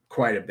by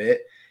quite a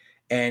bit.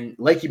 And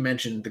like you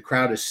mentioned, the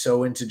crowd is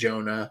so into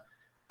Jonah.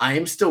 I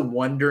am still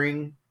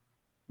wondering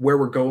where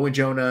we're going with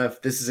Jonah,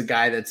 if this is a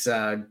guy that's,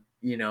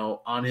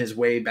 on his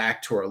way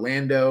back to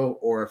Orlando,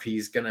 or if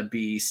he's going to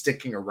be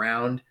sticking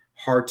around.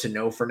 Hard to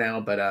know for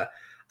now, but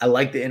I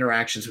like the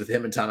interactions with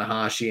him and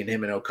Tanahashi and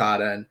him and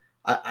Okada. And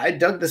I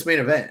dug this main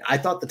event. I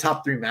thought the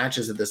top 3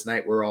 matches of this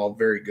night were all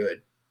very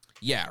good.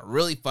 Yeah,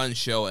 really fun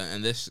show.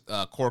 And this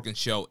Korakuen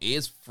show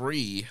is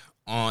free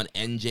on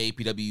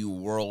NJPW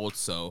World.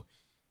 So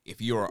if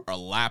you're a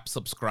LAP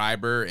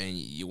subscriber and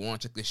you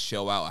want to check this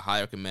show out, I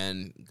highly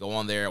recommend go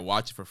on there,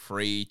 watch it for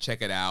free,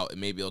 check it out,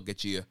 and maybe it'll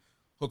get you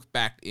hooked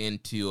back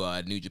into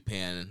New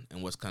Japan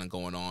and what's kind of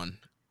going on.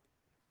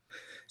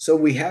 So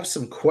we have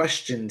some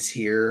questions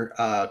here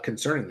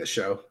concerning the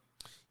show.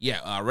 Yeah,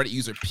 Reddit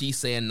user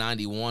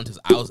PSAN91 says,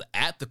 I was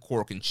at the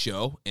Korakuen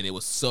show, and it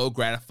was so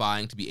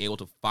gratifying to be able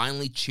to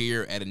finally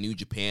cheer at a New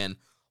Japan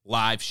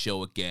live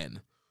show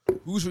again.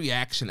 Whose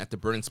reaction at the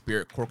Burning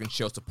Spirit Korakuen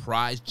show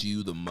surprised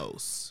you the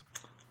most?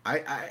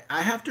 I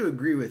have to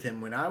agree with him.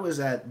 When I was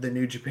at the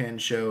New Japan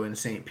show in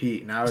St.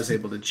 Pete and I was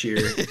able to cheer,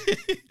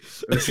 it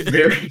was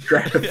very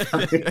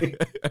gratifying.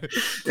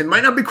 It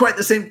might not be quite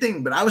the same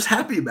thing, but I was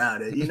happy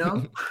about it,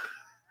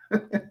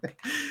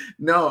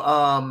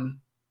 No,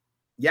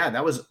 yeah,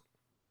 that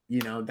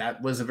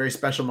was a very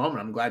special moment.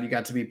 I'm glad you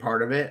got to be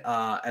part of it.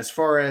 As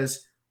far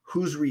as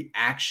whose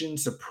reaction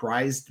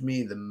surprised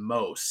me the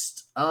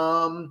most,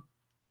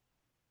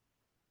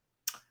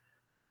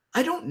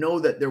 I don't know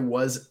that there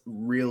was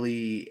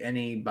really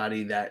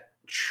anybody that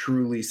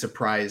truly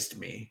surprised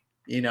me.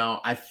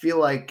 I feel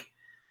like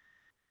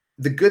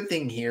the good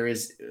thing here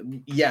is,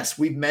 yes,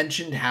 we've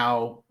mentioned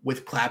how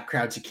with clap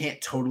crowds, you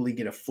can't totally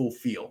get a full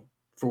feel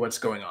for what's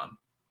going on.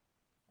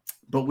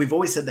 But we've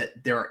always said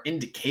that there are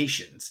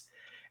indications.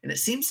 And it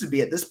seems to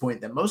be at this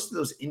point that most of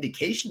those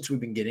indications we've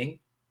been getting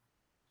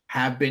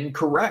have been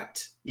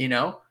correct.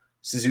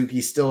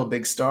 Suzuki's still a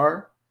big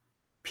star.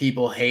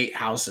 People hate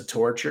House of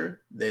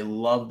Torture. They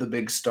love the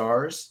big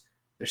stars.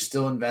 They're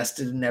still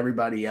invested in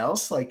everybody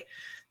else. Like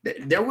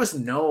there was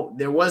no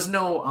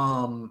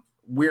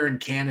we're in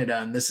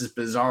Canada and this is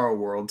Bizarro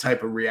World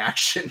type of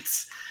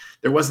reactions.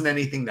 There wasn't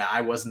anything that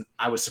I was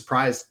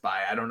surprised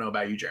by. I don't know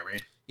about you, Jeremy.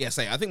 Yes,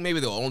 I think maybe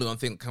the only one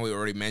thing we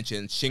already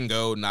mentioned,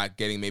 Shingo not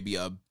getting maybe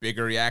a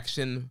bigger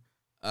reaction.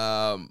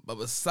 But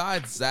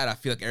besides that, I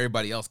feel like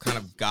everybody else kind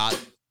of got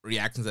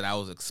reactions that I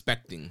was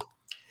expecting.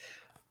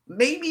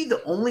 Maybe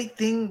the only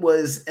thing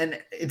was, and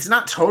it's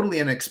not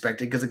totally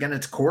unexpected because again,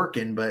 it's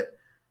Korakuen, but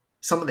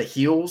some of the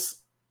heels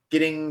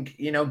getting,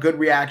 good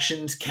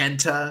reactions.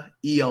 Kenta,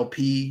 ELP,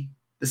 the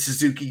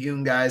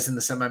Suzuki-gun guys in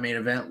the semi-main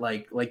event,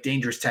 like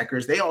Dangerous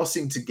Techers, they all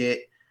seem to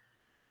get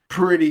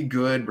pretty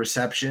good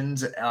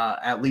receptions,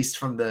 at least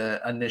from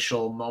the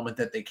initial moment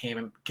that they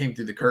came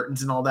through the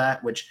curtains and all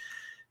that, which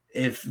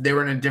if they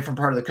were in a different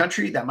part of the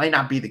country, that might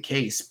not be the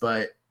case.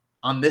 But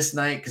on this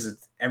night, because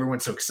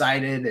everyone's so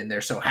excited and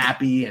they're so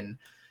happy and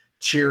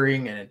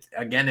cheering, and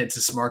it's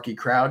a smarky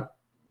crowd,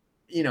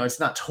 it's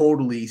not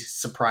totally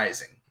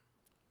surprising.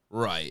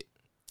 Right.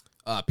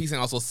 Peace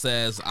also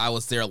says, I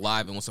was there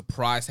live and was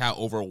surprised how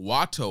over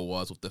Wato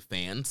was with the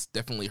fans.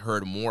 Definitely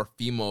heard more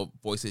female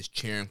voices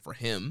cheering for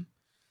him.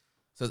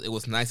 Says it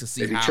was nice to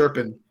see how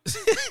chirping.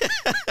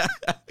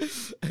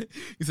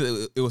 He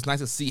said it was nice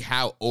to see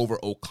how over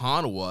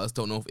O'Connor was.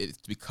 Don't know if it's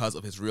because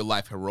of his real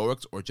life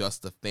heroics or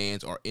just the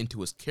fans are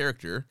into his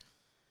character.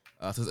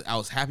 Says I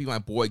was happy my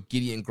boy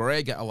Gideon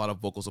Gray got a lot of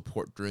vocal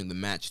support during the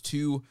match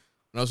too.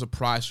 Another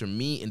surprise for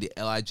me in the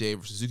LIJ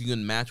versus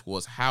Suzuki-gun match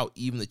was how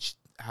even the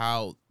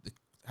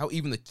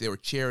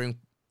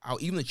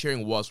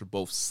cheering was for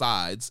both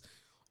sides.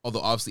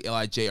 Although obviously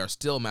LIJ are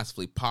still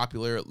massively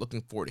popular.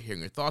 Looking forward to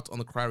hearing your thoughts on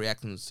the crowd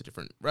reactions to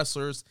different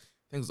wrestlers.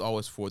 Thanks as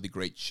always for the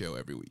great show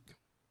every week.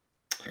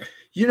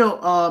 You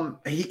know,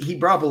 he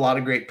brought up a lot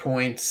of great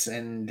points,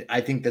 and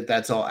I think that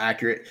that's all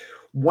accurate.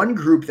 One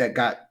group that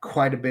got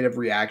quite a bit of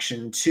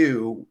reaction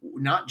too,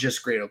 not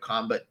just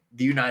Great-O-Khan, but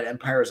the United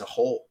Empire as a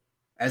whole,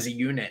 as a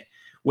unit,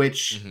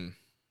 which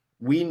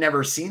we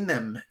never seen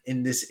them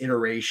in this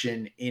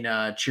iteration in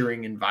a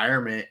cheering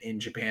environment in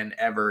Japan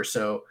ever.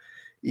 So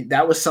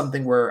that was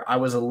something where I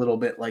was a little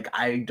bit like,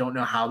 I don't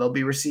know how they'll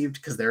be received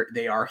because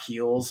they are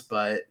heels,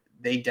 but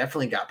they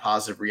definitely got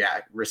positive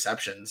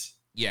receptions.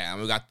 Yeah,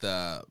 and we got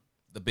the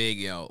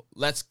big,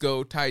 let's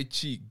go Tai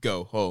Chi,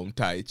 go home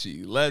Tai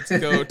Chi. Let's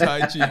go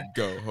Tai Chi,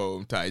 go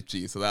home Tai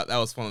Chi. So that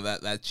was fun.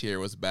 That cheer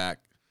was back.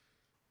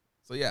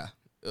 So yeah,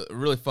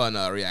 really fun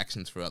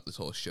reactions throughout this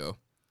whole show.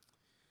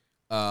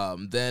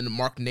 Then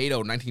Mark Nato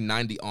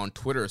 1990 on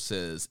Twitter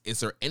says, is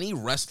there any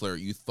wrestler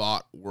you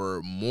thought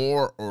were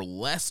more or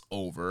less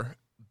over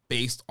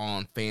based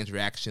on fans'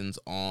 reactions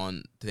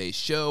on today's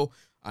show?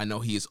 I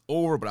know he is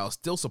over, but I was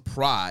still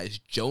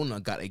surprised Jonah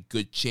got a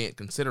good chant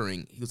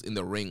considering he was in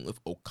the ring with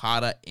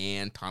Okada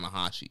and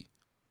Tanahashi.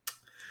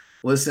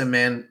 Listen,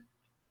 man,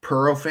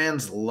 Puro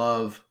fans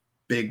love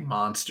big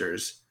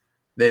monsters.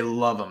 They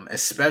love them,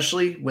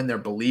 especially when they're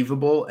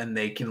believable and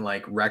they can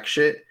like wreck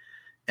shit.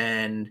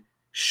 And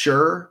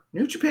sure,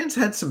 New Japan's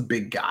had some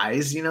big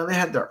guys. You know, they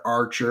had their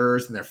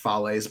Archers and their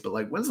Fales, but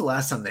like, when's the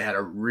last time they had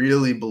a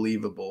really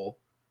believable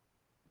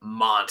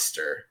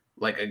monster?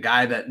 Like a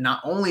guy that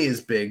not only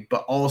is big,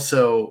 but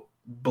also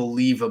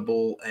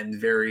believable and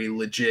very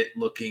legit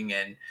looking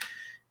and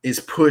is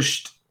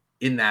pushed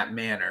in that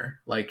manner.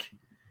 Like,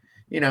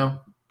 you know,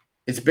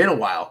 it's been a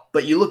while,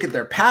 but you look at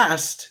their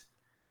past,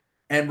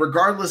 and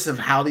regardless of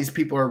how these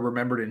people are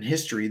remembered in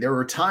history, there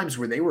were times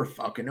where they were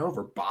fucking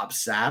over Bob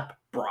Sapp,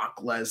 Brock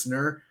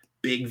Lesnar,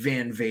 Big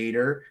Van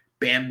Vader,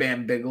 Bam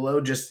Bam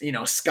Bigelow, just,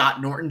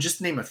 Scott Norton, just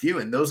name a few.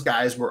 And those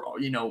guys were,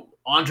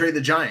 Andre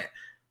the Giant.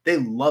 They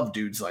love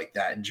dudes like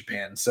that in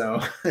Japan. So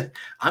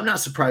I'm not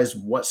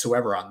surprised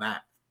whatsoever on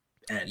that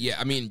end. Yeah,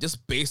 I mean,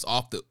 just based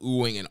off the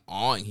oohing and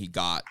awing he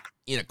got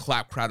in a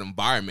clap crowd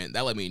environment,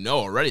 that let me know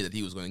already that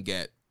he was going to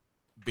get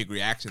big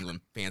reactions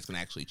when fans can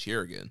actually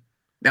cheer again.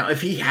 Now,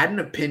 if he hadn't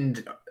have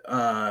pinned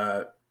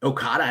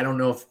Okada, I don't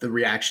know if the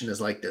reaction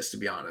is like this, to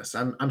be honest.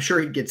 I'm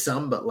sure he'd get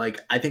some, but like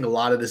I think a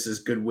lot of this is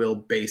goodwill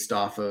based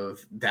off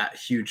of that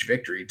huge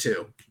victory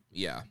too.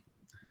 Yeah.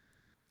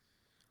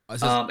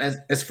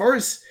 As far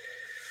as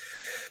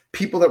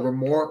people that were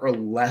more or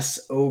less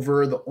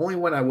over, the only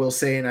one I will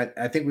say, and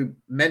I think we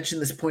mentioned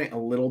this point a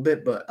little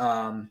bit, but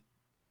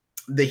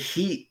the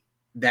heat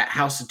that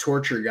House of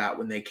Torture got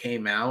when they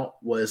came out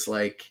was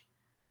like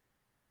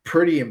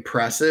pretty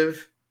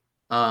impressive.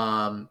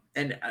 Again,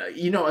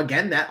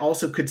 that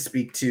also could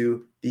speak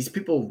to these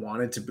people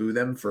wanted to boo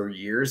them for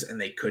years and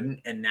they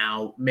couldn't. And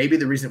now maybe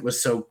the reason it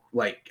was so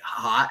like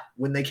hot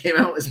when they came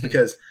out is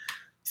because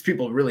these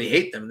people really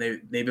hate them.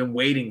 They've been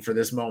waiting for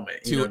this moment.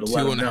 Two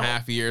and a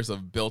half years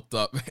of built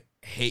up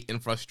hate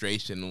and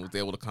frustration was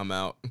able to come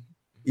out.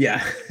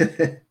 Yeah.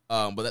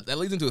 But that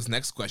leads into his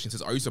next question. It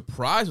says, are you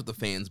surprised with the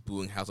fans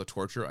booing House of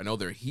Torture? I know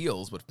they're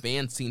heels, but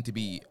fans seem to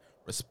be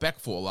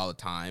respectful a lot of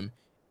the time.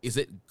 Is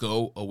it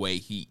go away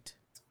heat?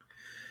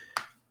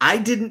 I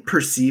didn't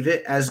perceive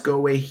it as go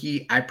away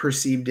heat. I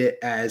perceived it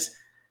as,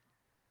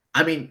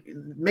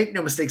 make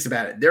no mistakes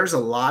about it. There's a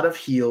lot of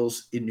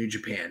heels in New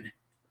Japan.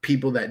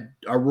 People that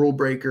are rule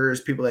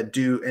breakers, people that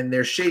do, and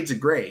there's shades of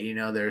gray.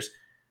 There's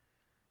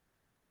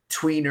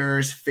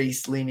tweeners,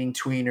 face-leaning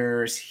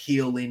tweeners,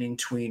 heel-leaning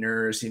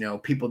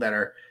tweeners, people that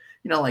are,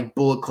 like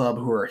Bullet Club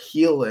who are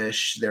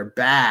heelish. They're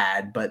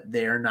bad, but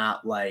they're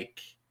not like,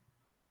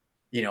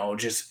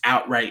 just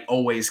outright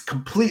always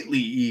completely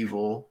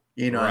evil.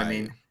 Right. What I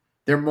mean?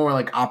 They're more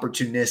like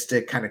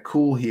opportunistic, kind of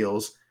cool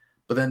heels.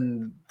 But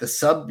then the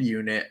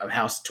subunit of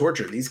House of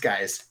Torture, these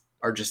guys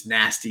are just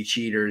nasty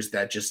cheaters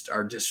that just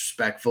are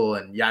disrespectful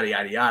and yada,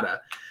 yada,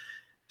 yada.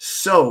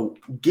 So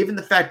given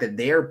the fact that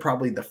they are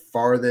probably the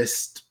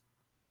farthest,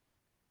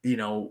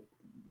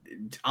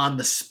 on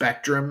the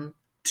spectrum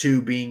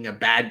to being a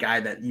bad guy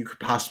that you could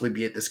possibly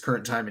be at this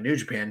current time in New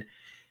Japan,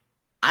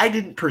 I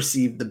didn't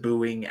perceive the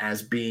booing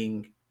as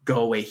being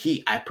go away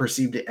heat. I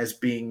perceived it as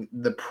being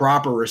the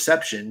proper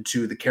reception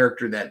to the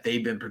character that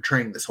they've been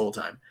portraying this whole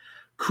time.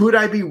 Could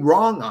I be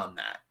wrong on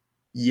that?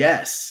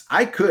 Yes,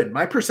 I could.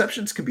 My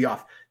perceptions could be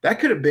off. That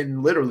could have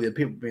been literally the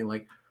people being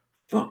like,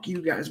 fuck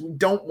you guys, we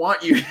don't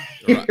want you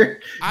here.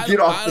 Right. Get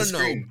off the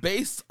screen. I don't know.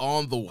 Based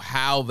on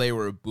how they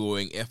were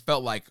booing, it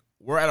felt like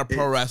we're at a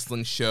pro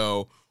wrestling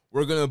show.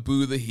 We're going to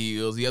boo the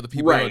heels. The other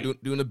people are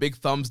doing a big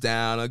thumbs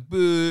down. Like,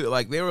 boo.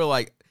 Like, they were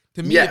like,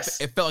 to me,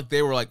 it felt like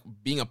they were like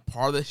being a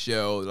part of the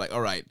show. Like,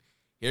 all right,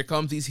 here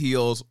comes these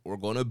heels. We're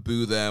going to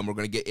boo them. We're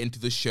going to get into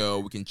the show.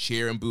 We can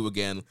cheer and boo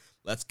again.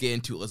 Let's get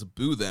into it. Let's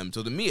boo them.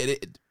 So to me,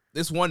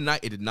 this one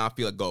night, it did not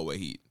feel like go away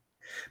heat.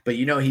 But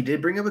he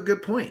did bring up a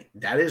good point.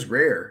 That is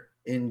rare.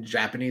 in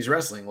Japanese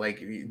wrestling.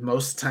 Like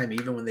most of the time,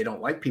 even when they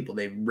don't like people,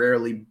 they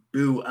rarely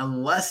boo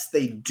unless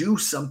they do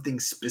something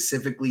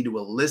specifically to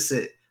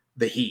elicit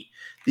the heat.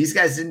 These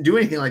guys didn't do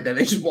anything like that.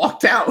 They just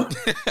walked out.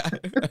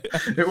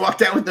 They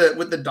walked out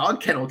with the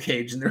dog kennel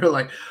cage, and they were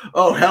like,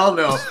 "Oh hell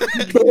no!"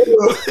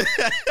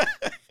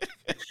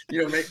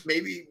 You know,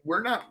 maybe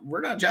we're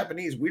not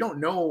Japanese. We don't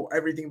know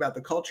everything about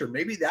the culture.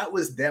 Maybe that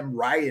was them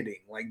rioting.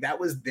 Like that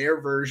was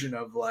their version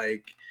of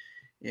like,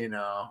 you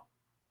know,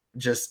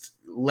 just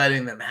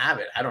letting them have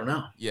it. I don't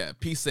know. Yeah,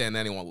 peace saying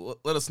anyone.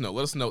 Let us know.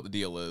 Let us know what the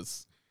deal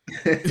is.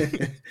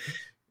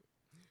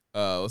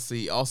 Let's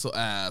see. Also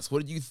asks,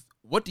 what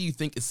do you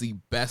think is the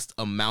best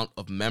amount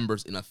of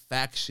members in a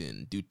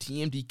faction? Do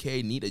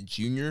TMDK need a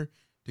junior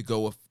to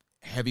go with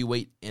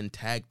heavyweight and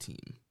tag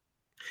team?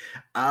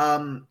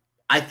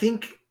 I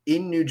think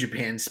in New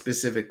Japan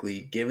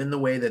specifically, given the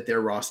way that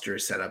their roster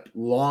is set up,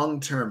 long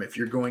term, if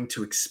you're going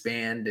to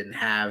expand and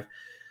have,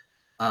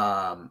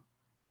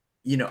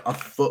 you know, a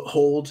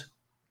foothold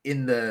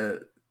in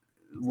the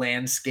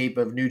landscape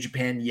of New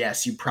Japan,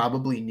 yes, you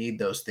probably need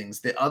those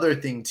things. The other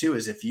thing too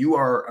is if you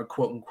are a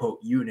quote unquote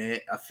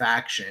unit, a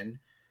faction,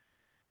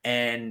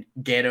 and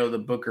Gedo the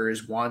Booker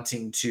is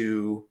wanting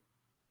to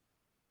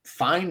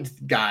find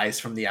guys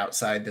from the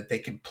outside that they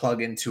can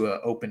plug into an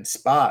open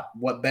spot,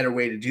 what better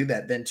way to do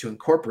that than to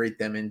incorporate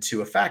them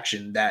into a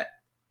faction that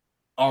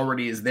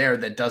already is there,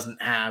 that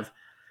doesn't have,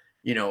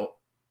 you know,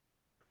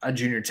 a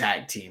junior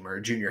tag team or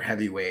a junior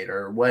heavyweight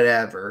or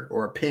whatever,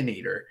 or a pin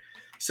eater.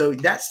 So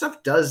that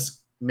stuff does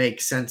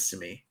make sense to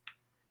me.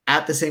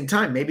 At the same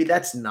time, maybe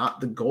that's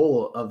not the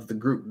goal of the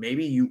group.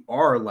 Maybe you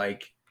are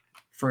like,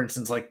 for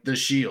instance, like the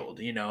Shield,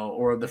 you know,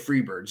 or the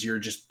Freebirds. You're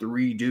just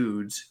three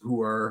dudes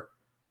who are,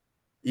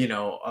 you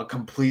know, a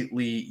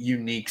completely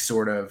unique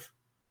sort of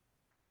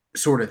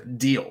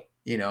deal,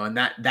 you know, and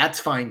that's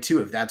fine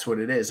too, if that's what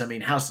it is. I mean,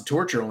 House of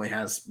Torture only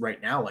has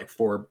right now like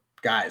 4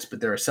 guys,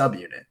 but they're a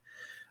subunit.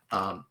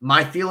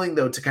 My feeling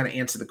though, to kind of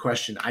answer the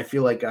question, I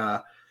feel like,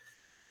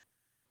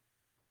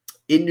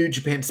 in New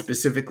Japan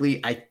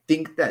specifically, I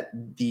think that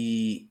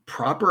the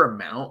proper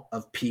amount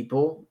of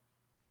people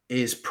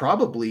is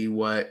probably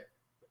what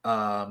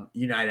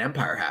United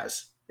Empire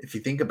has. If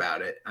you think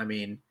about it, I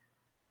mean,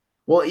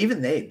 well,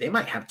 even they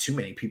might have too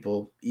many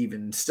people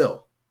even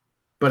still.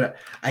 But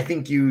I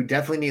think you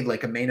definitely need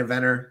like a main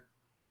eventer.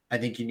 I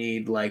think you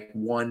need like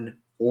 1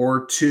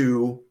 or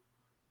 2,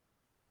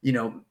 you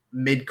know,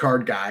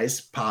 mid-card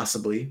guys,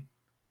 possibly.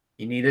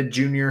 You need a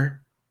junior.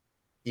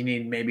 You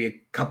need maybe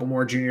a couple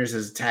more juniors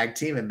as a tag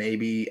team, and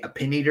maybe a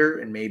pin eater,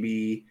 and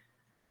maybe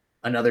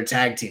another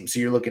tag team.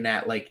 So you're looking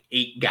at like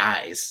 8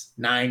 guys,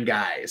 9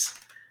 guys,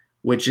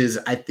 which is,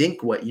 I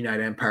think, what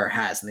United Empire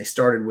has. And they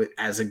started with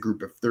as a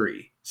group of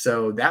 3.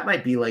 So that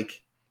might be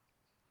like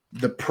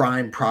the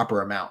prime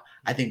proper amount.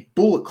 I think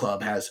Bullet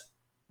Club has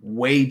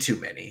way too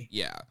many.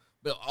 Yeah.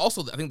 But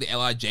also, I think the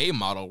LIJ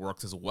model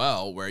works as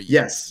well, where you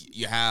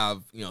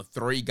have, you know,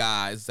 3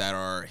 guys that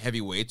are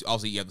heavyweights.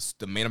 Also, you have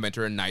the main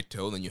eventer in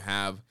Naito, and then you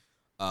have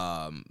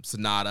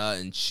Sonata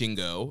and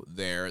Shingo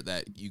there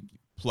that you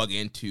plug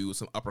into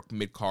some upper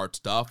mid-card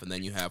stuff, and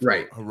then you have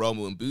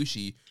Hiromu and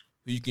Bushi,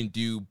 who you can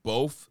do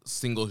both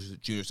single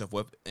junior stuff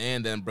with,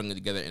 and then bring it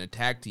together in a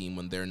tag team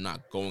when they're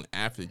not going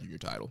after the junior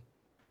title.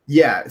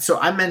 Yeah, so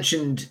I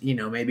mentioned, you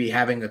know, maybe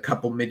having a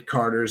couple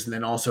mid-carders and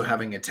then also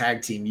having a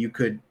tag team. You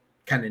could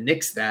kind of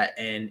nix that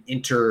and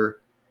have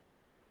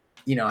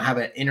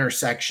an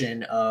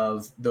intersection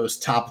of those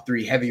top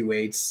 3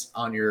 heavyweights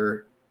on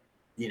your,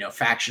 you know,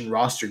 faction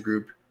roster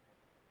group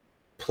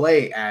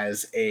play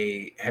as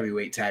a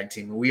heavyweight tag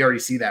team. And we already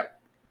see that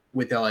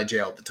with LIJ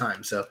all the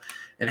time. So,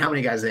 and how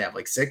many guys do they have?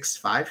 Like 6,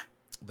 5?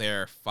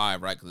 They're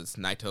 5, right? Because it's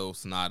Naito,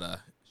 Sonata,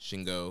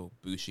 Shingo,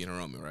 Bushi, and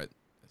Hiromu, right?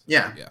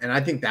 Yeah, and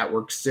I think that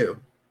works too.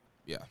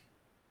 Yeah.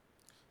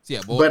 So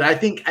yeah, but I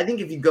think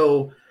if you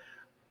go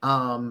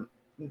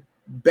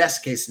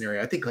best case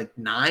scenario, I think like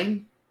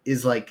 9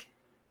 is like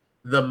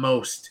the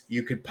most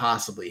you could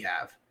possibly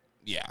have.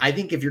 Yeah. I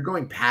think if you're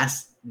going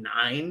past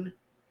 9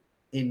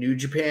 in New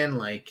Japan,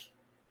 like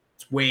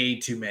it's way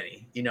too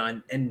many, you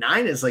know, and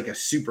 9 is like a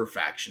super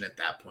faction at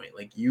that point.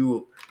 Like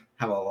you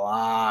have a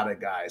lot of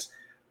guys.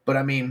 But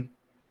I mean,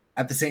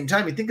 at the same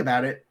time, you think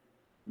about it,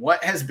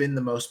 what has been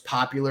the most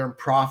popular and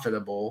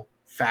profitable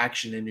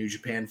faction in New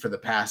Japan for the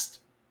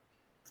past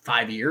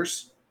 5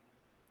 years?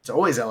 It's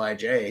always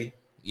LIJ.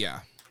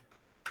 Yeah.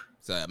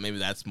 So maybe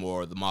that's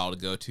more the model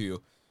to go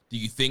to. Do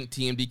you think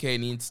TMDK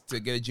needs to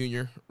get a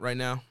junior right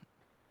now?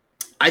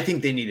 I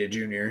think they need a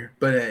junior,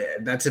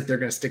 but that's if they're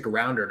going to stick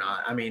around or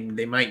not. I mean,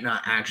 they might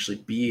not actually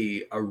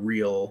be a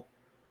real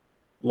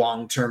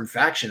long-term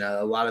faction.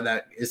 A lot of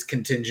that is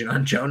contingent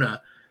on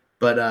Jonah.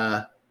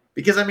 But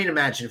because, I mean,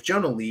 imagine if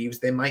Jonah leaves,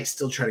 they might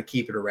still try to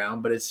keep it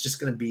around, but it's just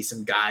going to be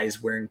some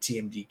guys wearing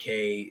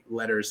TMDK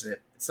letters, and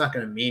it's not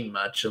going to mean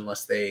much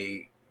unless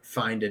they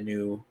find a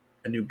new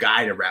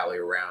guy to rally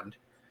around.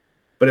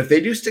 But if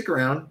they do stick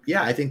around,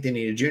 yeah, I think they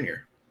need a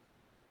junior.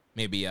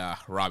 Maybe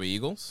Robbie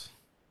Eagles?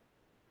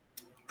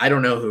 I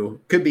don't know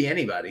who. Could be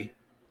anybody.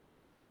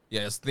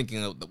 Yeah, just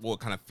thinking of what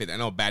kind of fit. I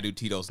know Badu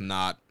Tito's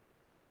not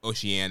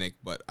Oceanic,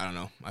 but I don't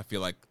know. I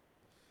feel like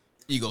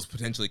Eagles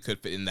potentially could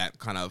fit in that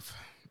kind of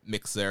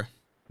mix there.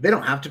 They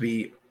don't have to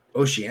be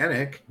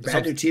Oceanic.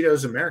 Badu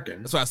Tito's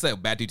American. That's what I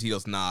said. Badu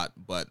Tito's not,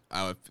 but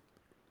the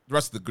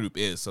rest of the group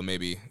is, so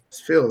maybe.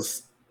 This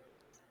feels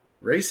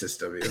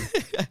racist of you.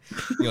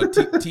 You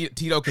know,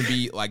 Tito can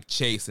be like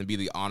Chase and be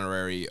the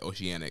honorary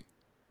Oceanic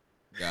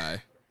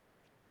guy.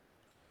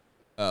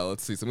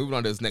 Let's see. So moving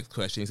on to his next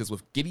question. He says,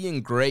 with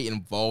Gideon Grey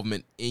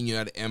involvement in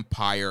United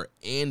Empire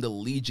and the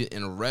Legion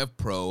and Rev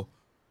Pro,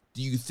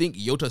 do you think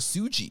Yota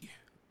Tsuji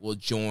will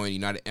join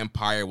United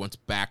Empire once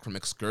back from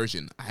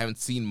excursion? I haven't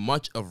seen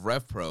much of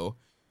Rev Pro,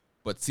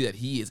 but see that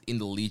he is in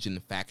the Legion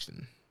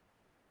faction.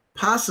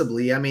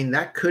 Possibly. I mean,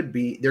 there could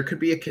be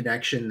a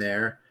connection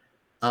there.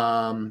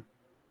 And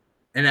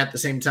at the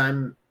same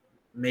time,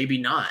 maybe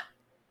not,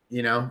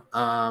 you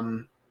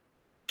know,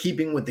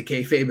 keeping with the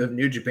kayfabe of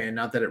New Japan,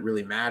 not that it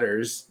really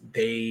matters.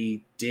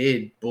 They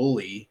did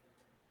bully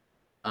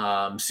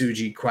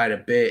Tsuji quite a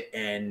bit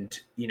and,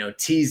 you know,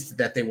 teased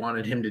that they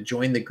wanted him to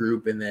join the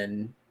group and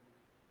then,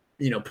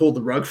 you know, pulled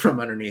the rug from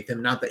underneath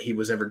him. Not that he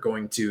was ever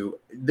going to,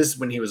 this is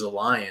when he was a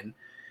Lion.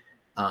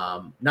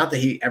 Not that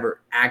he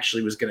ever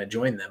actually was going to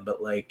join them,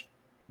 but like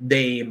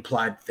they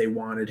implied that they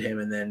wanted him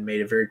and then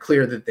made it very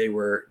clear that they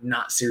were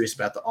not serious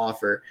about the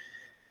offer.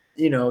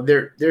 You know,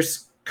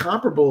 there's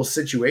comparable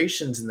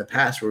situations in the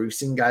past where we've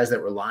seen guys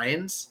that were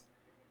Lions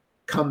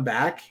come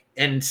back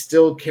and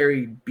still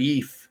carry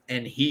beef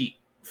and heat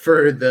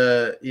for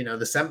the, you know,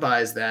 the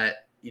senpais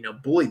that, you know,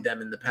 bullied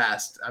them in the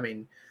past. I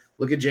mean,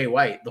 look at Jay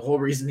White. The whole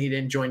reason he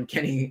didn't join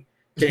Kenny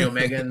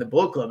Omega in the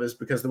Bullet Club is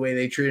because the way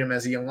they treat him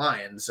as a young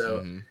Lion.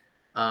 So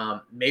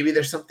maybe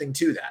there's something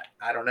to that.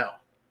 I don't know.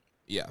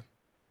 Yeah.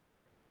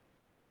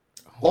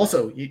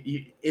 Also,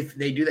 if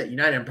they do that,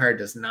 United Empire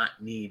does not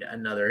need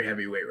another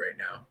heavyweight right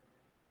now.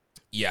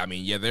 Yeah, I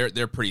mean, yeah,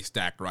 they're pretty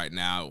stacked right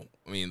now.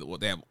 I mean,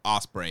 they have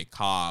Ospreay,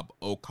 Cobb,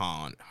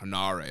 Okan,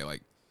 Hanare.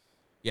 Like,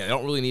 yeah, they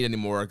don't really need any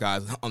more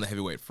guys on the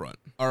heavyweight front.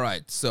 All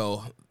right,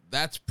 so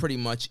that's pretty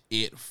much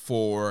it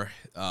for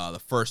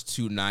the first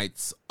 2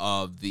 nights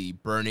of the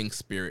Burning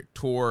Spirit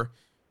Tour.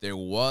 There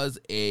was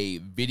a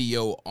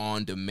video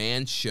on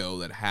demand show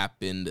that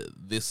happened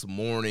this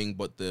morning,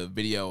 but the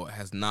video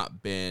has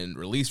not been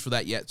released for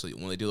that yet. So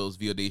when they do those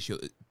VOD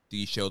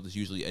shows, it's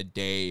usually a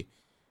day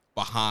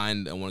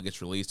behind and when it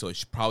gets released. So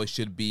it probably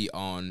should be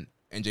on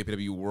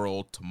NJPW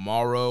World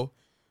tomorrow.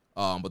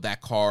 But that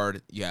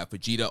card, you have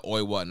Fujita,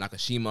 Oiwa,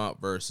 Nakashima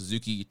versus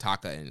Suzuki,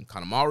 Taka, and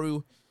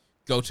Kanemaru.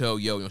 Goto,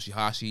 Yo,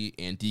 Yoshihashi,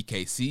 and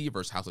DKC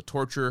versus House of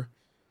Torture.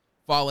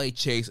 Fale,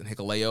 Chase, and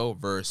Hikuleo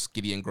versus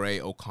Gideon Grey,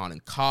 Okan,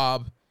 and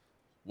Cobb.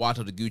 Wato,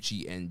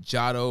 Taguchi, and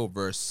Jado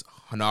versus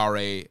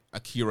Hanare,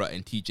 Akira,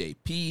 and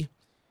TJP.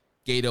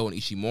 Gato and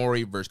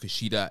Ishimori versus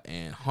Kushida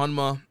and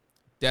Honma.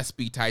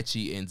 Despy,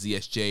 Taichi, and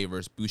ZSJ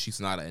versus Bushi,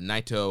 Sonata, and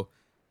Naito.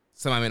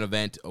 Semi-main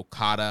event,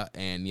 Okada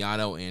and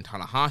Yano and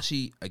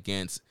Tanahashi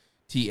against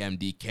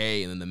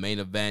TMDK. And then the main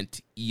event,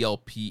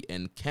 ELP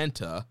and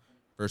Kenta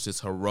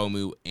versus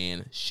Hiromu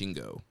and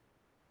Shingo.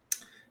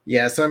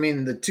 Yeah, so I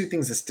mean, the 2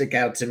 things that stick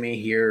out to me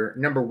here.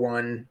 Number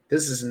 1,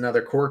 this is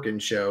another Korakuen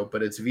show,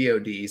 but it's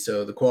VOD,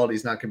 so the quality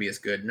is not going to be as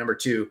good. Number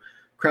 2,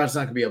 crowd's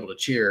not going to be able to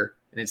cheer,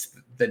 and it's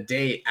the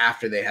day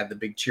after they had the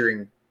big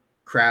cheering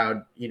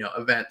crowd, you know,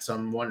 event. So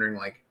I'm wondering,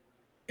 like,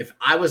 if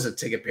I was a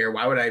ticket payer,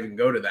 why would I even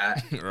go to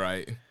that?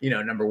 Right. You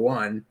know, number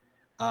 1.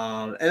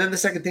 And then the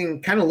second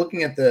thing, kind of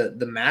looking at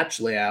the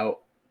match layout,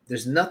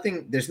 there's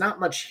not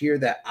much here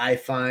that I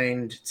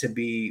find to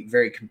be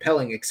very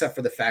compelling, except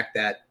for the fact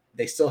that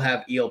they still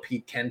have ELP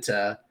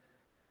Kenta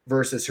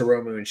versus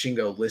Hiromu and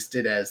Shingo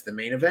listed as the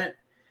main event.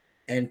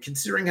 And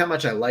considering how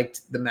much I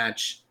liked the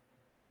match,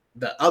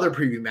 the other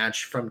preview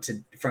match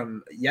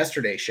from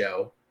yesterday's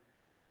show,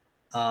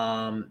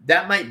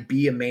 that might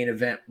be a main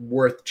event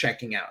worth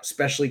checking out,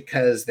 especially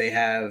because they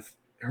have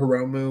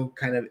Hiromu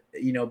kind of,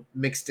 you know,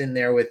 mixed in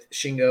there with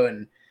Shingo,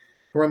 and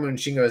Hiromu and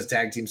Shingo as a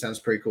tag team sounds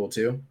pretty cool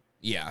too.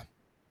 Yeah.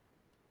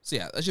 So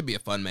yeah, that should be a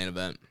fun main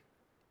event.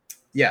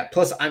 Yeah,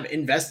 plus I'm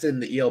invested in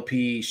the ELP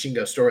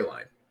Shingo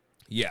storyline.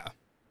 Yeah.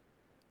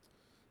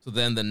 So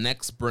then the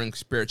next Burning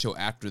Spirit show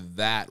after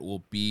that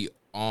will be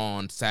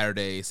on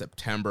Saturday,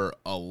 September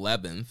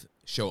 11th.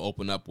 Show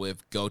open up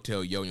with Goto,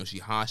 Yo,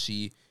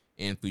 Yoshihashi,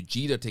 and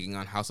Fujita taking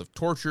on House of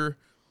Torture.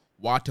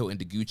 Wato and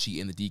Taguchi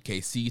in the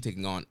DKC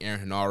taking on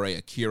Aaron Hanare,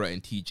 Akira,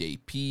 and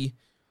TJP.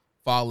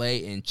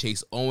 Fale and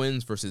Chase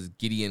Owens versus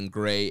Gideon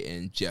Grey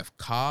and Jeff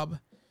Cobb.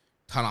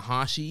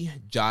 Tanahashi,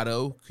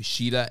 Jado,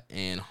 Kushida,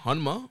 and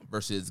Honma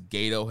versus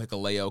Gato,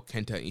 Hikuleo,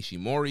 Kenta, and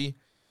Ishimori.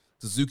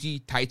 Suzuki,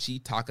 Taichi,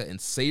 Taka,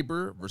 and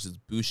Sabre versus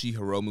Bushi,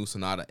 Hiromu,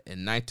 Sonata, and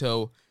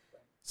Naito.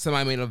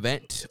 Semi-main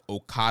event,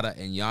 Okada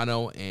and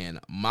Yano and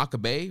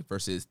Makabe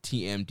versus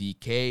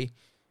TMDK.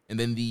 And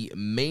then the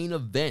main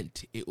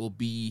event, it will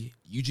be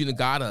Yuji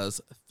Nagata's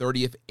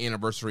 30th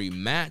anniversary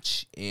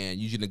match. And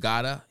Yuji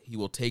Nagata, he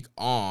will take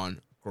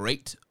on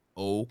Great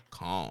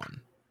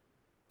Okan.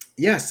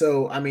 Yeah,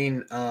 so I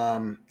mean,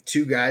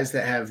 two guys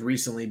that have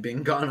recently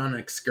been gone on an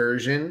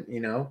excursion,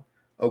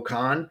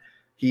 Okan,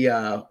 he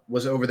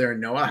was over there in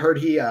Noah. I heard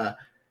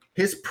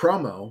his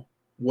promo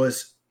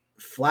was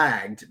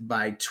flagged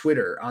by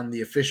Twitter on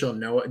the official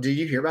Noah. Did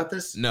you hear about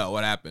this? No,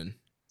 what happened?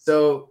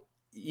 So,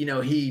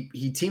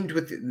 he teamed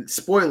with,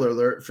 spoiler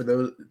alert for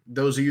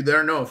those of you that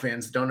are Noah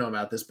fans don't know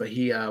about this, but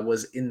he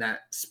was in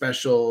that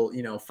special,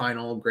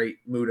 final Great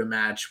Muta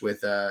match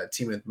with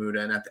Team with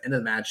Muta, and at the end of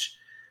the match,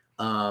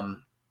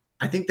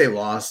 I think they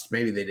lost.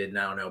 Maybe they didn't.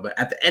 I don't know. But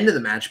at the end of the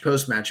match,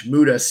 post-match,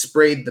 Muta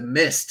sprayed the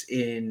mist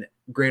in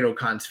Great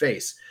Okan's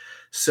face.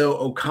 So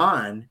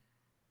Okan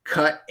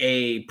cut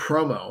a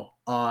promo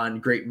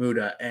on Great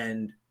Muta,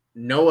 and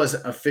Noah's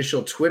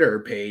official Twitter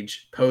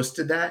page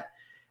posted that.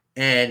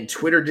 And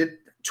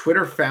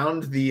Twitter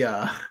found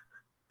the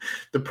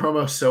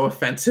promo so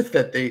offensive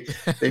that they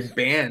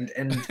banned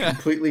and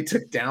completely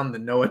took down the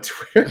Noah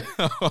Twitter.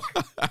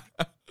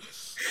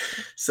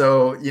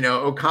 So,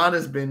 Okan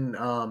has been,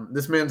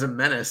 this man's a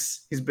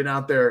menace. He's been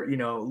out there,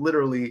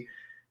 literally,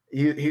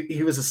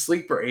 he was a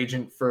sleeper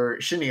agent for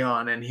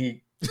Shineon, and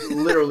he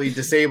literally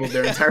disabled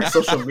their entire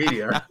social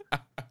media.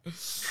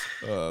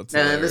 And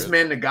this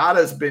man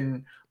Nagata's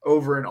been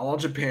over in All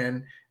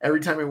Japan. Every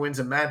time he wins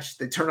a match,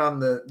 they turn on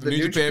the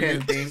New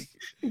Japan theme.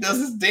 He does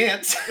his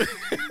dance.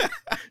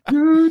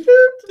 The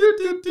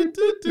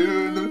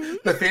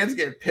fans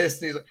get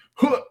pissed, and he's like,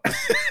 huh.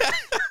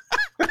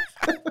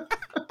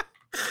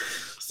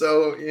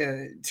 So,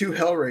 yeah, two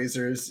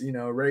Hellraisers,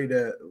 ready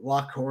to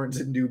lock horns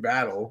and do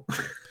battle.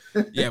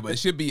 Yeah, but it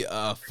should be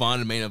a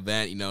fun main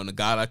event.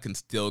 Nagata can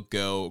still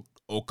go.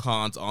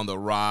 Okan's on the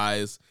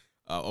rise.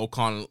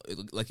 Okan,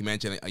 like you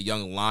mentioned, a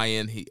young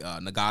lion.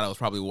 Nagata was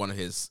probably one of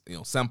his,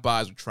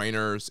 senpais or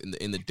trainers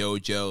in the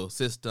dojo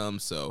system.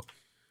 So,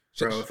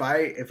 bro, if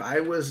I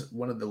was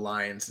one of the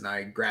lions and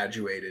I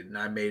graduated and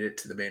I made it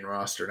to the main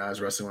roster and I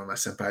was wrestling one of my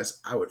senpais,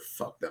 I would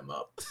fuck them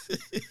up.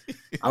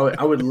 I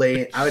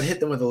would hit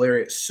them with a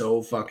lariat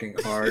so fucking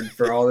hard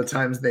for all the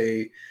times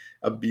they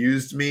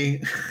abused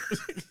me.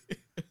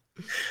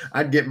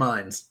 I'd get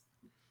mines.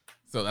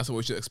 So that's what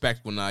we should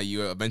expect when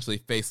you eventually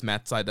face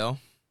Matt Sydal?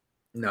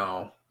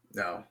 No.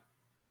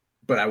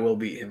 But I will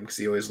beat him because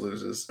he always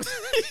loses.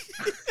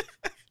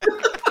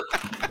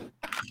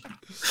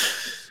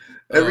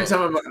 Every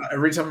time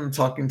I'm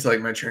talking to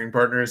like my training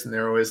partners, and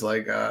they're always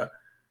like,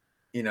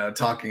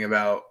 talking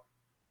about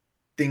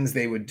things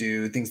they would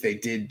do, things they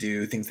did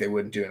do, things they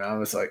wouldn't do, and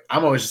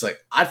I'm always just like,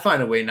 I'd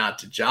find a way not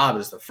to job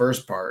is the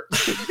first part.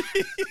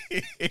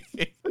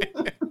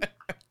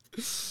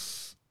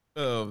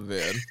 Oh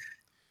man.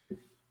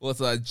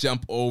 Let's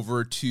jump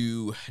over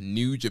to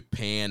New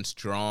Japan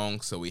Strong.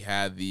 So we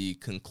had the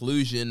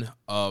conclusion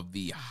of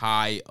the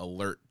High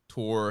Alert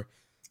Tour.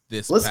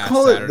 Let's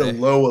call Saturday. It the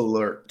Low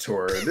Alert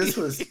Tour. This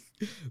was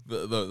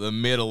the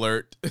Mid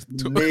Alert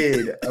Tour.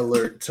 Mid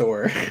Alert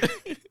Tour.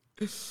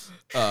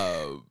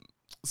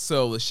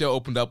 So the show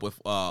opened up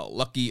with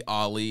Lucky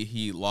Ali.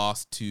 He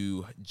lost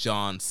to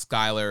John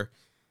Schuyler.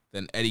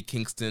 Then Eddie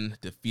Kingston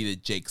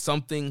defeated Jake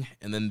Something.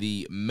 And then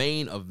the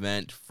main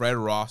event, Fred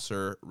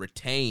Rosser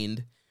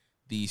retained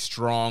the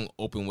Strong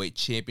Openweight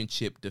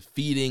Championship,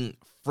 defeating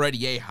Fred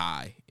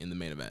Yehi in the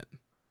main event.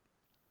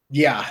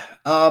 Yeah.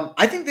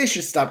 I think they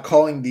should stop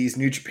calling these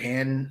New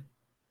Japan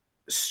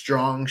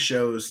Strong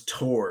shows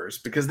tours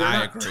because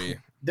they're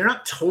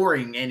not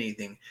touring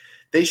anything.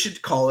 They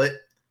should call it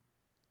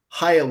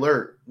High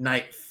Alert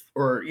Night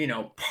or,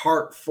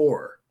 Part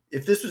 4.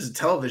 If this was a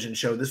television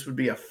show, this would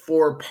be a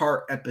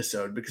 4-part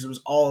episode because it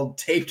was all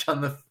taped on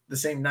the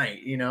same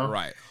night,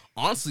 Right.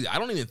 Honestly, I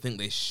don't even think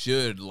they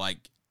should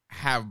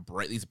have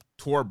these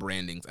tour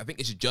brandings. I think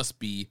it should just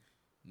be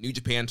New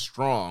Japan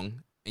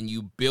Strong, and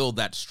you build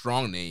that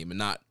Strong name and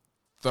not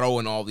throw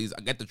in all these.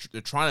 I get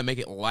they're trying to make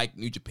it like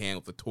New Japan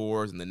with the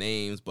tours and the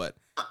names, but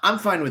I'm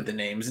fine with the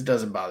names. It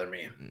doesn't bother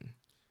me.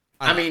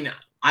 I mean,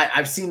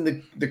 I've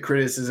seen the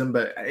criticism,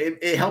 but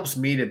it helps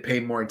me to pay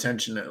more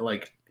attention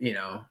to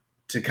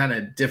to kind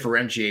of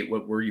differentiate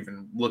what we're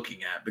even looking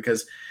at,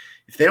 because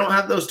if they don't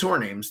have those tour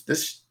names,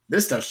 this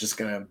stuff's just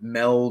gonna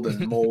meld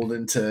and mold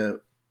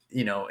into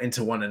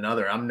one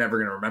another. I'm never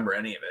gonna remember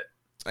any of it.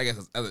 I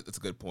guess that's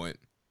a good point.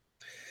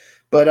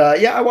 But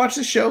I watched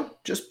the show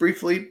just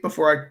briefly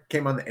before I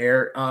came on the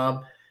air.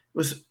 It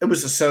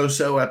was a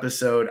so-so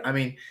episode. I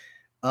mean,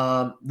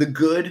 I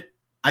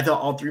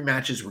thought all 3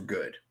 matches were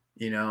good.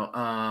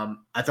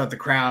 I thought the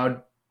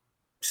crowd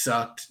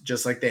sucked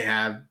just like they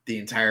have the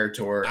entire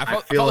tour. I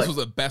thought this was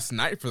the best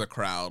night for the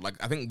crowd.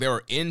 I think they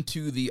were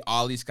into the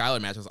Ali Schuyler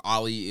matches.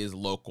 Ali is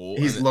local.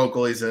 He's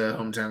local. He's a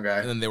hometown guy.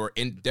 And then they were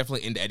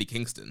definitely into Eddie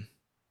Kingston.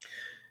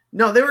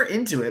 No, they were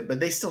into it, but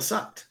they still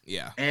sucked.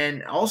 Yeah.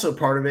 And also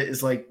part of it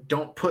is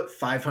don't put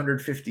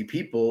 550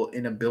 people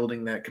in a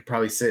building that could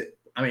probably sit.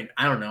 I mean,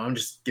 I don't know. I'm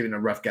just giving a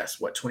rough guess.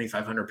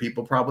 2,500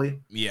 people probably?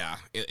 Yeah.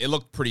 It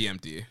looked pretty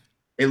empty.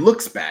 It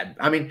looks bad.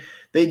 I mean,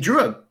 they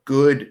drew a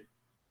good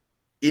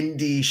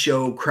indie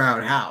show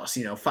crowd house,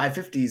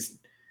 550s.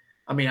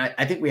 I mean,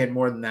 I think we had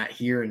more than that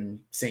here in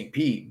St.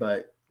 Pete,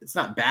 but it's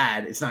not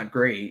bad. It's not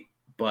great,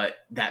 but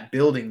that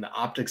building, the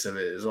optics of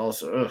it is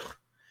also ugh.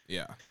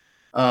 Yeah.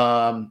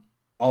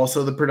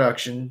 Also the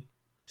production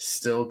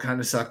still kind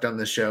of sucked on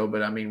the show,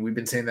 but I mean, we've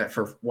been saying that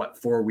for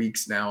 4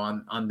 weeks now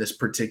on this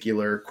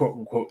particular quote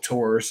unquote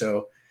tour.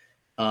 So,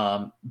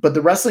 but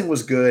the wrestling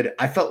was good.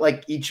 I felt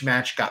like each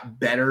match got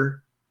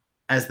better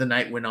as the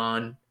night went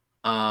on.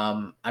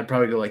 I'd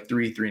probably go like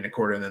 3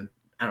 3.25, and then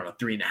I don't know,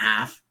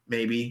 3.5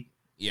 maybe.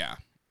 Yeah.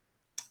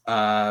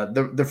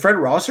 The Fred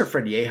Ross or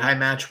Fred Yehi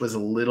match was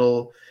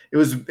it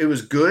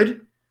was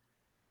good,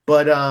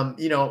 but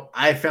you know,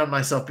 I found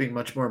myself being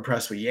much more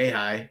impressed with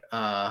Yehi.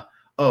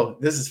 Oh,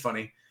 this is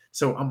funny.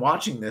 So I'm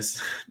watching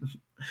this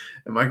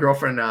and my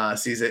girlfriend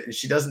sees it and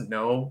she doesn't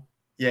know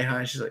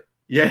Yehi. She's like,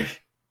 yeah.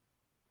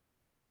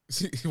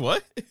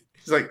 What?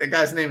 She's like, that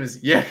guy's name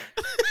is Yeah.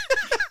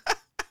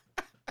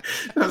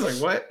 I was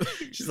like, what?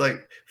 She's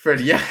like,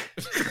 Fred, yeah.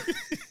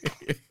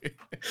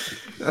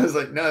 I was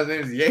like, no, his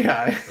name is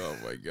Yehi. Oh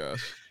my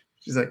gosh.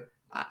 She's like,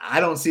 I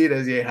don't see it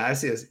as Yehi. I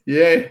see it as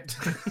yeah.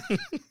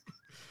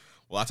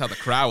 Well, that's how the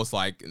crowd was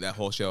like in that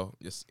whole show.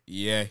 Just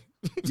yeah.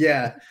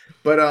 Yeah.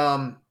 But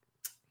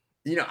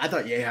you know, I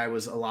thought Yehi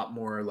was a lot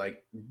more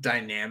like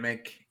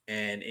dynamic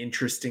and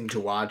interesting to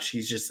watch.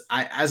 He's just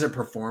as a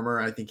performer,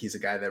 I think he's a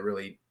guy that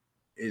really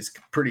is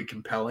pretty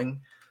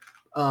compelling.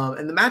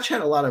 And the match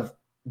had a lot of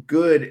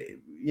good,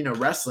 you know,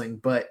 wrestling,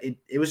 but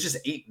it was just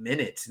 8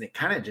 minutes and it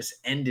kind of just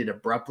ended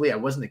abruptly. I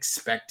wasn't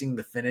expecting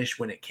the finish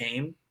when it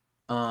came.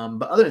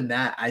 But other than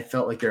that, I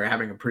felt like they were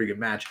having a pretty good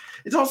match.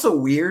 It's also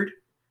weird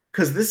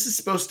because this is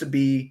supposed to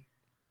be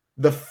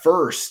the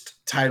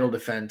first title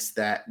defense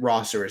that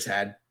Rosser has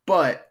had,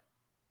 but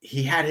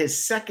he had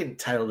his second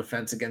title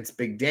defense against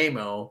Big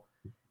Damo,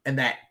 and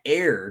that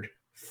aired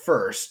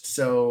first.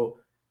 So,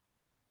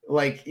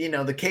 like, you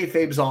know, the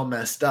kayfabe's all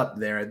messed up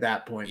there at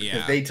that point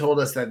because they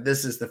told us that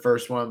this is the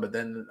first one, but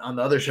then on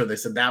the other show they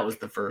said that was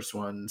the first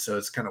one. So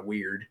it's kind of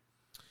weird.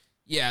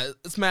 Yeah,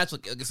 this match,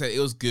 like I said, it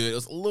was good. It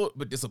was a little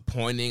bit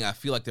disappointing. I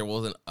feel like there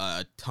wasn't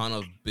a ton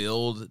of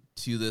build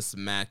to this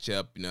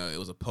matchup. You know, it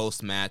was a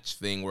post-match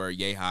thing where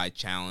Yehi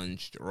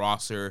challenged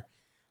Rosser.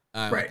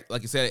 Right.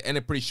 Like you said, it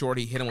ended pretty short.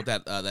 He hit him with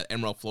that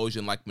Emerald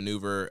Flosion-like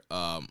maneuver,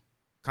 kind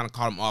of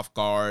caught him off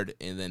guard,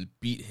 and then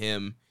beat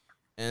him.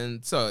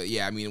 And so,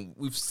 yeah, I mean,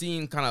 we've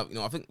seen kind of, you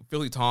know, I think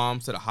Philly Tom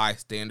set a high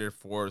standard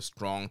for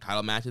strong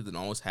title matches and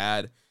always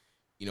had,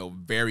 you know,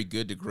 very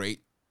good to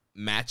great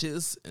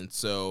matches. And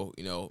so,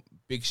 you know,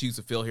 big shoes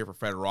to fill here for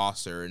Fred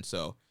Rosser. And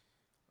so,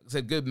 like I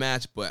said, good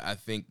match, but I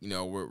think, you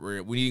know,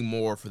 we're needing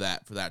more for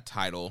that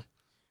title.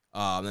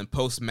 Then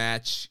post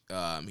match,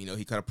 you know,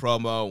 he cut a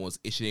promo and was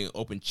issuing an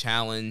open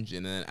challenge,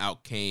 and then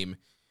out came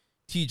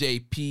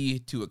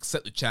TJP to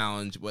accept the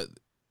challenge. But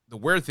the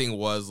weird thing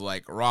was,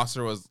 like,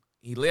 Rosser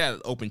he laid out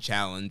an open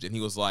challenge, and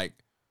he was like,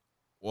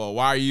 "Well,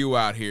 why are you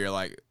out here?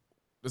 Like,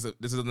 this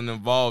doesn't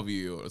involve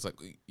you." It's like,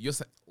 you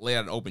just laid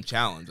out an open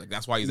challenge. Like,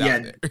 that's why he's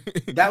out there.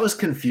 That was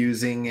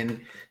confusing.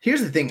 And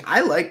here's the thing.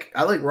 I like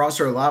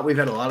Rosser a lot. We've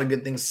had a lot of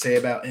good things to say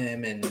about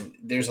him, and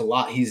there's a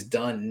lot he's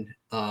done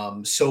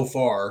so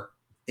far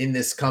in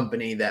this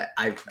company that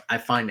I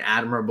find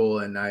admirable,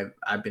 and I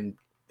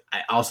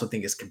also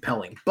think is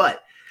compelling.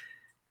 But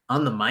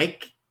on the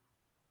mic,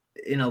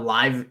 in a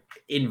live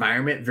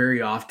environment,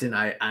 very often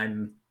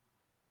I'm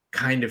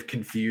kind of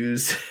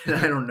confused.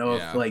 I don't know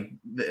if like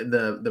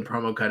the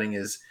promo cutting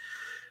is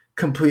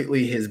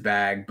completely his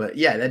bag, but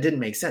yeah, that didn't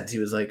make sense. He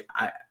was like,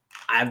 I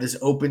have this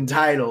open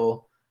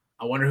title.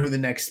 I wonder who the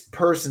next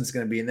person's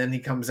going to be. And then he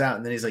comes out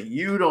and then he's like,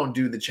 you don't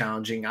do the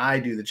challenging. I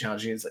do the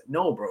challenging. It's like,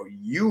 no, bro,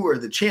 you are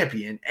the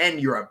champion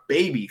and you're a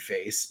baby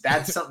face.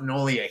 That's something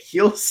only a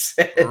heel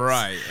says.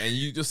 Right. And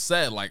you just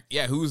said, like,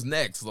 yeah, who's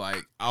next?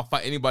 Like, I'll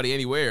fight anybody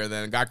anywhere. And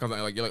then a guy comes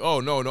out like, you're like, oh,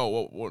 no.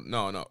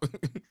 No.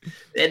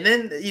 And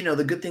then, you know,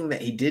 the good thing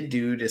that he did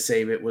do to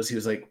save it was he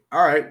was like,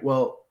 all right,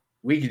 well,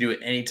 we can do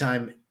it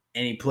anytime,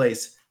 any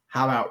place.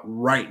 How about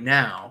right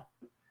now?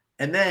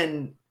 And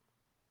then,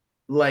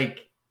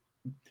 like,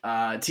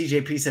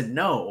 TJP said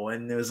no,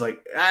 and it was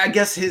like, I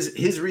guess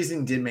his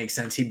reasoning did make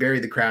sense. He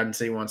buried the crowd and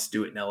said he wants to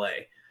do it in LA,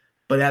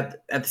 but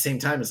at the same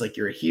time, it's like,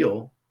 you're a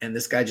heel, and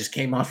this guy just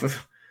came off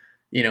of,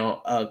 you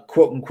know, a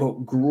quote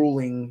unquote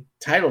grueling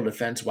title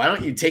defense. Why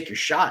don't you take your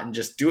shot and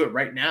just do it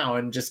right now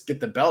and just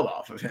get the belt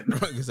off of him?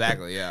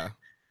 Exactly, yeah.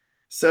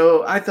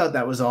 So I thought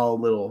that was all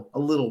a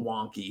little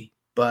wonky,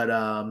 but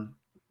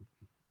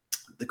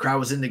the crowd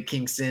was into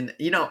Kingston.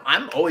 You know,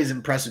 I'm always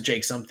impressed with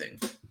Jake Something.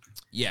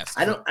 Yes.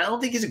 I don't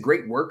think he's a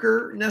great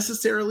worker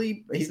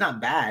necessarily. He's not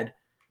bad,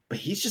 but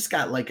he's just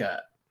got like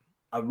a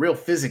real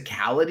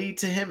physicality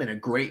to him and a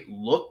great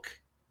look.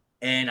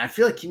 And I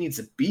feel like he needs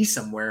to be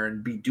somewhere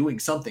and be doing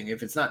something.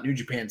 If it's not New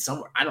Japan,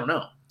 somewhere. I don't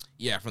know.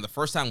 Yeah, from the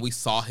first time we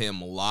saw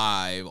him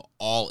live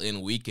All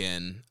In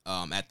Weekend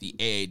at the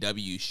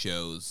AAW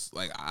shows,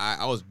 like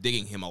I was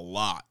digging him a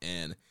lot.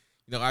 And,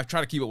 you know, I've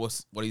tried to keep up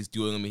with what he's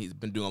doing. I mean, he's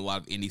been doing a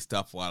lot of indie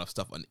stuff, a lot of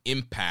stuff on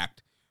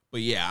Impact. But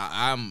yeah,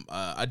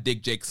 I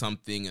dig Jake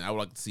Something, and I would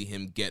like to see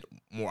him get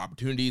more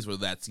opportunities, whether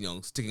that's, you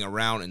know, sticking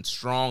around and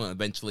strong and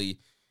eventually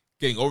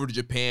getting over to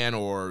Japan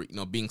or,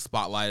 being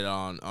spotlighted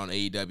on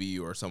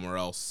AEW or somewhere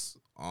else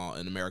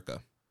in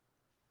America?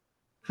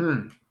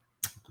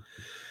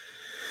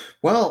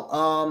 Well,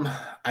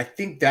 I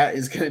think that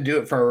is going to do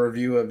it for our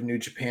review of New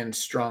Japan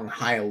Strong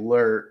High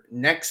Alert.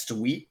 Next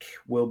week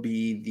will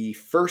be the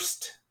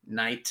first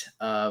night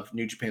of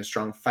New Japan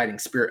Strong Fighting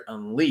Spirit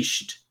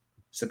Unleashed,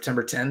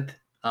 September 10th,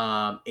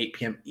 8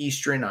 p.m.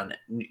 Eastern on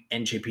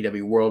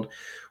NJPW World.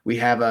 We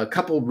have a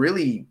couple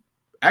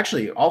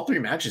actually, all three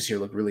matches here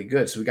look really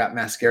good. So we got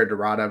Mascara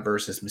Dorada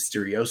versus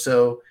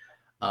Mysterioso,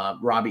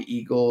 Robbie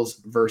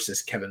Eagles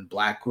versus Kevin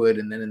Blackwood.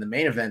 And then in the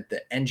main event,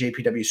 the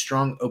NJPW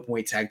Strong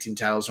Openweight Tag Team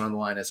titles are on the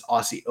line as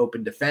Aussie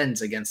Open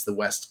defends against the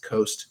West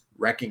Coast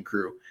Wrecking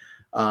Crew.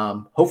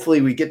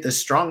 Hopefully we get this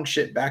strong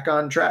shit back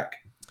on track.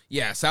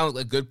 Yeah, sounds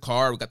like a good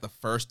card. We got the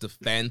first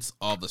defense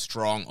of the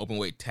Strong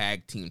Openweight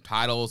Tag Team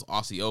titles.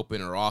 Aussie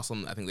Open are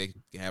awesome. I think they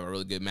can have a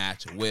really good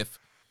match with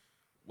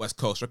West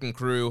Coast Wrecking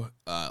Crew.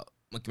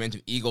 Like you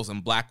mentioned, Eagles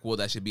and Blackwood,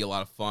 that should be a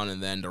lot of fun.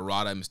 And then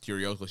Dorada and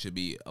Mysterioso should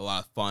be a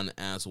lot of fun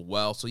as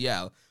well. So,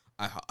 yeah,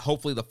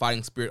 hopefully the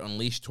Fighting Spirit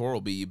Unleashed tour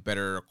will be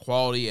better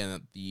quality.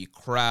 And the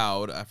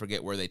crowd, I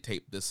forget where they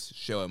taped this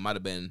show. It might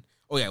have been,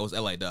 it was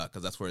LA Duck,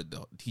 because that's where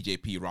the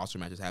TJP roster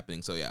match is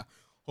happening. So, yeah,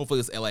 hopefully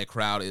this LA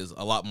crowd is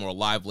a lot more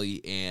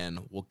lively and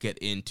we'll get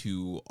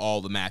into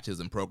all the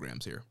matches and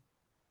programs here.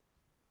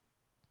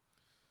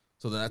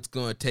 So that's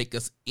going to take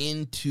us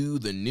into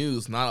the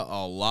news. Not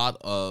a lot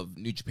of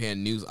New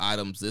Japan news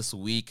items this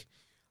week.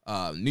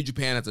 New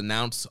Japan has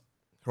announced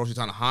Hiroshi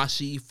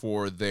Tanahashi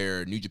for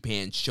their New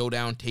Japan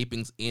Showdown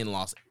tapings in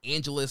Los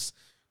Angeles.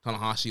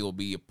 Tanahashi will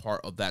be a part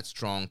of that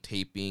Strong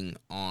taping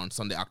on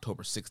Sunday,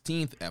 October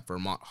 16th at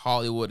Vermont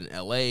Hollywood in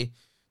LA.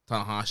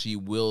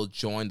 Tanahashi will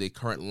join the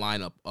current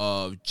lineup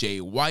of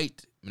Jay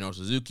White, Minoru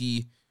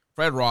Suzuki,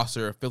 Fred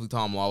Rosser, Filthy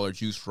Tom Lawler,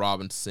 Juice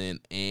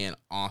Robinson, and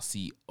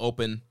Aussie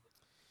Open.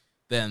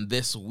 Then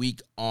this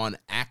week on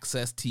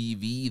Access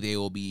TV, they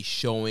will be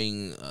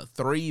showing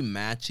 3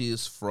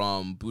 matches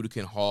from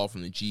Budokan Hall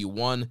from the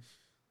G1.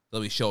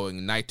 They'll be showing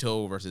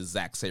Naito versus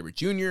Zack Sabre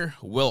Jr.,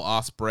 Will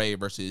Ospreay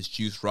versus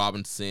Juice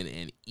Robinson,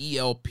 and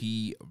ELP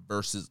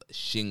versus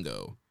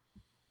Shingo.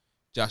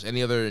 Josh,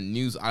 any other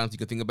news items you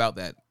can think about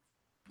that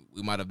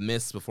we might have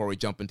missed before we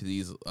jump into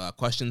these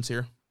questions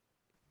here?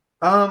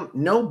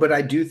 No, but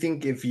I do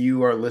think if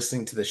you are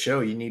listening to the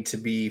show, you need to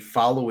be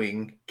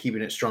following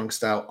Keeping It Strong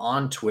Style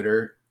on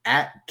Twitter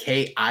at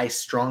KI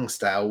Strong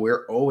Style.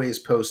 We're always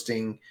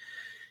posting,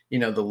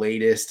 the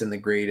latest and the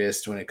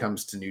greatest when it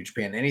comes to New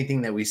Japan.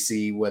 Anything that we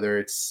see, whether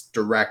it's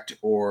direct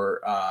or,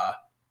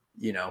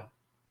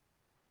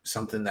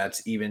 something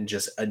that's even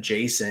just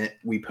adjacent,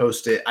 we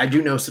post it. I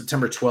do know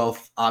September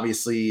 12th,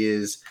 obviously,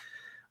 is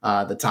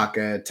the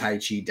Taka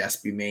Taichi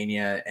Despy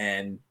Mania,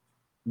 and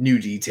new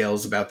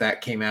details about that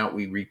came out.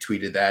 We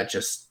retweeted that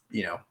just,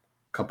 a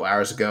couple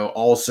hours ago.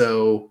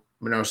 Also,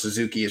 Minoru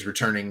Suzuki is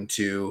returning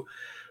to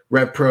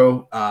Rev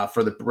Pro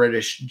for the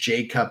British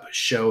J Cup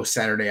show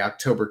Saturday,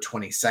 October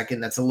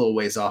 22nd. That's a little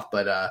ways off,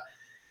 but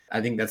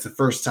I think that's the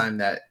first time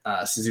that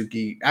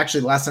Suzuki,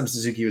 actually the last time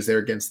Suzuki was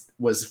there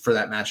was for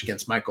that match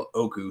against Michael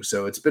Oku.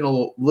 So it's been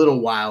a little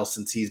while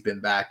since he's been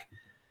back.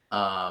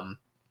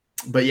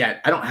 But yeah,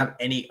 I don't have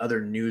any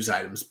other news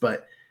items,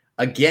 but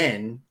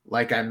again,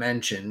 like I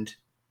mentioned,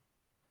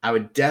 I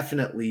would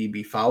definitely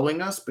be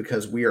following us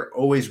because we are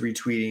always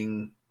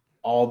retweeting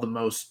all the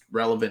most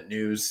relevant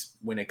news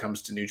when it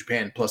comes to New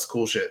Japan, plus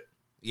cool shit.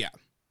 Yeah.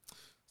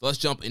 So let's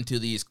jump into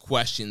these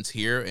questions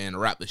here and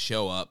wrap the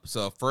show up.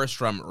 So first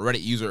from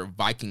Reddit user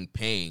Viking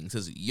Payne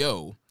says,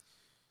 yo,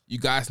 you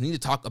guys need to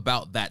talk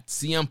about that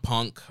CM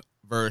Punk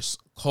versus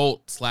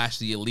Colt /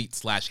 the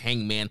Elite /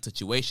 Hangman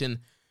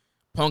situation.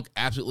 Punk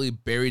absolutely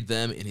buried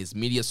them in his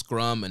media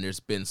scrum, and there's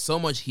been so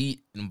much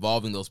heat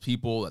involving those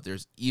people that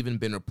there's even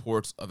been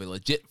reports of a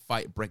legit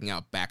fight breaking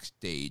out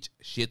backstage.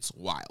 Shit's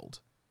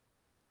wild.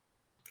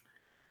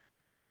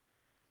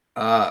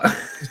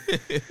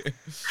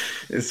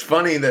 It's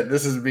funny that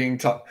this is being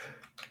talked.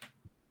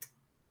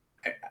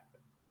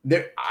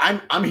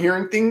 I'm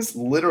hearing things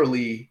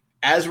literally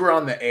as we're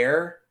on the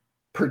air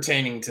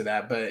pertaining to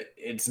that, but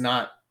it's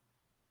not.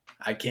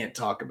 I can't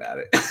talk about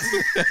it.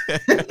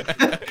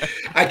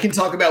 I can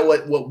talk about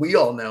what we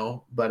all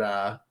know,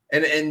 but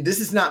and this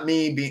is not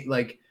me being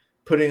like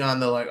putting on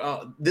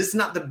the this is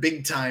not the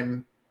big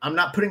time. I'm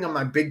not putting on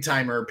my big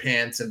timer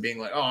pants and being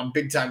like, oh, I'm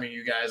big timing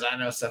you guys. I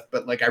know stuff,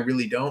 but I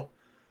really don't.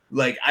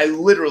 I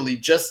literally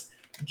just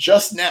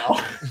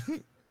now,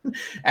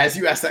 as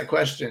you asked that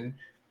question,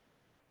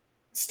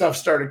 stuff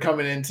started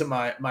coming into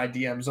my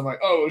DMs. I'm like,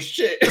 oh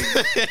shit.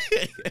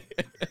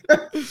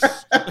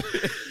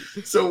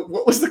 So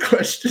what was the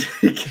question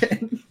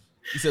again?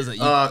 He says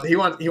that he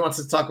wants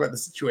to talk about the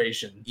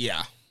situation.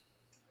 Yeah.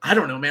 I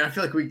don't know, man. I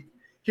feel like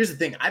here's the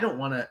thing. I don't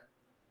want to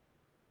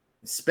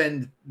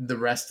spend the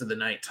rest of the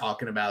night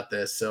talking about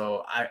this.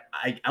 So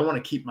I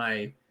want to keep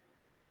my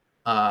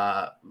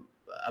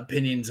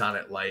opinions on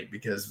it light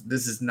because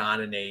this is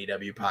not an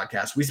AEW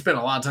podcast. We spent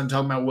a lot of time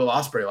talking about Will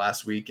Ospreay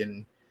last week,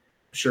 and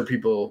sure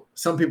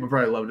some people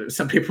probably loved it.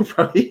 Some people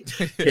probably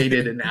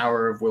hated an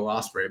hour of Will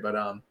Ospreay.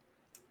 But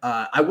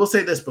I will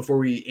say this before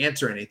we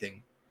answer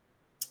anything.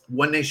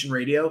 One Nation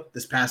Radio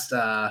this past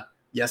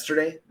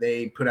yesterday,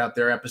 they put out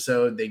their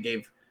episode. They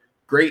gave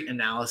great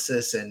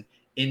analysis and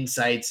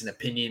insights and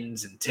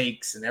opinions and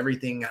takes and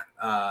everything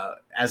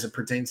as it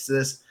pertains to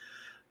this.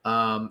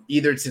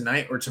 Either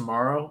tonight or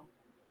tomorrow,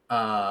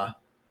 our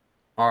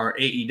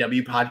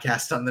AEW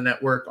podcast on the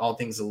network, All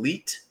Things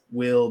Elite,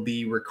 will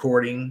be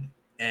recording.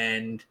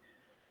 And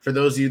for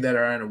those of you that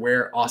are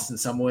unaware, Austin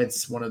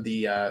Sumowitz, one of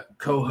the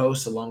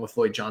co-hosts along with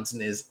Floyd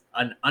Johnson, is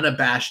an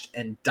unabashed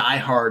and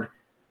diehard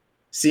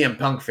CM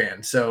Punk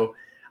fan. So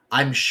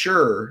I'm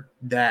sure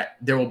that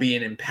there will be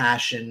an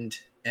impassioned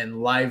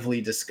and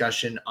lively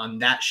discussion on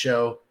that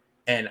show.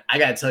 And I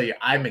got to tell you,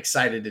 I'm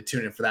excited to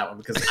tune in for that one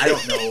because I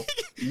don't know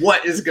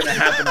what is going to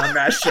happen on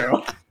that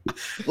show.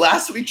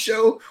 Last week's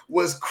show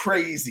was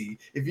crazy.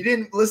 If you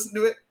didn't listen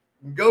to it,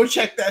 go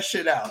check that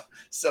shit out.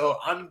 So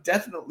I'm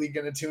definitely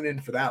going to tune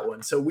in for that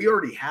one. So we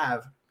already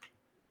have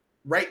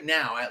right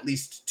now at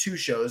least 2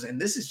 shows,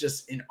 and this is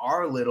just in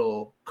our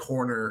little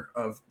corner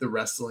of the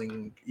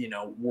wrestling,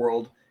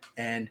 world,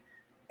 and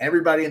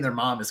everybody and their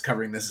mom is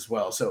covering this as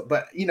well. So,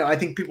 but I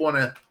think people want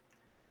to,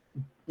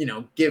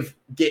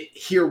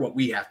 hear what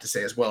we have to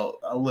say as well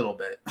a little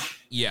bit.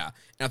 Yeah,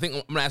 and I think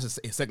I'm gonna ask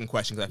a second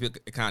question because I feel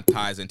it kind of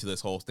ties into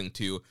this whole thing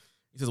too.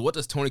 He says, what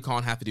does Tony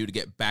Khan have to do to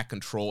get back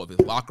control of his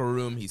locker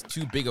room? He's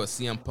too big of a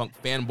CM Punk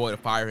fanboy to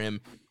fire him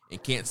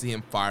and can't see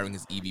him firing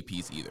his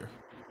EVPs either.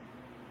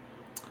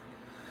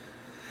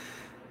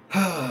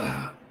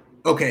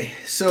 Okay,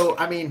 so,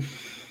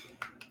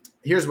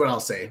 here's what I'll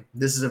say.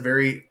 This is a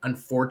very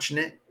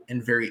unfortunate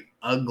and very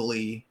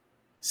ugly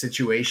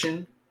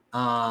situation.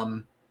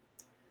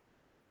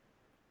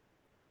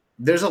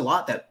 There's a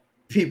lot that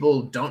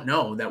people don't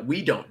know, that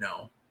we don't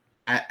know.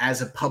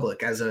 As a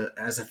public, as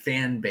a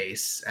fan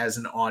base, as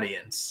an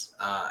audience,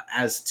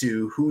 as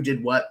to who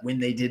did what, when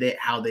they did it,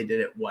 how they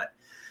did it, what.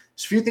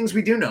 There's a few things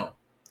we do know.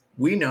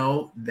 We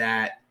know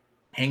that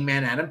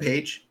Hangman Adam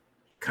Page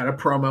cut a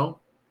promo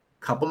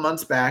a couple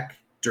months back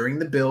during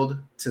the build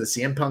to the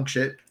CM Punk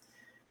shit.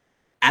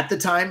 At the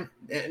time,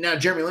 now,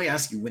 Jeremy, let me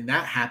ask you, when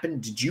that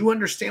happened, did you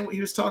understand what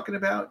he was talking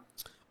about?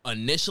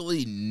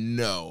 Initially,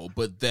 no,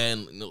 but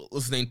then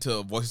listening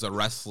to Voices of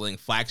Wrestling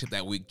flagship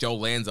that week, Joe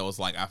Lanza was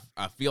like,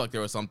 I feel like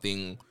there was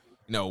something,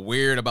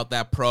 weird about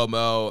that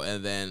promo,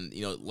 and then,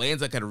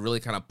 Lanza kind of really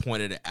kind of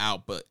pointed it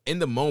out, but in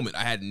the moment,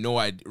 I had no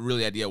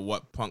idea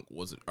what Punk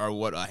was, or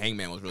what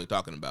Hangman was really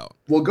talking about.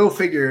 Well, go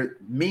figure,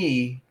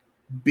 me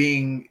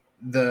being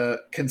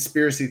the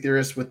conspiracy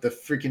theorist with the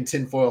freaking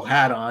tinfoil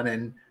hat on,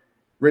 and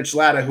Rich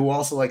Latta, who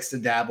also likes to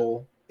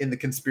dabble in the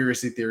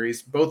conspiracy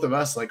theories, both of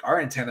us, like,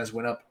 our antennas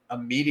went up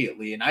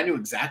immediately, and I knew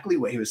exactly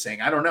what he was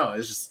saying. I don't know.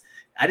 It's just,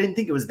 I didn't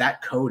think it was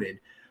that coded.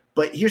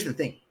 But here's the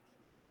thing.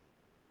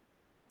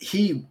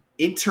 He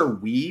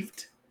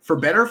interweaved, for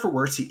better or for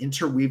worse, he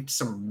interweaved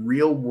some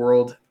real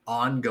world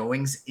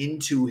ongoings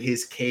into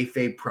his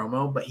kayfabe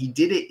promo, but he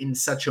did it in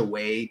such a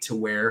way to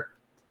where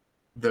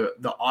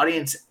the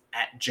audience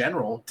at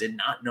general did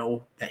not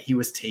know that he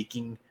was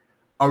taking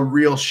a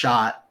real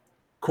shot,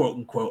 quote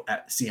unquote,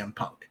 at CM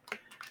Punk.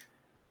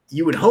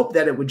 You would hope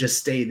that it would just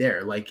stay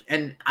there.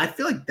 And I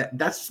feel like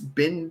that's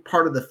been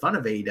part of the fun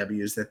of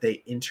AEW, is that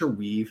they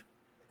interweave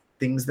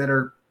things that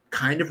are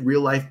kind of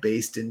real life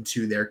based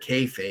into their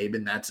kayfabe.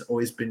 And that's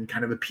always been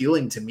kind of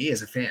appealing to me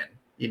as a fan.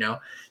 You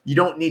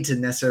don't need to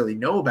necessarily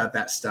know about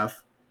that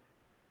stuff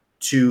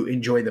to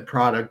enjoy the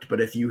product. But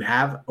if you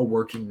have a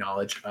working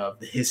knowledge of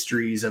the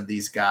histories of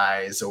these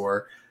guys,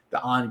 or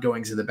the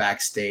ongoings of the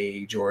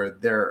backstage, or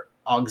their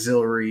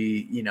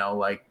auxiliary,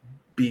 like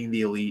being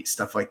the elite,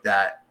 stuff like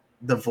that,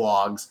 the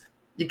vlogs,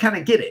 you kind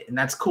of get it, and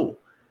that's cool.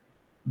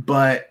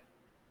 But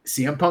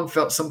CM Punk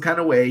felt some kind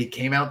of way. He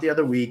came out the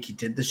other week.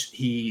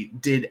 He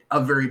did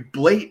a very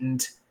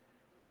blatant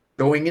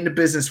going into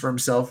business for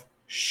himself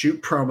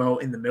shoot promo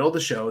in the middle of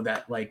the show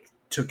that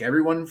took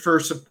everyone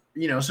for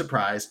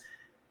surprise.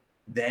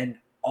 Then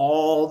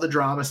all the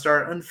drama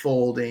started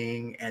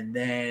unfolding, and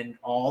then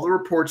all the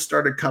reports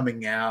started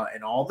coming out,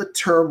 and all the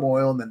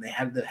turmoil, and then they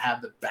had to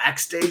have the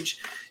backstage,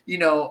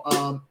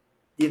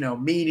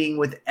 meeting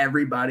with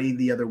everybody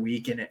the other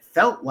week. And it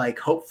felt like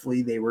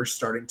hopefully they were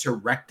starting to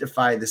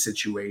rectify the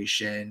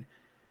situation.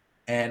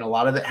 And a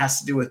lot of it has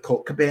to do with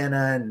Colt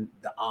Cabana and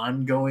the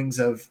ongoings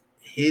of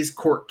his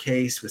court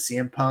case with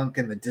CM Punk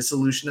and the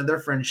dissolution of their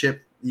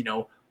friendship,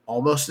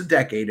 almost a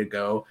decade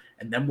ago,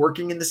 and them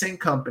working in the same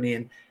company,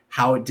 and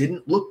how it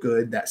didn't look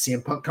good that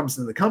CM Punk comes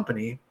into the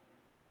company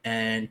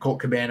and Colt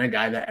Cabana, a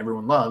guy that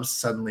everyone loves,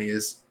 suddenly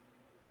is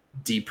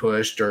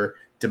depushed or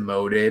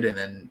demoted, and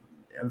then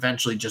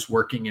eventually just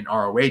working in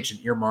ROH and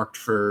earmarked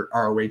for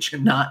ROH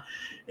and not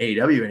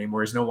AEW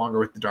anymore. Is no longer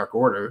with the Dark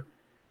Order.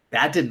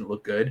 That didn't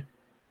look good.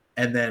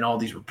 And then all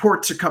these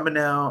reports are coming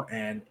out,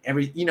 and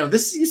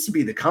this used to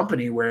be the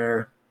company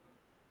where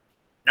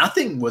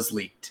nothing was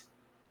leaked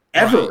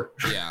ever.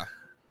 Right. Yeah.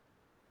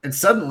 And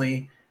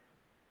suddenly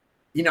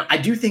I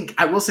do think,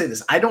 I will say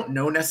this. I don't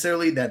know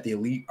necessarily that the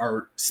Elite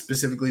are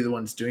specifically the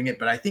ones doing it,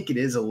 but I think it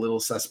is a little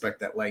suspect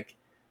that like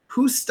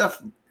who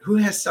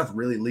has stuff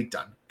really leaked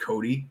on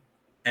Cody,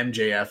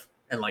 MJF,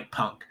 and like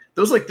Punk.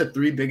 Those like the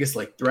three biggest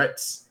like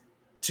threats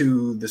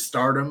to the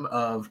stardom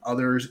of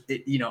others,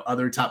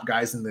 other top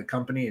guys in the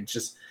company. It's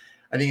just,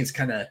 I think it's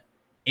kind of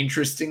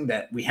interesting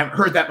that we haven't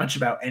heard that much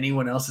about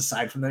anyone else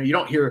aside from them. You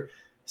don't hear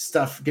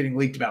stuff getting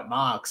leaked about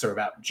Mox or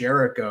about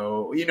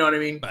Jericho. You know what I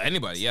mean?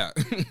 Anybody, yeah.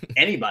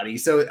 Anybody.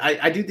 So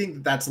I do think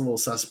that that's a little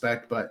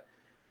suspect, but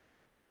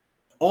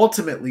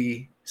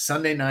ultimately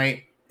Sunday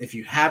night, if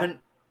you haven't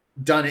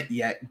done it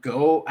yet,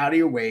 go out of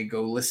your way,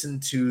 go listen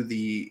to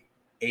the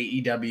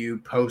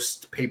AEW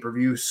post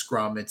pay-per-view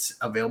scrum. It's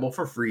available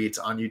for free. It's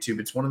on YouTube.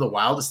 It's one of the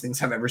wildest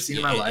things I've ever seen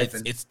in my life.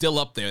 It's still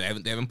up there.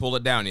 They haven't pulled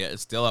it down yet.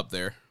 It's still up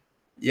there.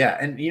 Yeah.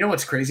 And you know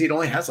what's crazy? It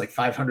only has like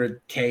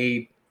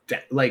 500K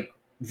like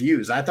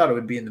views. I thought it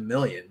would be in the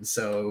millions.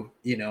 So,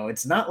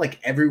 it's not like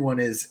everyone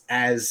is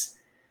as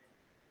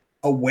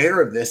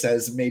aware of this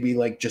as maybe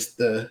like just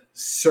the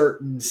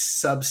certain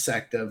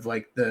subsect of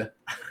like the,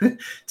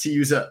 to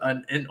use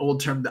an old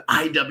term, the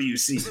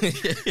IWC,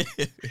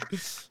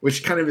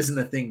 which kind of isn't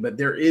a thing, but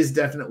there is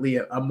definitely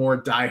a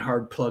more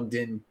diehard plugged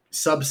in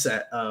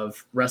subset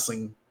of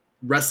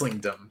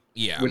wrestlingdom.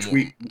 Yeah. Which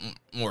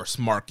more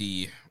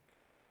smarky.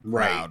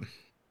 Right. Crowd.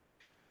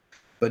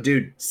 But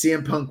dude,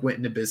 CM Punk went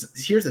into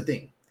business. Here's the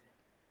thing.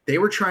 They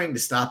were trying to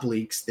stop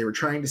leaks. They were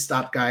trying to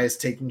stop guys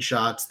taking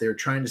shots. They were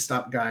trying to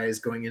stop guys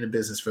going into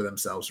business for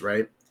themselves,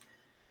 right?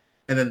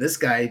 And then this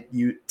guy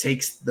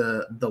takes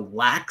the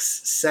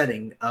lax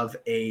setting of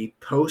a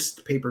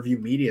post pay-per-view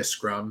media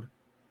scrum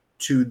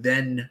to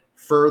then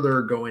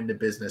further go into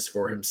business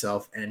for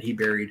himself. And he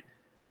buried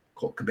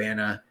Colt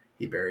Cabana.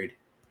 He buried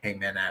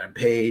Hangman Adam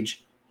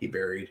Page. He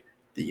buried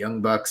the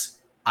Young Bucks,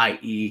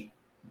 i.e.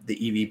 the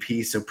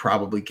EVP, so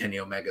probably Kenny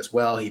Omega as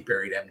well. He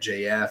buried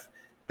MJF.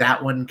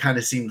 That one kind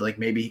of seemed like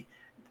maybe,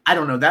 I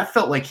don't know, that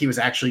felt like he was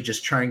actually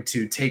just trying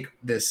to take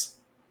this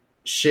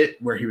shit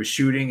where he was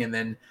shooting and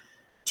then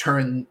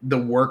turn the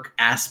work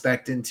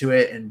aspect into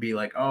it and be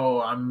like,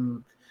 oh,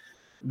 I'm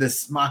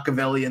this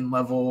Machiavellian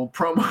level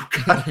promo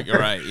cutter. You're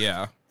right,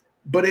 yeah.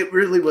 But it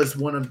really was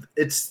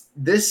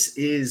this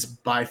is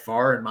by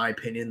far, in my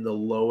opinion, the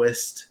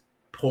lowest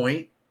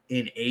point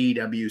in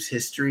AEW's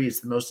history.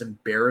 It's the most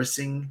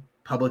embarrassing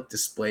public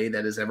display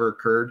that has ever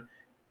occurred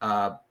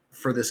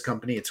for this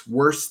company. It's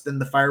worse than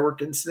the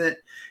firework incident.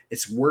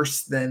 It's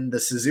worse than the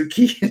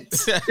Suzuki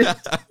incident.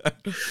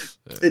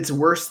 It's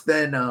worse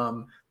than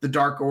the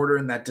Dark Order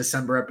in that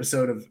December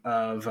episode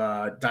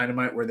of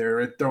Dynamite where they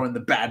were throwing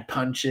the bad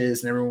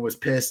punches and everyone was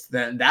pissed.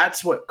 Then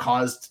that's what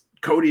caused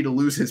Cody to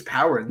lose his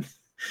power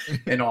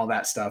and all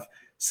that stuff.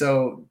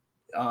 So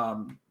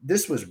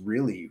this was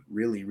really,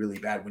 really, really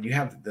bad. When you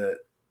have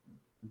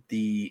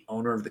the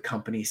owner of the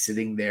company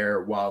sitting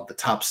there while the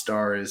top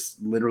star is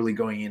literally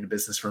going into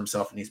business for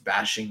himself and he's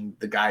bashing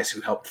the guys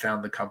who helped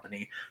found the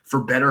company,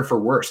 for better or for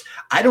worse.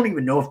 I don't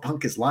even know if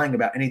Punk is lying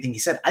about anything he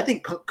said. I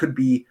think Punk could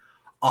be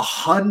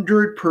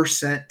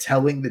 100%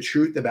 telling the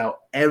truth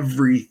about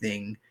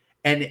everything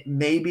and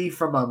maybe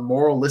from a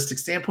moralistic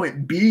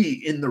standpoint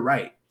be in the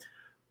right.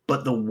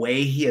 But the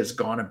way he has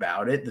gone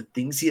about it, the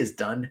things he has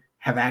done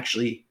have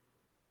actually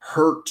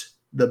hurt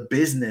the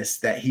business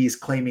that he's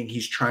claiming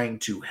he's trying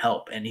to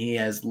help. And he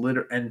has the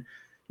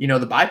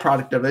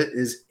byproduct of it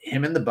is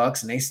him and the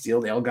Bucks and Ace Steel.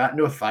 They all got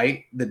into a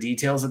fight. The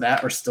details of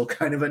that are still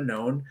kind of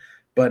unknown,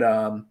 but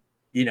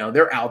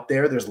they're out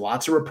there. There's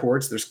lots of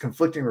reports. There's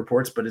conflicting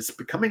reports, but it's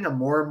becoming a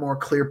more and more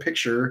clear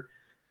picture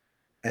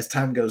as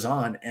time goes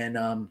on. And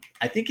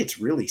I think it's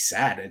really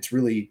sad. It's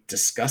really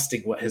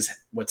disgusting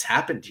what's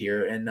happened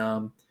here. And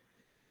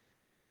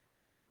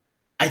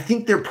I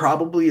think there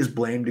probably is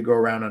blame to go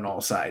around on all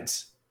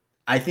sides.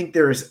 I think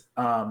there's,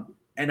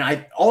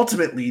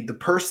 ultimately the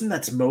person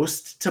that's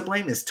most to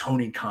blame is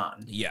Tony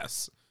Khan.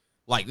 Yes.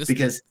 Like this,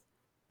 because,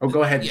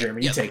 go ahead,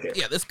 Jeremy, you take it.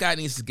 Yeah, this guy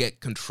needs to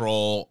get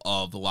control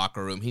of the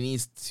locker room. He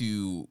needs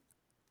to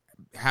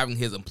having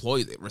his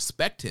employees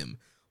respect him.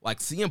 Like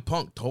CM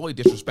Punk totally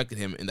disrespected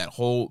him in that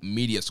whole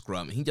media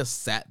scrum. He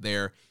just sat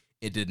there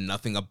and did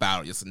nothing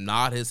about it. Just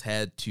nod his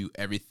head to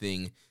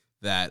everything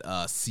that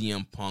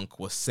CM Punk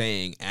was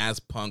saying as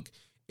Punk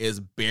is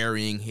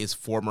burying his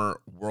former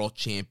world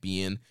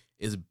champion,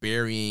 is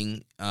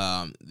burying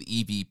the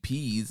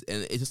EVPs,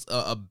 and it's just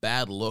a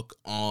bad look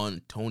on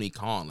Tony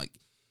Khan. Like,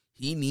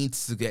 he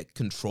needs to get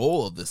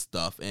control of this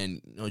stuff. And,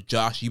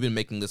 Josh, you've been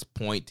making this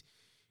point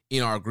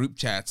in our group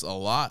chats a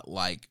lot.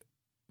 Like,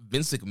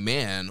 Vince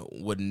McMahon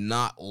would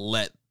not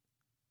let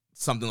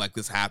something like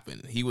this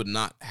happen. He would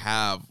not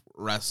have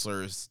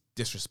wrestlers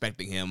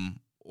disrespecting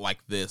him like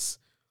this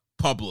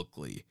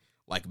publicly.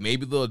 Like,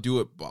 maybe they'll do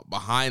it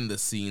behind the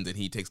scenes and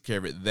he takes care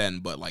of it then,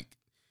 but like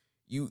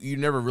you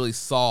never really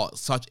saw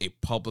such a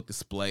public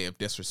display of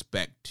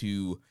disrespect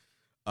to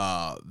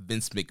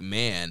Vince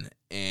McMahon.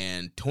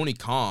 And Tony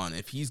Khan,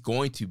 if he's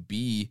going to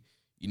be,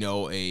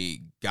 a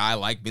guy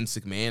like Vince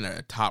McMahon, or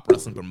a top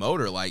wrestling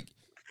promoter, like,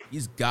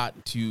 he's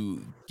got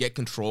to get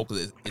control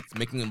because it's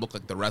making him look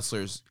like the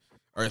wrestlers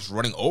are just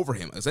running over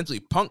him. Essentially,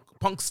 Punk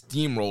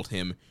steamrolled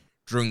him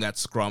during that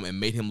scrum and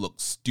made him look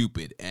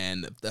stupid.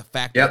 And the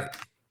fact that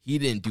he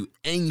didn't do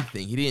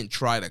anything, he didn't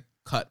try to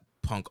cut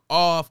Punk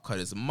off, cut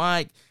his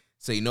mic,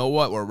 say, you know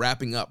what, we're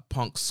wrapping up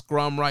Punk's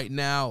scrum right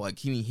now. Like,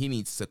 he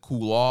needs to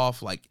cool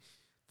off. Like,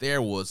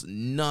 there was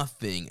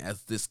nothing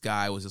as this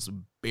guy was just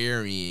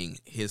burying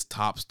his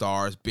top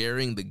stars,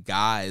 burying the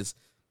guys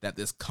that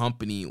this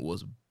company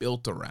was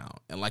built around.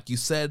 And like you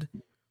said,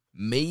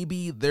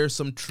 maybe there's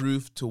some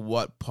truth to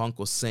what Punk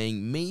was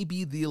saying.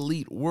 Maybe the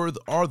elite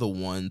are the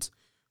ones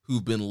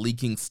who've been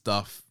leaking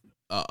stuff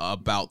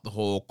about the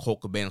whole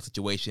Colt Cabana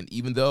situation,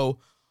 even though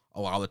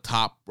a lot of the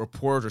top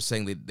reporters are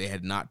saying that they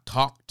had not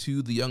talked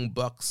to the Young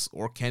Bucks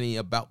or Kenny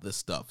about this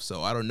stuff.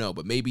 So I don't know,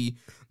 but maybe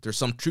there's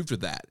some truth to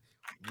that.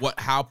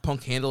 How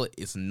Punk handled it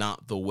is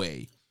not the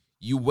way.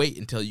 You wait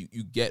until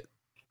you get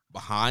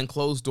behind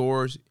closed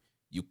doors,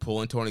 you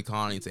pull in Tony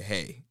Khan and say,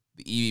 hey,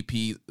 the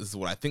EVP, this is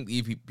what I think the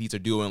EVPs are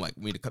doing, like,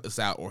 we need to cut this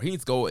out. Or he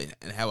needs to go and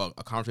have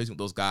a conversation with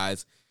those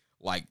guys.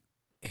 Like,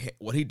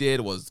 what he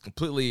did was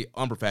completely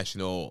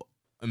unprofessional,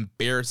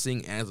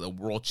 embarrassing as a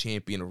world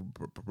champion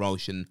of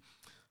promotion.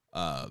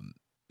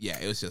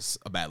 It was just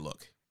a bad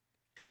look.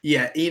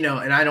 Yeah,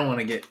 and I don't want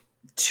to get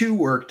too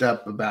worked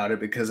up about it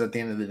because at the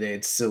end of the day,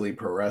 it's silly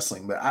pro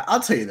wrestling. But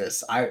I'll tell you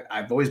this.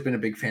 I've always been a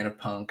big fan of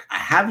Punk. I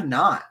have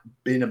not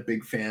been a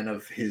big fan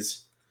of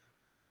his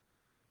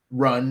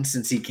run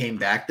since he came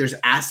back. There's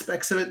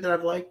aspects of it that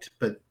I've liked,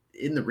 but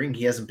in the ring,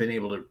 he hasn't been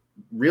able to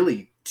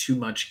really too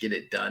much get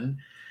it done.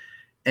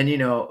 And,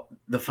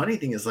 the funny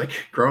thing is,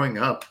 like, growing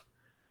up,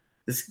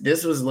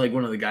 this was like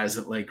one of the guys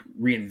that like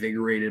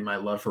reinvigorated my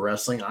love for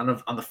wrestling. On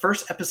the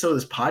first episode of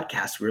this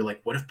podcast, we were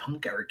like, what if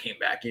Punk ever came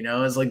back? It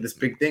was like this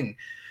big thing.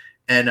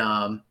 And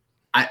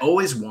I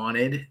always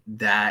wanted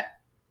that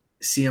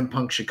CM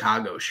Punk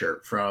Chicago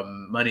shirt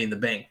from Money in the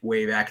Bank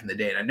way back in the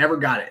day. And I never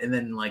got it. And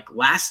then like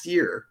last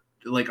year,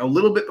 like a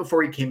little bit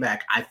before he came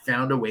back, I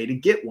found a way to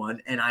get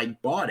one and I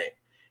bought it.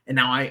 And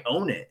now I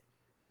own it.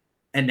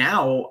 And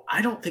now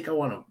I don't think I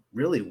want to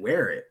really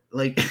wear it.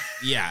 Like,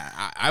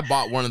 yeah, I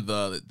bought one of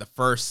the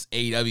first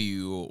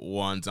AEW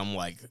ones. I'm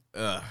like,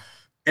 ugh.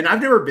 And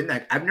I've never been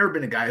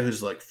a guy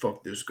who's like,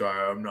 fuck this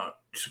guy, I'm not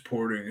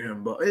supporting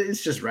him. But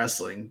it's just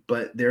wrestling.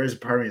 But there is a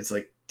part of me that's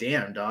like,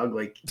 damn, dog,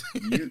 like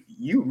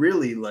you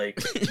really like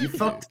you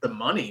fucked the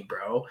money,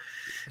 bro.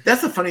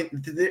 That's the funny.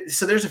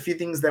 So there's a few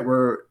things that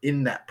were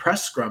in that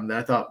press scrum that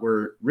I thought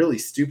were really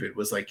stupid.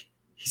 Was like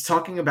he's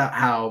talking about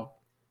how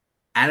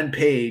Adam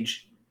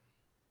Page,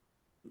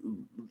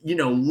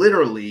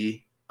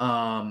 literally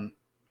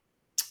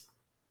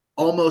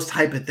almost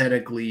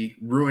hypothetically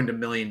ruined $1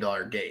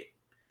 million gate.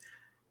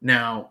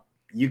 Now,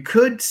 you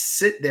could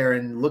sit there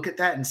and look at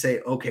that and say,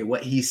 okay,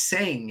 what he's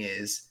saying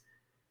is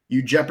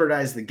you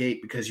jeopardized the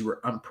gate because you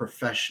were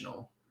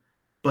unprofessional,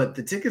 but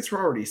the tickets were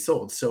already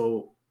sold.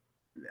 So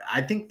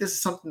I think this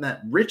is something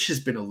that Rich has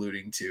been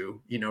alluding to.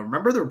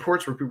 Remember the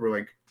reports where people were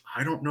like,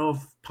 I don't know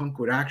if Punk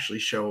would actually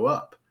show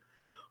up.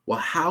 Well,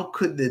 how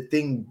could the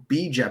thing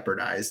be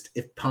jeopardized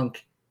if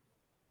Punk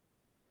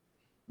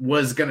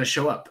was going to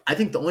show up? I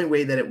think the only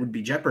way that it would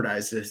be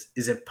jeopardized is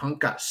if Punk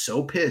got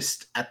so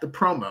pissed at the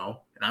promo,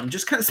 and I'm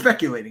just kind of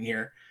speculating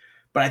here,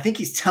 but I think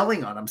he's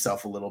telling on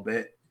himself a little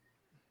bit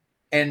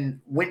and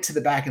went to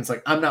the back and it's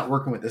like, I'm not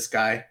working with this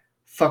guy.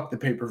 Fuck the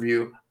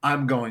pay-per-view.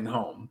 I'm going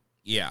home.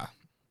 Yeah.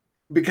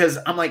 Because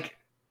I'm like,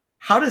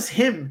 how does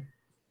him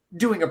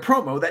doing a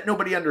promo that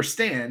nobody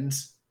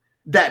understands,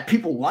 that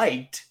people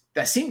liked,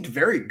 that seemed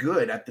very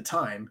good at the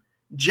time,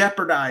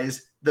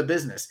 jeopardize the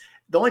business?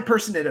 The only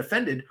person it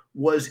offended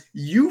was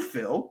you,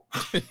 Phil.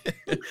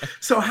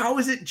 So how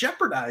is it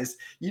jeopardized?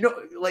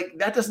 Like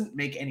that doesn't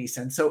make any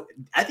sense. So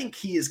I think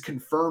he is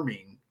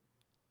confirming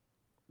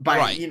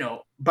by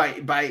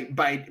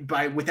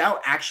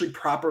without actually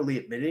properly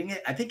admitting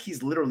it. I think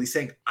he's literally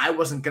saying, I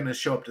wasn't going to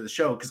show up to the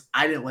show because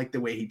I didn't like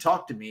the way he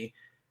talked to me.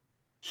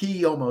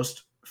 He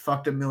almost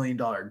fucked $1 million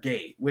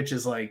gate, which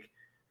is like,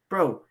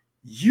 bro,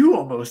 you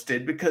almost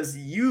did because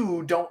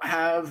you don't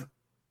have,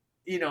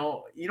 you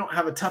don't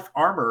have a tough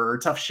armor or a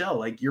tough shell.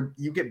 Like you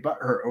get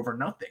butthurt over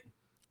nothing.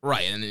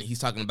 Right. And then he's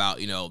talking about,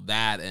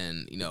 that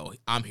and,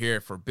 I'm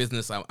here for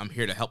business. I'm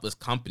here to help this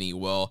company.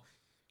 Well,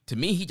 to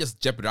me, he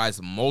just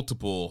jeopardized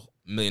multiple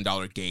 $1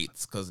 million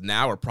gates because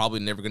now we're probably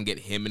never going to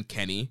get him and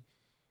Kenny.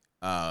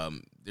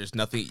 There's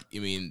nothing.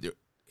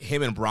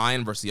 Him and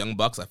Bryan versus the Young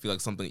Bucks, I feel like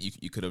something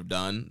you could have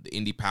done. The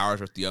Indie Powers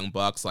versus the Young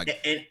Bucks,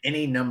 like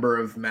any number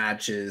of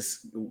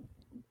matches,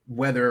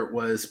 whether it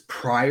was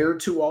prior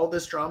to all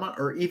this drama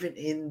or even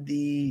in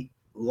the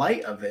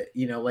light of it.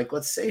 Like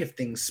let's say if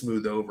things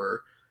smooth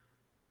over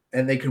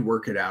and they could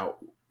work it out,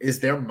 is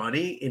there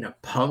money in a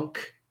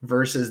Punk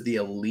versus the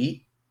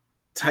Elite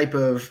type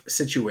of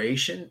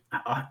situation?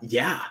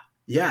 Yeah,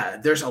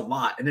 there's a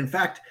lot. And in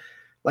fact,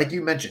 like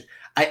you mentioned,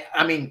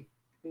 I mean,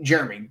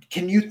 Jeremy,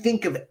 can you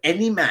think of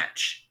any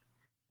match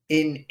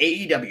in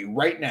AEW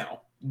right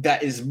now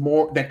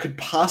that could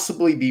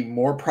possibly be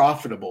more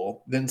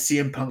profitable than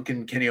CM Punk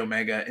and Kenny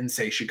Omega in,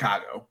 say,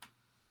 Chicago?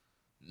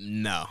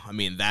 No, I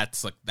mean,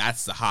 that's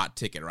the hot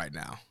ticket right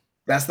now.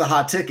 That's the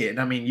hot ticket. And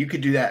I mean, you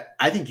could do that.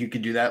 I think you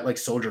could do that like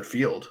Soldier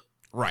Field.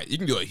 Right. You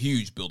can do a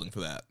huge building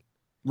for that.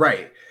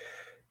 Right.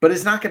 But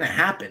it's not going to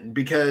happen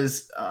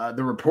because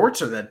the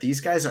reports are that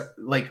these guys are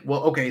like,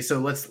 well, okay, so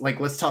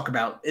let's talk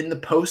about in the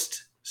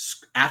post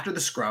after the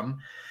scrum,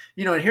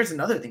 and here's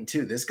another thing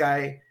too. This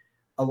guy,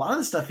 a lot of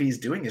the stuff he's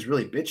doing is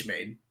really bitch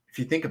made. If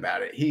you think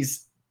about it,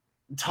 he's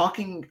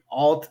talking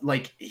all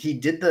like he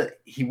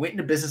went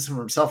into business for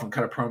himself and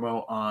cut a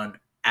promo on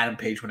Adam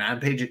Page when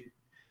Adam Page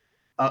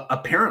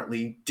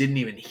apparently didn't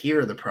even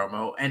hear the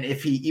promo. And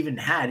if he even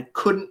had,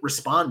 couldn't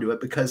respond to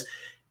it because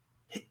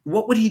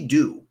what would he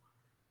do?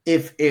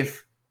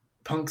 If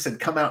Punk said,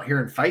 come out here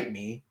and fight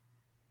me,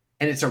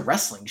 and it's a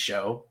wrestling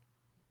show,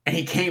 and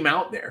he came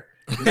out there,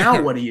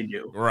 now what do you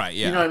do? Right,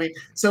 yeah. You know what I mean?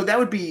 So that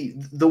would be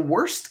the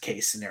worst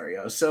case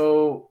scenario.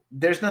 So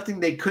there's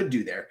nothing they could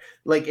do there.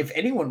 Like, if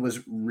anyone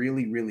was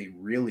really, really,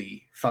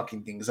 really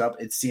fucking things up,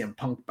 it's CM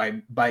Punk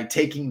by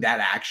taking that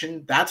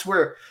action. That's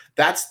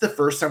the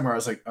first time where I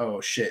was like, oh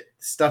shit,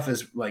 stuff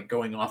is like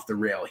going off the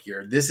rail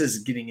here. This is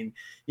getting in,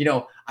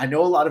 I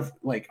know a lot of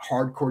like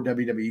hardcore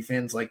WWE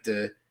fans like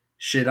to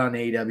shit on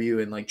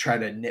AEW and like try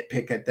to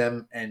nitpick at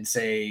them and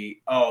say,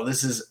 oh,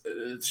 this is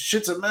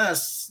shit's a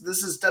mess.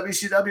 This is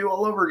WCW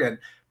all over again.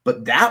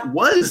 But that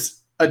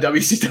was a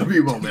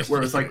WCW moment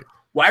where it's like,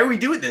 why are we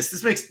doing this?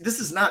 This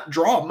is not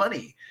draw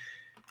money.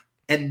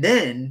 And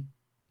then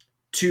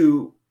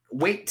to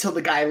wait till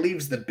the guy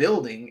leaves the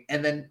building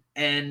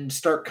and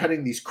start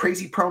cutting these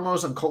crazy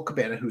promos on Colt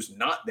Cabana, who's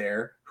not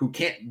there, who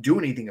can't do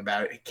anything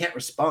about it, he can't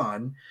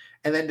respond.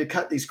 And then to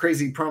cut these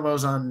crazy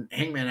promos on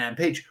Hangman Adam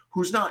Page,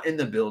 who's not in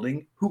the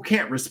building, who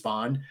can't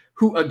respond,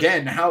 who,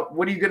 again,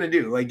 what are you going to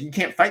do? Like, you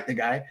can't fight the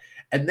guy.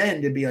 And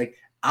then to be like,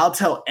 I'll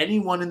tell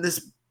anyone in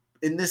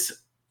this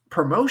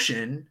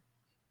promotion,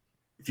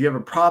 if you have a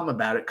problem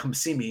about it, come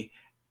see me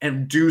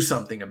and do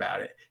something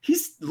about it.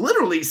 He's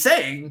literally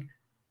saying,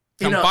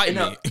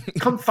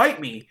 come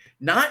fight me,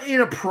 not in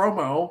a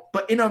promo,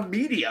 but in a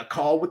media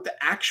call with the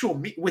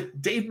actual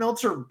with Dave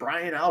Meltzer,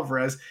 Brian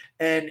Alvarez,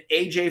 and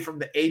AJ from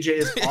the AJ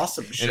is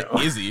Awesome show.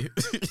 And Izzy.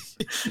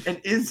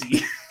 And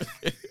Izzy.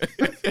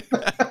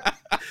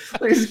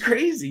 Like, it's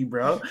crazy,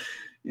 bro.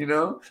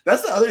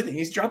 That's the other thing.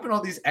 He's dropping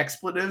all these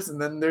expletives,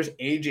 and then there's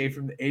AJ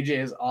from the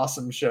AJ is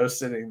Awesome show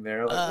sitting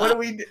there. Like, what do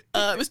we do?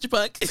 Mr.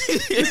 Punk.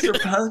 Mr.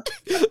 Punk.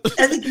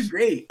 I think you're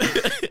great.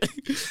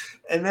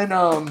 And then,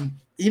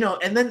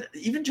 and then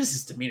even just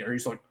his demeanor,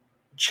 he's like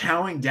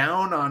chowing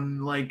down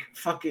on like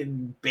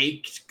fucking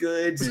baked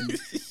goods.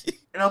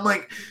 And I'm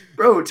like,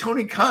 bro,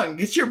 Tony Khan,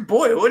 get your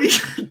boy. What are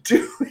you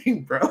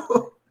doing,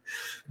 bro?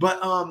 But,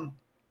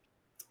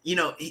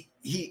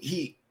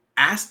 he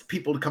asked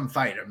people to come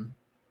fight him.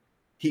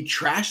 He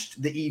trashed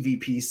the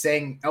EVP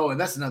saying, oh, and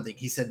that's another thing.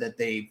 He said that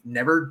they've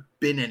never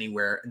been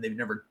anywhere and they've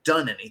never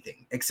done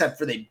anything except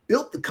for they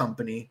built the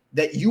company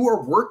that you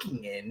are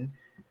working in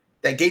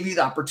that gave you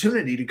the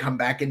opportunity to come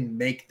back and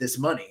make this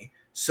money.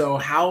 So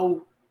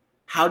how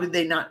did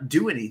they not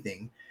do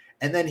anything?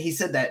 And then he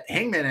said that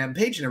Hangman Adam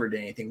Page never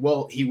did anything.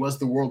 Well, he was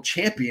the world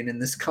champion in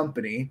this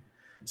company.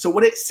 So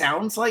what it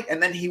sounds like,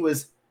 and then he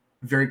was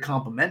very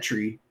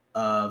complimentary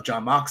of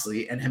Jon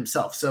Moxley and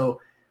himself.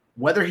 So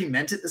whether he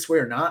meant it this way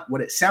or not,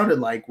 what it sounded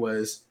like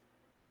was,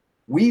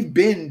 we've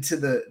been to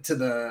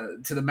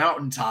the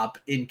mountaintop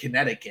in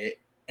Connecticut,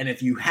 and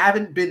if you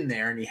haven't been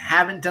there and you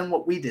haven't done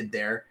what we did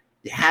there,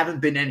 you haven't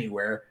been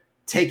anywhere.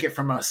 Take it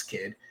from us,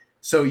 kid.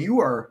 So you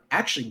are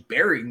actually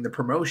burying the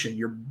promotion.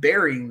 You're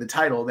burying the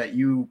title that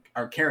you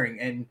are carrying.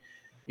 And,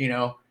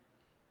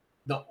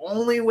 the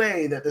only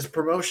way that this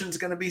promotion is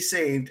going to be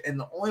saved and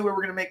the only way we're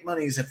going to make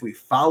money is if we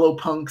follow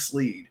Punk's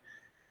lead.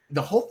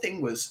 The whole thing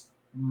was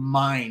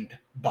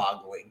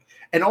mind-boggling.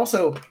 And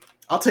also,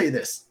 I'll tell you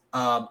this.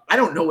 I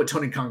don't know what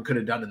Tony Khan could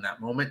have done in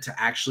that moment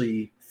to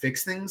actually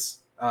fix things.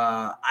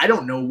 I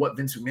don't know what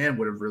Vince McMahon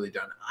would have really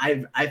done.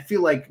 I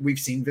feel like we've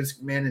seen Vince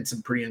McMahon in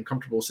some pretty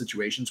uncomfortable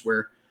situations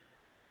where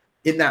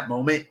in that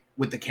moment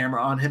with the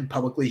camera on him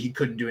publicly, he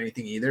couldn't do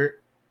anything either.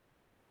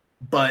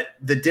 But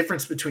the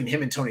difference between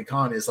him and Tony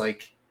Khan is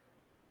like,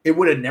 it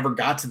would have never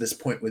got to this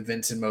point with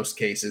Vince in most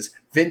cases.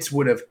 Vince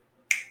would have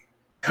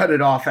cut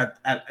it off at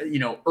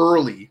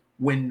early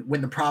when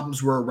the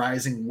problems were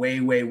arising way,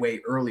 way, way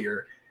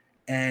earlier.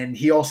 And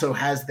he also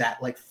has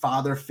that like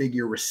father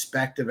figure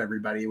respect of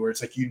everybody where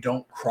it's like, you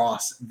don't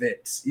cross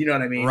Vince. You know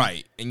what I mean?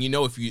 Right. And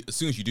as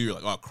soon as you do, you're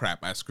like, oh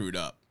crap, I screwed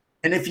up.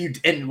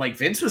 And like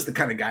Vince was the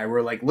kind of guy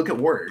where like, look at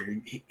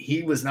Warrior.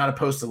 He was not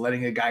opposed to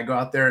letting a guy go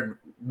out there and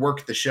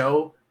work the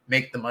show,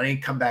 make the money,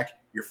 come back.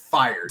 You're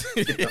fired.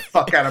 Get the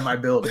fuck out of my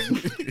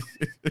building.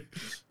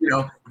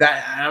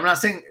 That I'm not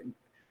saying,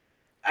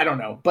 I don't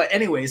know. But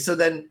anyway, so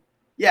then,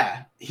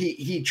 yeah,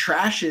 he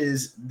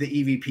trashes the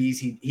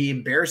EVPs. He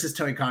embarrasses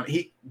Tony Khan.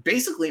 He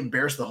basically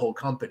embarrassed the whole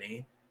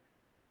company.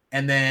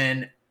 And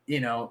then,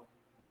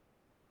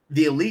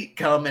 the Elite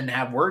come and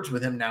have words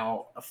with him.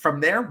 Now, from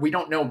there, we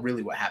don't know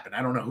really what happened.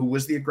 I don't know who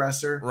was the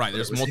aggressor. Right.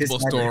 There's multiple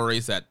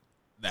stories that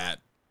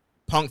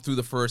Punk threw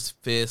the first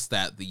fist,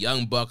 that the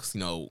Young Bucks,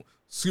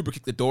 super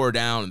kicked the door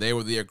down and they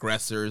were the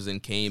aggressors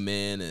and came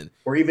in, and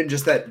or even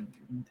just that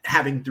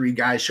having 3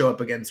 guys show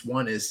up against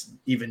one is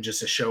even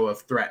just a show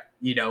of threat,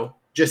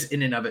 just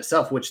in and of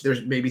itself, which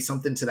there's maybe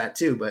something to that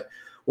too. But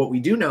what we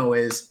do know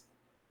is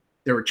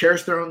there were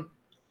chairs thrown,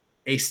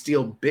 Ace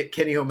Steel bit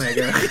Kenny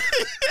Omega.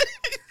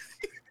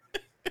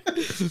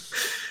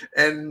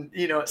 And,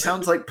 it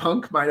sounds like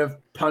Punk might have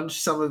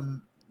punched some of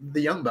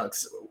the Young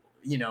Bucks.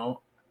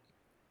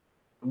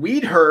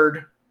 We'd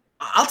heard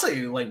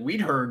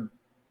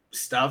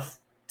stuff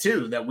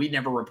too that we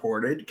never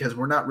reported because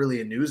we're not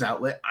really a news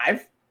outlet.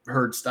 I've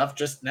heard stuff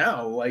just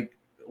now, like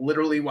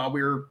literally while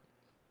we were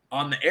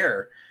on the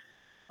air,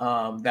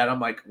 that I'm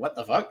like, what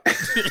the fuck?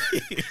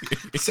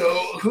 So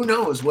who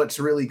knows what's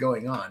really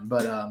going on,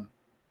 but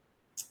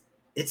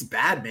it's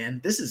bad,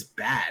 man. This is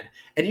bad.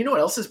 And you know what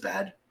else is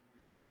bad?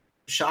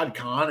 Shad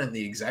Khan and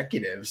the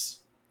executives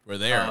were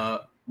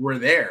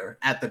there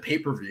at the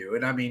pay-per-view.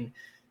 And I mean,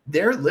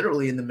 they're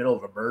literally in the middle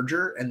of a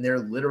merger and they're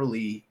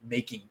literally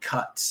making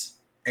cuts,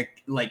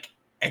 like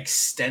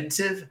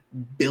extensive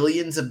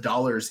billions of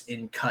dollars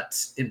in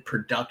cuts in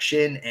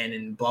production and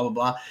in blah, blah,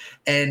 blah.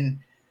 And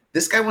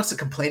this guy wants to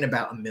complain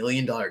about $1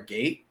 million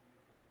gate.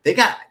 They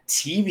got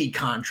TV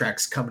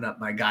contracts coming up,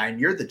 my guy, and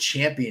you're the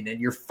champion and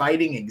you're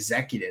fighting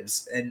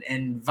executives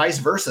and vice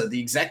versa.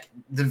 The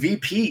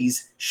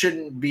VPs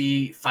shouldn't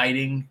be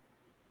fighting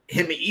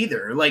him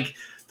either. Like,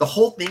 the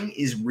whole thing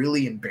is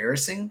really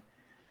embarrassing.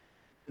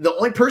 The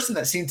only person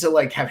that seemed to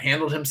like have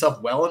handled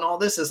himself well in all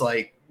this is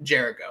like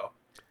Jericho.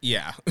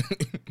 Yeah.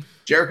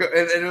 Jericho.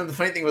 And the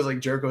funny thing was,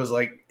 like, Jericho was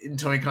like in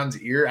Tony Khan's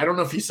ear. I don't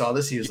know if you saw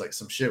this. He was like,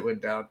 some shit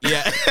went down.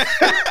 Yeah.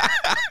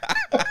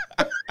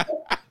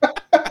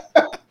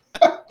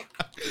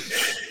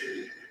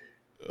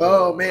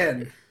 Oh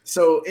man.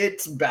 So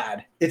it's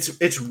bad.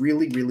 It's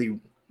really, really,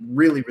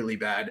 really, really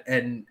bad.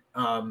 And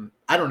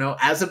I don't know,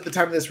 as of the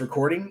time of this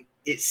recording,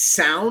 it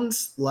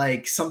sounds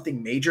like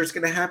something major is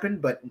going to happen,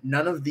 but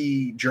none of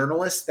the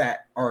journalists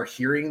that are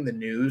hearing the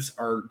news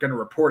are going to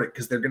report it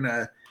because they're going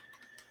to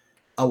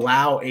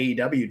allow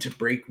AEW to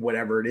break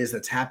whatever it is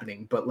that's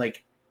happening. But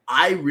like,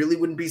 I really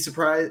wouldn't be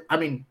surprised. I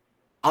mean,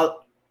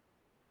 I'll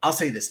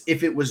say this.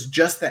 If it was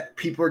just that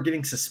people are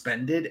getting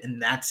suspended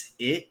and that's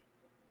it,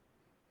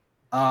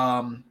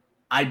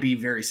 I'd be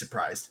very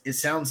surprised. It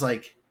sounds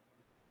like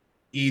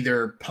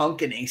either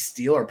Punk and Ace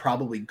Steel are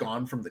probably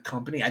gone from the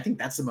company. I think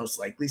that's the most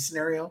likely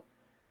scenario.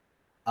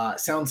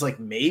 Sounds like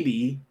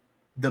maybe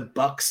the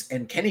Bucks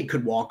and Kenny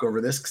could walk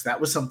over this because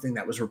that was something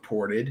that was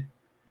reported.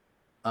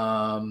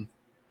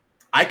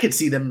 I could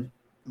see them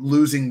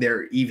losing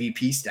their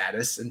EVP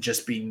status and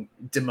just being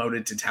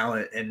demoted to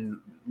talent and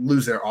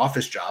lose their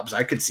office jobs.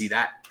 I could see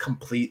that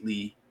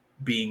completely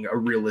being a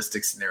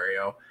realistic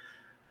scenario.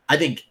 I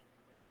think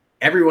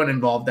everyone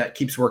involved that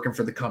keeps working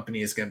for the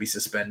company is going to be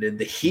suspended.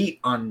 The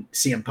heat on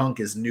CM Punk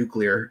is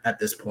nuclear at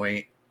this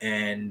point,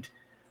 and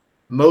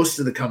most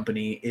of the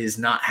company is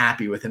not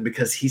happy with him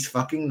because he's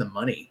fucking the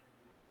money.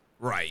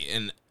 Right,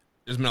 and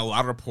there's been a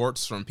lot of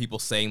reports from people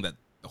saying that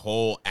the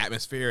whole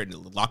atmosphere and the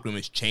locker room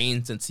has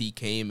changed since he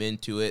came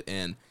into it.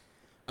 And,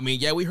 I mean,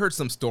 yeah, we heard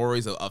some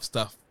stories of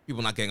stuff,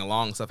 people not getting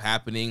along, stuff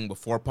happening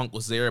before Punk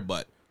was there,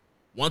 but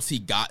once he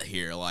got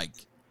here, like,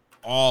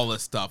 all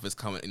this stuff is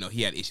coming.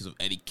 He had issues with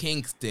Eddie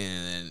Kingston,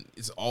 and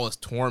it's all this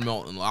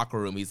turmoil in the locker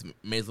room. He's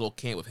made his little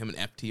camp with him and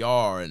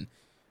FTR, and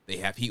they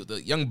have heat with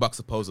the Young Bucks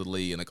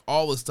supposedly, and like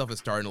all this stuff is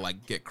starting to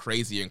like get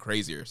crazier and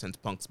crazier since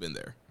Punk's been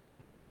there.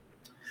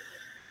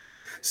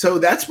 So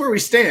that's where we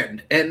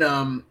stand. And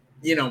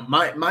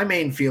my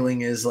main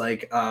feeling is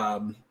like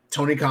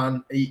Tony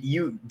Khan,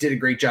 you did a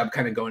great job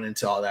kind of going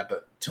into all that,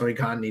 but Tony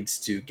Khan needs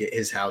to get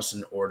his house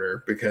in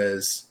order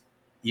because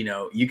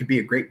you could be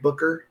a great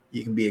booker,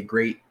 you can be a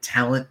great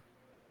talent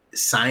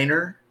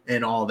signer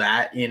and all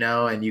that,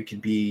 and you can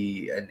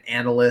be an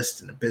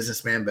analyst and a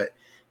businessman, but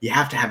you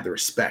have to have the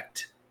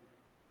respect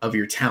of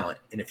your talent.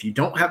 And if you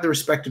don't have the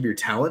respect of your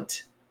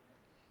talent,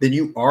 then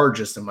you are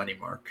just a money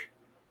mark.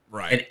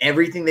 Right. And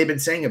everything they've been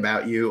saying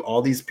about you,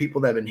 all these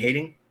people that have been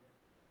hating,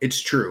 it's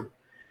true.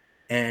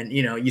 And,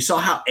 you saw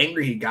how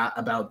angry he got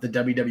about the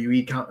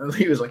WWE.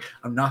 He was like,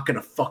 I'm not going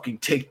to fucking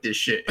take this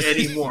shit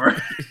anymore.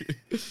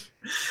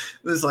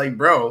 It's like,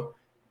 bro,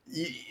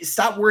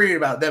 stop worrying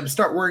about them.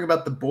 Start worrying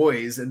about the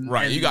boys.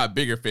 Right. And you got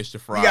bigger fish to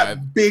fry. You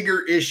got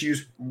bigger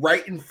issues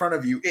right in front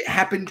of you. It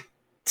happened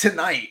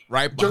tonight.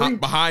 Right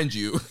behind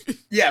you.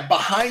 Yeah,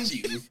 behind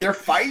you. They're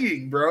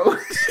fighting, bro.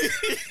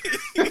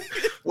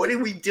 What are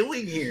we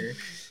doing here?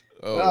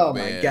 Oh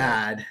my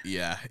God.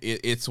 Yeah,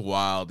 it's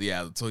wild.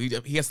 Yeah, so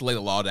he has to lay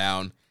the law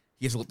down.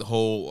 He has to let the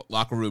whole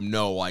locker room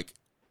know, like,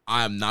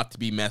 I am not to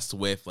be messed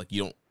with. Like,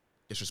 you don't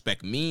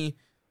disrespect me,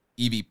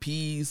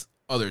 EVPs,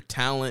 other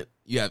talent.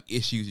 You have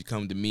issues, you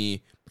come to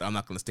me, but I'm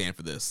not going to stand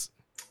for this.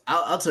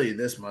 I'll tell you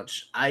this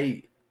much.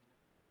 I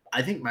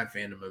think my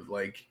fandom of,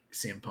 like,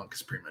 CM Punk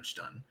is pretty much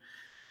done.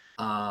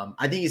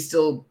 I think he's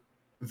still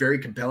very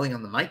compelling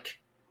on the mic.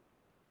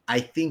 I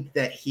think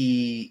that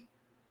he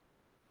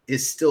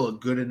is still a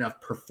good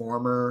enough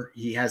performer.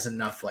 He has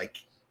enough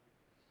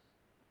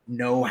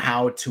know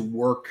how to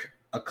work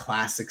a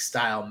classic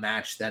style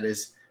match.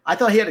 I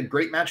thought he had a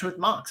great match with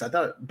Mox.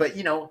 But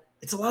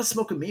it's a lot of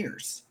smoke and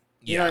mirrors.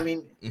 You know what I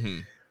mean? Mm-hmm.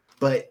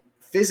 But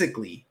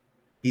physically,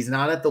 he's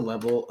not at the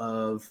level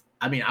of,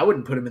 I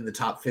wouldn't put him in the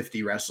top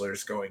 50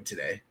 wrestlers going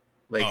today.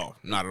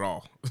 Not at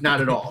all.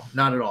 Not at all.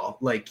 Not at all.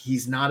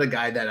 He's not a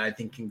guy that I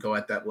think can go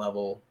at that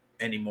level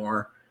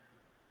anymore.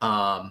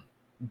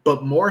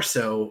 But more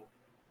so,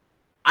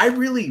 I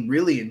really,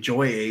 really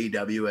enjoy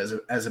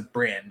AEW as a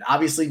brand.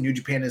 Obviously, New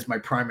Japan is my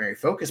primary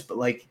focus, but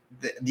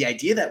the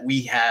idea that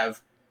we have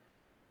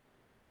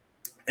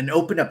an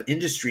open up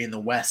industry in the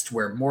West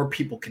where more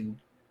people can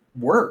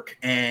work,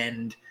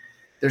 and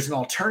there's an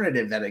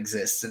alternative that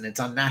exists, and it's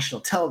on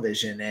national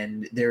television,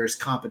 and there's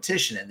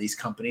competition, and these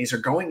companies are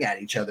going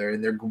at each other,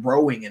 and they're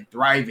growing and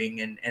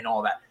thriving and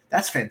all that.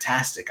 That's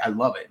fantastic. I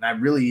love it. And I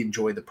really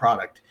enjoy the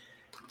product.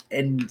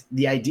 And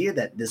the idea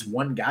that this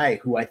one guy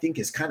who I think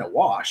is kind of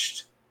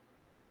washed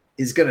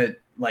is going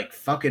to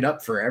fuck it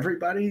up for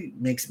everybody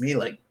makes me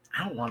I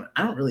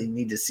don't really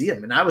need to see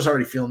him. And I was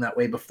already feeling that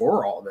way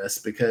before all this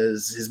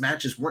because his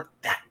matches weren't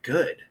that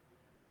good.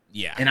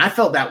 Yeah. And I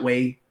felt that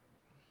way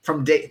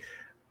from day.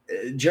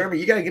 Jeremy,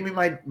 you got to give me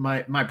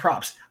my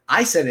props.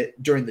 I said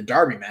it during the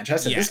Darby match. I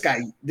said,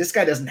 this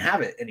guy doesn't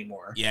have it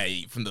anymore. Yeah.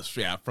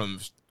 From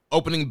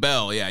opening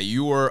bell. Yeah.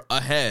 You were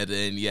ahead,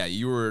 and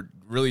you were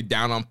really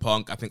down on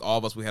Punk. I think all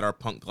of us, we had our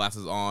Punk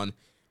glasses on.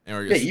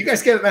 And you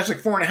guys gave it match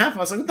 4.5. I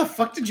was like, what the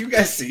fuck did you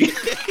guys see?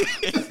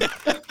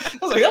 I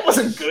was like, that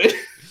wasn't good.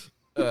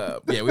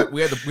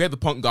 We had the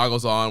Punk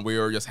goggles on. We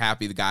were just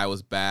happy the guy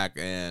was back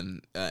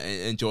and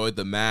enjoyed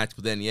the match.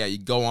 But then you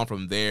go on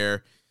from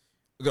there.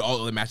 Look at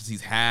all the matches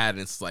he's had, and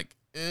it's I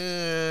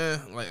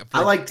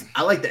liked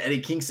the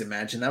Eddie Kingston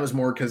match, and that was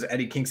more because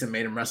Eddie Kingston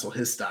made him wrestle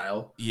his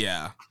style.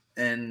 Yeah.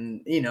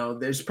 And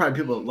there's probably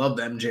people that love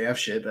the MJF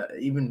shit, but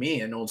even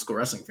me, an old school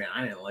wrestling fan,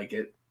 I didn't like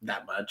it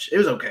that much. It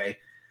was okay,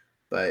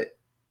 but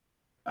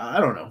I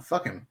don't know.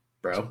 Fuck him,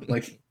 bro.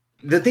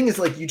 The thing is,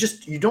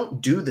 you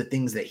don't do the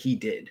things that he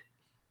did.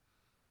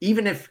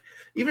 Even if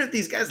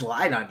these guys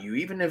lied on you,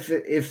 even if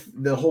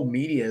the whole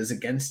media is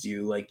against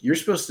you, you're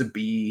supposed to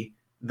be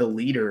the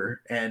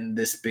leader and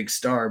this big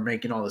star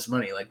making all this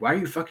money. Why are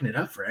you fucking it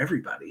up for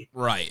everybody?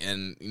 Right.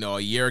 And a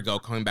year ago,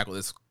 coming back with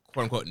this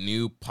quote unquote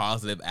new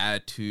positive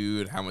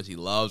attitude, how much he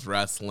loves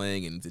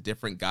wrestling, and he's a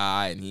different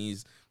guy, and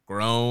he's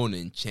grown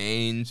and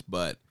changed.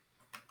 But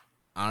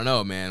I don't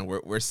know, man.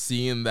 We're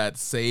seeing that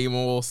same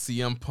old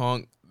CM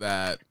Punk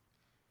that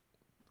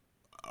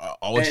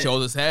always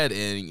shows his head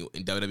in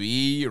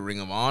WWE, Ring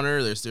of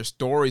Honor. There's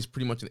stories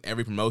pretty much in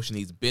every promotion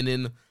he's been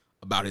in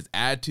about his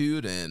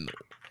attitude, and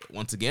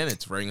once again,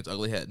 it's rearing its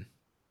ugly head.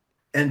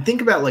 And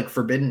think about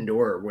Forbidden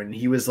Door when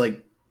he was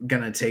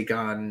gonna take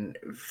on,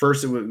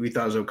 first we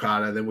thought it was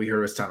Okada, then we heard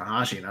it was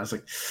Tanahashi, and I was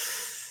like,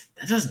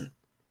 that doesn't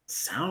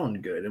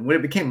sound good. And when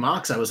it became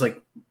Mox, I was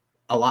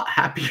a lot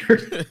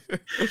happier.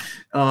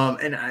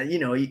 And I,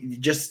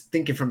 just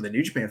thinking from the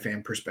New Japan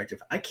fan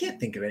perspective, I can't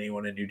think of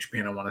anyone in New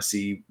Japan I want to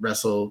see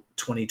wrestle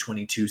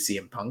 2022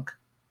 CM Punk.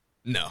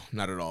 No,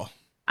 not at all.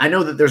 I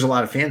know that there's a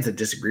lot of fans that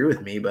disagree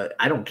with me, but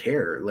I don't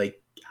care.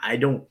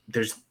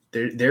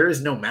 There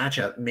is no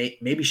matchup.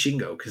 Maybe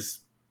Shingo, because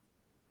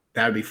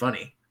that would be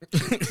funny.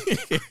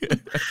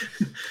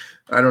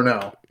 I don't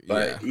know,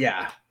 but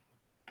yeah.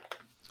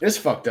 It's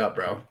fucked up,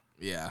 bro.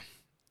 Yeah.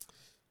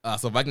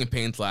 So Viking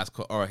Payne's he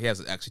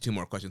has actually two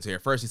more questions here.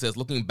 First, he says,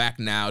 looking back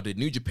now, did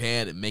New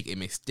Japan make a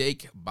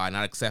mistake by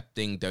not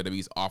accepting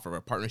WWE's offer of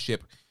a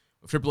partnership?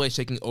 With Triple H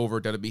taking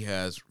over, WWE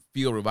has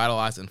feel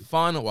revitalized and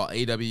fun, while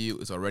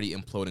AEW is already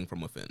imploding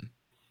from within.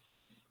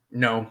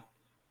 No.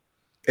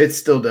 It's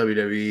still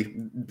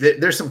WWE.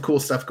 There's some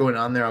cool stuff going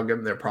on there. I'll give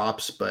them their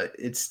props, but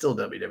it's still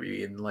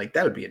WWE, and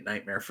that would be a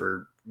nightmare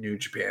for New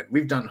Japan.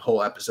 We've done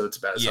whole episodes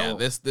about it. Yeah,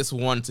 this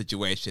one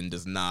situation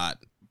does not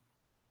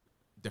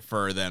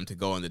defer them to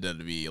go into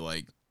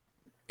WWE.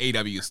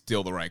 AEW is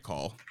still the right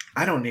call.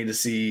 I don't need to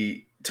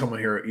see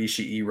Tomohiro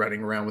Ishii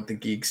running around with the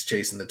geeks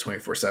chasing the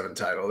 24/7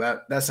 title.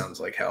 That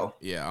sounds like hell.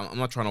 Yeah, I'm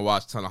not trying to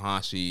watch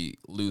Tanahashi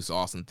lose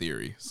Austin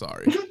Theory.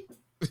 Sorry.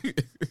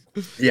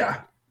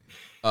 Yeah.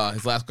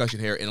 His last question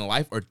here: in a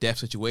life or death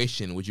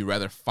situation, would you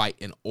rather fight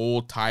an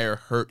old, tired,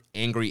 hurt,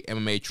 angry,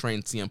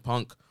 MMA-trained CM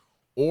Punk,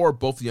 or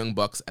both the Young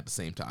Bucks at the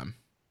same time?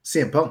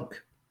 CM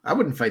Punk. I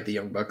wouldn't fight the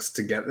Young Bucks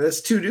together.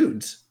 That's two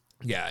dudes.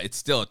 Yeah, it's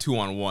still a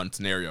 2-on-1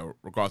 scenario,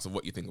 regardless of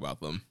what you think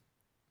about them.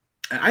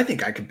 I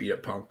think I could beat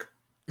up Punk.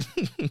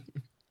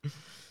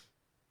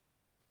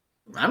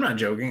 I'm not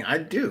joking. I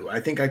do. I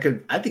think I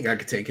could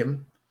take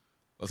him.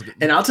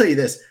 And I'll tell you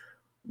this: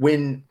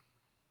 when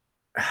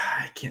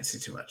I can't say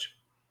too much.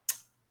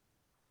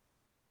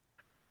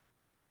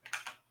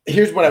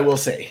 Here's what I will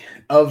say.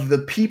 Of the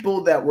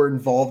people that were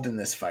involved in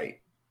this fight,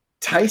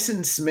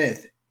 Tyson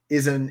Smith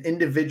is an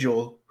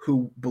individual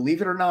who,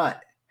 believe it or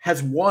not,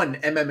 has won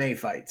MMA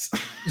fights.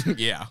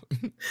 Yeah.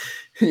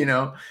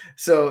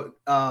 So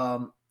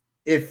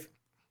if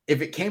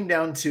it came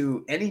down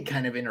to any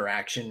kind of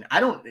interaction, I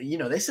don't,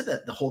 they said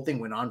that the whole thing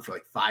went on for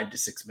like 5 to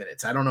 6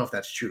 minutes. I don't know if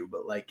that's true,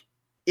 but like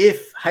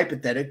if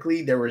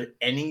hypothetically there were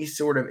any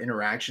sort of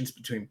interactions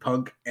between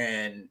Punk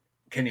and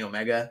Kenny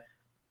Omega,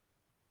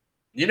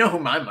 you know who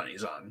my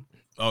money's on.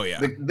 Oh yeah,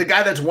 the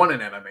guy that's won an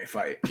MMA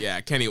fight.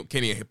 Yeah, Kenny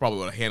probably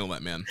would have handled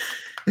that, man.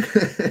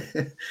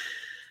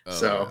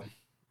 So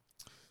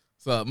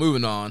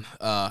moving on,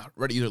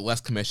 Reddit user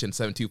Les Commission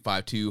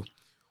 7252.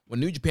 When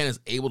New Japan is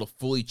able to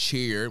fully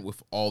cheer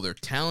with all their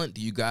talent,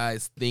 do you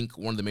guys think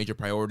one of the major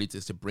priorities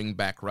is to bring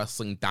back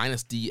Wrestling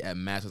Dynasty at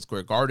Madison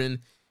Square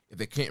Garden? If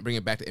they can't bring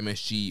it back to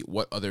MSG,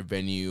 what other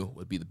venue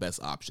would be the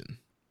best option?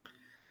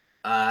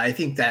 I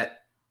think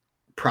that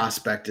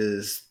prospect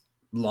is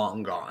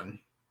long gone.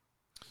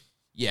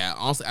 Yeah,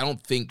 honestly, I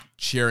don't think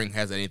cheering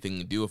has anything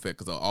to do with it,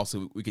 because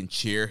also we can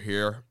cheer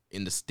here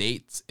in the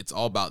States. It's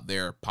all about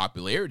their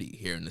popularity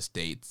here in the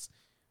States.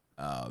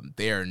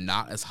 They are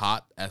not as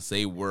hot as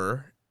they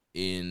were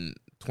in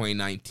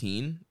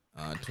 2019,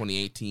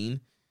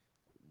 2018.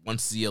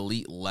 Once the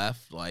Elite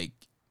left, like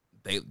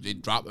they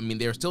dropped. I mean,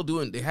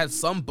 they had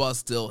some buzz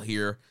still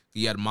here.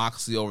 You had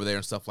Moxley over there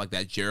and stuff like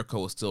that.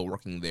 Jericho was still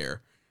working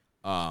there.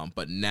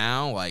 But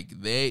now,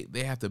 like, they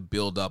have to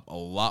build up a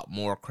lot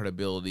more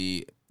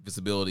credibility,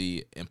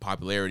 visibility, and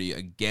popularity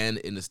again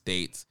in the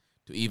States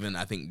to even,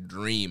 I think,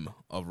 dream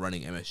of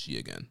running MSG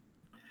again.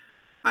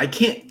 I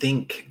can't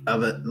think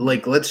of it.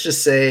 Like, let's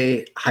just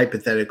say,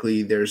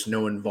 hypothetically, there's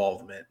no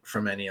involvement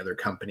from any other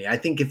company. I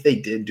think if they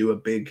did do a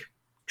big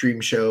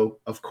dream show,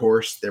 of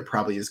course, there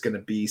probably is going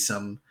to be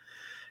some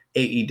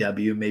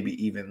AEW,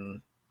 maybe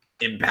even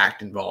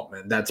Impact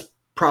involvement. That's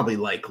probably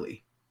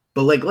likely.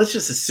 But, like, let's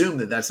just assume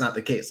that that's not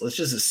the case. Let's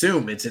just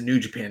assume it's a New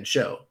Japan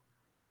show.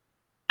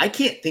 I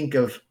can't think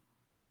of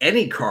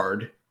any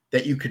card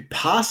that you could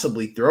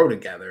possibly throw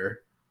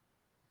together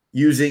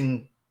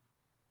using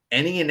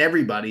any and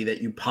everybody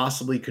that you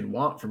possibly could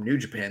want from New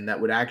Japan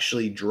that would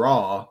actually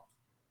draw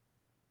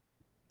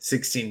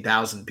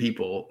 16,000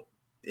 people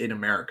in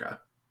America.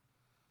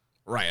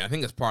 Right. I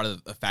think it's part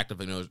of the fact of,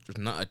 there's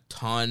not a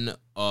ton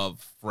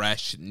of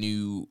fresh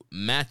new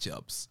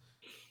matchups.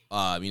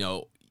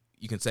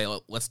 You can say,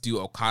 let's do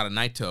Okada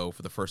Naito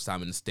for the first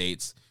time in the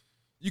States.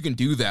 You can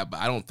do that, but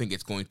I don't think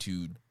it's going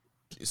to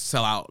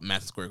sell out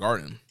Madison Square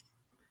Garden.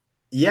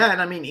 Yeah,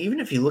 and I mean, even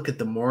if you look at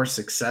the more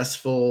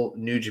successful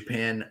New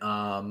Japan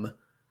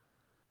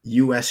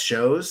U.S.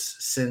 shows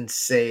since,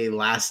 say,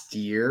 last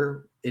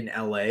year in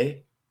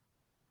L.A.,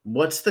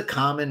 what's the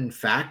common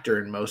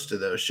factor in most of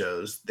those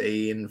shows?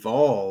 They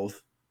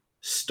involve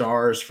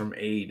stars from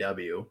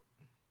AEW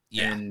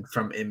and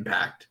from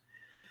Impact.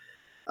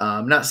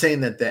 I'm not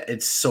saying that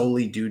it's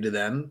solely due to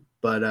them,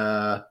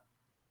 but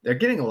they're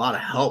getting a lot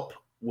of help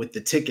with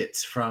the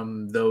tickets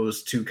from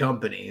those two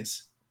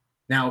companies.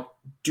 Now,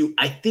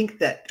 I think,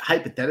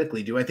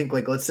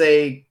 like, let's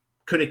say,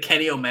 could a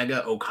Kenny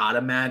Omega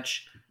Okada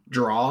match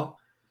draw?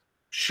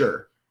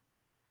 Sure.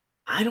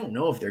 I don't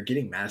know if they're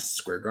getting Madison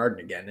Square Garden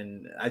again.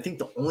 And I think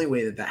the only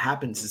way that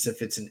happens is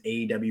if it's an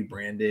AEW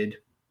branded,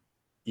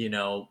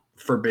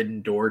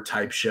 Forbidden Door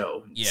type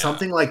show. Yeah.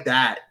 Something like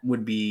that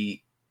would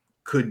be,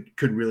 could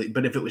really,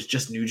 but if it was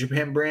just New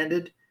Japan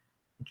branded,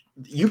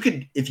 you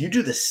could, if you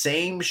do the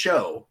same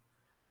show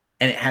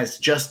and it has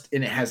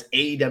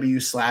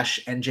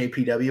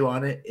AEW/NJPW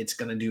on it, it's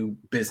going to do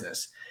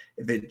business.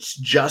 If it's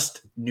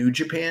just New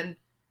Japan,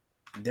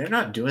 they're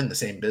not doing the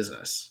same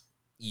business.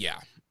 Yeah.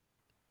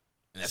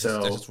 And that's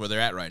just where they're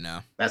at right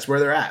now. That's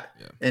where they're at.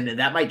 Yeah. And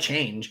that might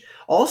change.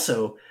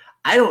 Also,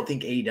 I don't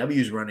think AEW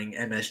is running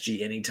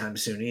MSG anytime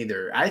soon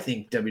either. I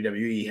think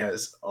WWE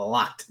has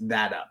locked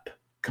that up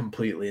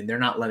completely, and they're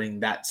not letting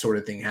that sort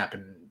of thing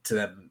happen to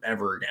them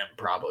ever again,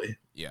 probably.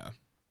 Yeah.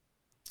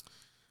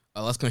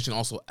 Last question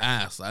also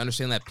asks, I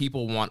understand that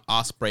people want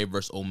Ospreay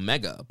versus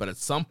Omega, but at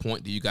some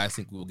point, do you guys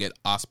think we'll get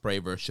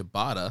Ospreay versus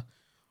Shibata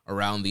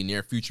around the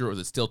near future, or is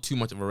it still too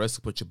much of a risk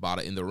to put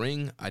Shibata in the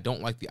ring? I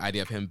don't like the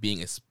idea of him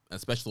being a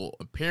special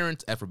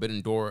appearance at Forbidden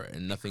Door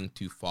and nothing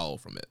to follow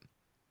from it.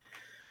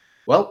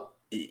 Well,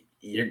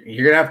 you're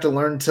going to have to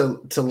learn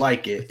to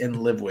like it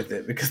and live with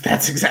it, because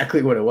that's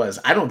exactly what it was.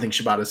 I don't think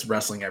Shibata's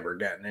wrestling ever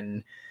again.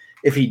 And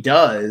if he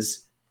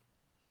does,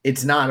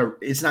 it's not going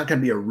to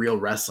be a real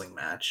wrestling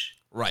match.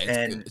 Right.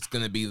 And it's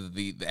going to be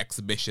the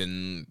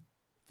exhibition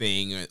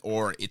thing,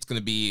 or it's going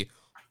to be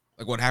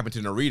like what happened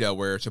to Narita,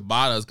 where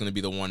Shibata is going to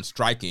be the one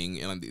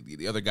striking and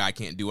the other guy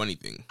can't do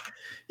anything.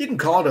 You can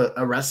call it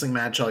a wrestling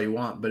match all you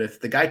want, but if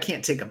the guy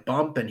can't take a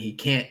bump and he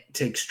can't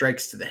take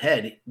strikes to the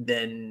head,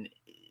 then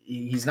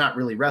he's not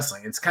really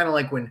wrestling. It's kind of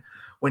like when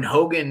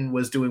Hogan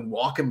was doing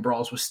walk-in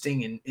brawls with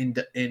Sting in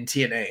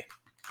TNA.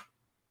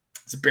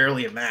 It's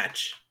barely a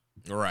match.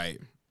 Right.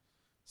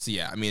 So,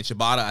 yeah, I mean,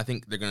 Shibata, I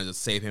think they're going to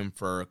just save him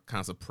for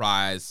kind of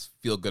surprise,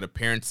 feel-good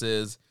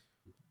appearances.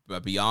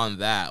 But beyond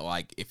that,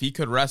 like, if he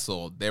could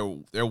wrestle, there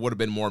would have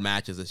been more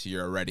matches this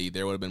year already.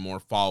 There would have been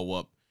more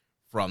follow-up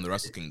from the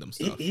Wrestle Kingdom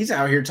stuff. He's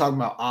out here talking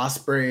about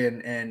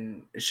Ospreay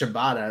and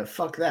Shibata.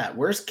 Fuck that.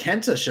 Where's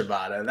Kenta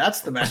Shibata?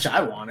 That's the match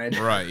I wanted.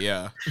 Right,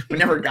 yeah. We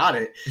never got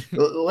it.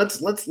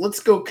 Let's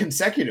go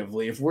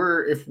consecutively. If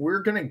we're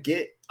gonna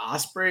get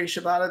Ospreay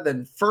Shibata,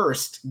 then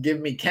first give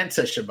me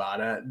Kenta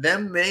Shibata.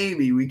 Then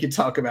maybe we could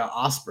talk about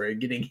Ospreay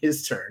getting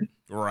his turn.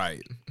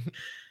 Right.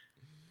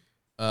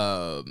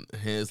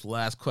 His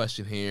last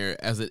question here.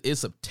 As it is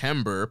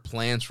September,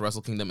 plans for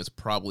Wrestle Kingdom is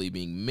probably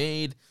being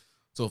made.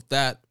 So with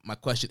that, my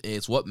question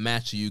is, what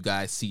match do you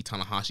guys see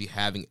Tanahashi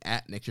having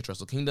at next year's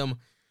Wrestle Kingdom?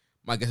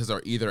 My guesses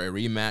are either a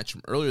rematch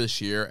from earlier this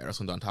year at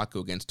Wrestling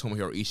Dontaku against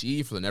Tomohiro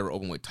Ishii for the Never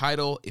Openweight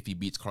title if he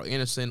beats Carl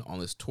Anderson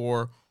on this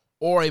tour,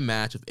 or a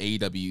match of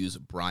AEW's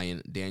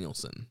Bryan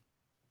Danielson.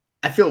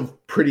 I feel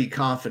pretty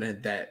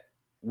confident that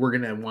we're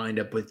going to wind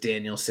up with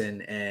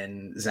Danielson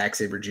and Zack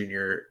Sabre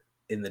Jr.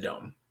 in the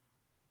Dome.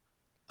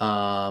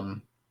 I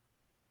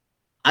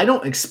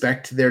don't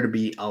expect there to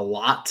be a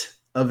lot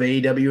of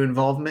AEW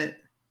involvement,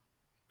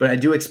 but I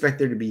do expect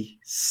there to be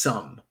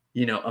some,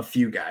 a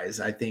few guys.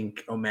 I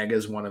think Omega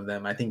is one of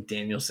them. I think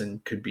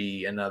Danielson could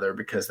be another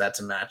because that's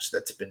a match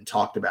that's been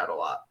talked about a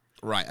lot.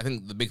 Right. I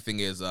think the big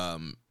thing is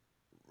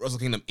Wrestle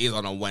Kingdom is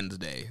on a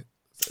Wednesday.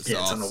 So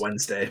it's on a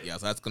Wednesday. Yeah,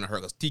 so that's going to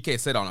hurt. Because TK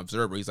said on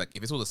Observer, he's like,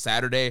 if this was a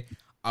Saturday,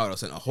 I would have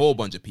sent a whole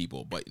bunch of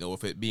people. But,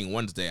 with it being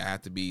Wednesday, I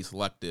have to be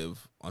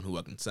selective on who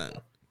I can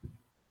send.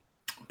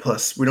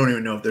 Plus, we don't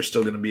even know if they're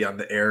still going to be on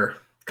the air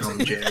come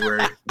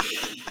January.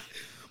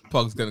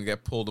 Pug's going to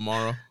get pulled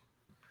tomorrow.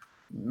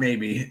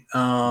 Maybe.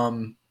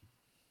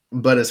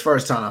 But as far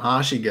as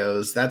Tanahashi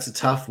goes, that's a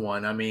tough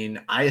one. I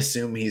mean, I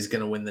assume he's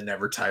going to win the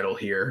Never title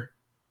here.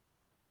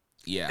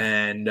 Yeah.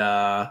 And,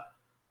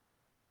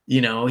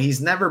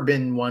 he's never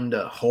been one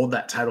to hold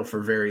that title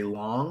for very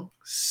long.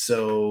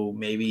 So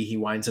maybe he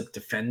winds up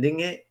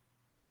defending it,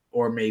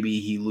 or maybe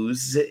he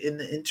loses it in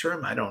the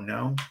interim. I don't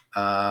know.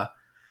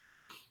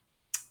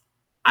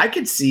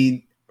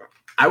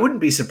 I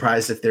wouldn't be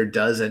surprised if there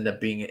does end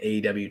up being an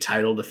AEW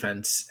title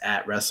defense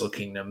at Wrestle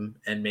Kingdom,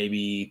 and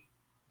maybe,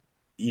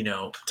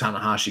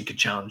 Tanahashi could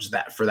challenge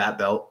that for that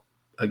belt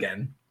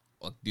again.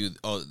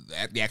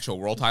 The actual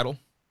world title?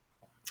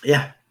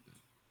 Yeah.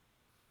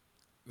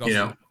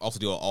 Also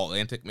do an All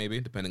Atlantic maybe,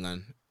 depending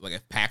on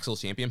if Pac's still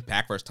champion.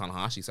 Pac versus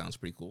Tanahashi sounds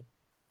pretty cool.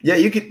 Yeah,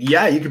 you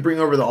could bring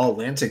over the All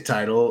Atlantic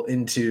title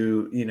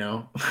into,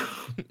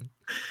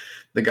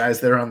 the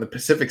guys that are on the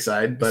Pacific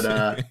side, but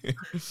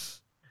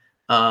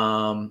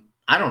I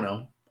don't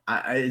know.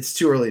 It's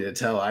too early to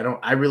tell.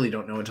 I really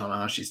don't know what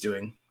Tanahashi's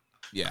doing.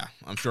 Yeah,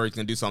 I'm sure he's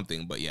gonna do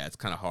something, but yeah, it's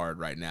kind of hard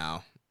right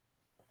now.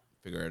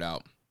 Figure it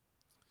out.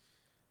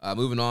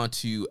 Moving on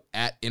to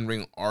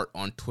 @InRingArt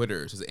on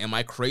Twitter. It says, am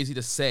I crazy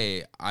to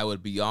say I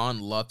would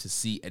beyond love to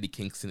see Eddie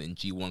Kingston in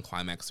G1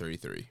 Climax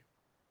 33?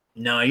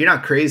 No, you're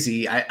not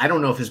crazy. I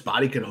don't know if his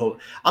body could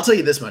hold. I'll tell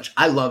you this much.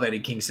 I love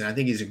Eddie Kingston. I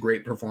think he's a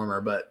great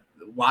performer, but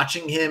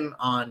watching him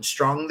on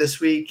Strong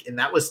this week, and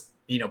that was,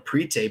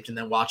 pre-taped, and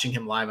then watching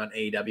him live on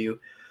AEW,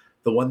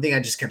 the one thing I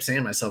just kept saying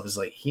to myself is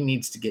he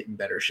needs to get in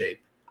better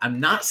shape. I'm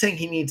not saying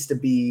he needs to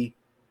be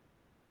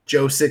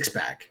Joe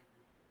Sixpack,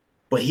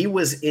 but he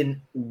was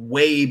in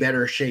way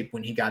better shape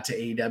when he got to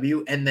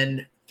AEW. And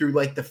then through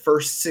the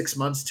first 6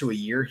 months to a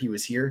year he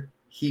was here,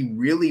 he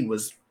really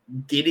was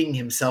getting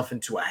himself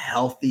into a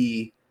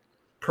healthy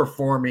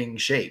performing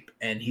shape.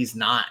 And he's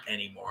not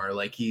anymore.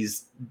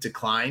 He's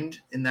declined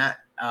in that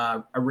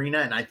arena.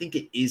 And I think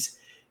it is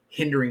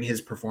hindering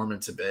his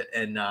performance a bit.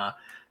 And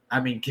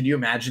can you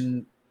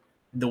imagine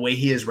the way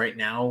he is right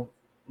now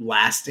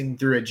lasting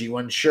through a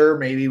G1? Sure,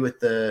 maybe with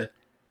the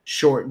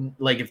shortened,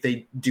 if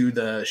they do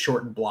the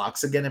shortened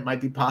blocks again, it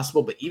might be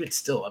possible. But even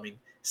still,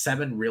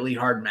 7 really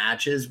hard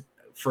matches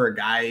for a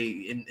guy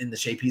in the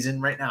shape he's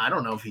in right now, I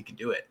don't know if he could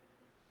do it.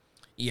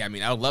 Yeah,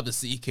 I would love to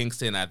see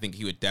Kingston. I think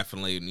he would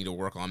definitely need to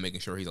work on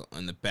making sure he's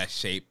in the best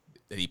shape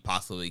that he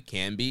possibly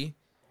can be.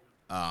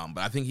 But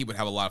I think he would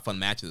have a lot of fun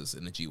matches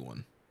in the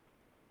G1.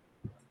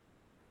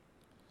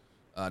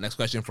 Next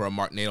question for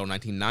Mark Nato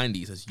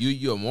 1990 says,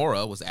 Yu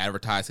Uemura was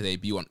advertised to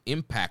debut on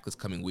Impact this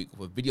coming week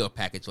with a video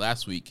package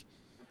last week.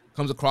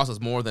 Comes across as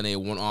more than a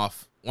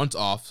once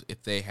off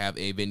if they have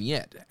a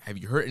vignette. Have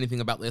you heard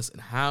anything about this,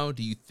 and how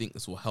do you think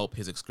this will help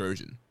his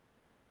excursion?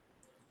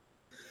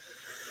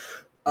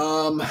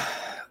 I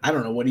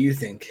don't know. What do you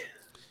think?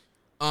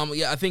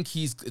 Yeah, I think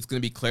it's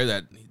going to be clear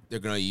that they're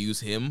going to use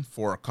him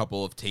for a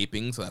couple of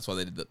tapings, so that's why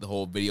they did the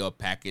whole video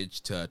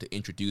package to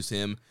introduce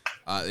him.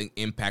 I think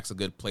Impact's a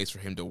good place for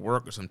him to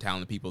work. There's some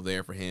talented people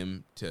there for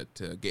him to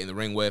get in the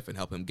ring with and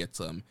help him get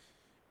some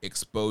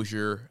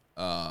exposure.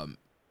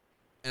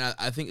 And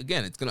I think,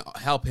 again, it's going to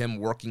help him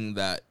learning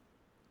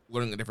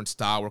a different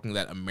style, working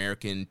that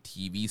American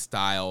TV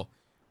style.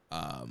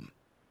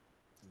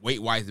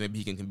 Weight-wise, maybe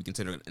he can be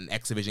considered an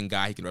X-Division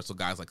guy. He can wrestle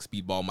guys like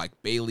Speedball Mike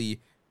Bailey,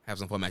 have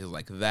some fun matches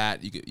like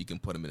that. You can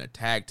put him in a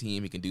tag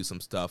team. He can do some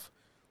stuff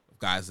with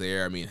guys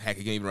there. Heck,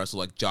 he can even wrestle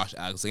like Josh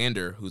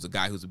Alexander, who's a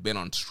guy who's been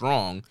on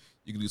Strong.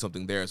 You can do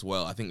something there as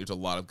well. I think there's a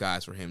lot of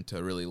guys for him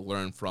to really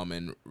learn from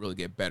and really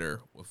get better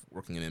with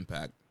working in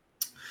Impact.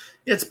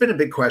 It's been a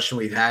big question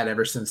we've had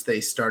ever since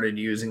they started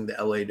using the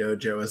LA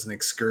Dojo as an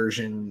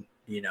excursion,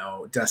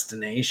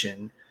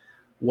 destination.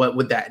 What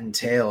would that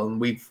entail? And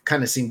we've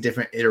kind of seen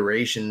different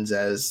iterations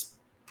as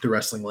the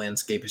wrestling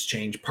landscape has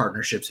changed,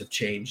 partnerships have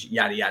changed,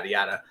 yada, yada,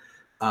 yada.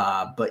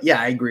 But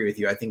yeah, I agree with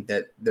you. I think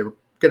that they're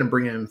going to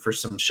bring him for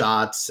some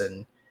shots,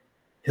 and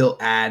he'll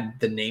add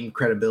the name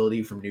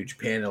credibility from New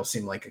Japan. It'll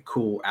seem like a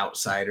cool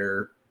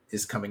outsider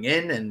is coming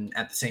in, and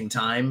at the same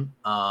time,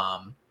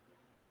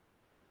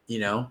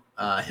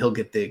 he'll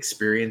get the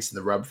experience and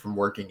the rub from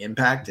working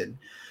Impact, and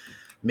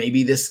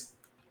maybe this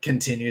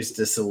continues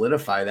to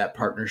solidify that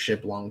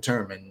partnership long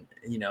term. And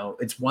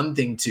it's one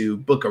thing to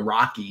book a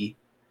Rocky,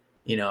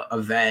 a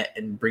vet,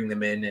 and bring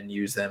them in and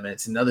use them, and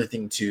it's another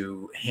thing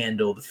to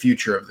handle the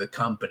future of the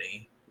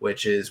company,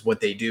 which is what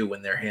they do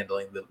when they're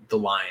handling the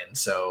Lion.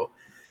 So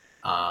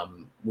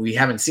we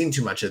haven't seen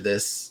too much of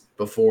this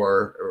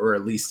before, or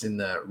at least in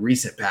the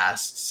recent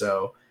past.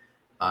 So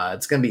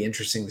it's going to be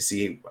interesting to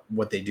see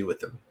what they do with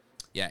them.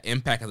 Yeah,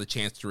 Impact has a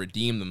chance to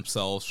redeem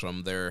themselves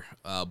from their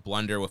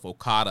blunder with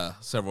Okada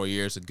several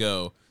years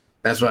ago.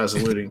 That's what I was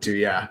alluding to,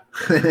 yeah.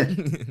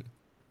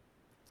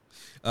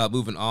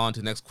 Moving on to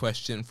the next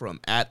question from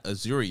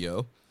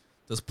 @Azurio.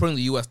 Does putting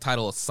the U.S.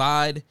 title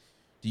aside,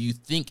 do you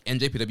think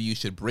NJPW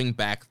should bring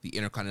back the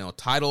Intercontinental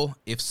title?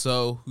 If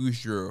so,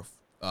 who's your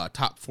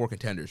top 4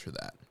 contenders for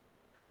that?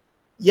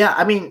 Yeah,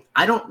 I mean,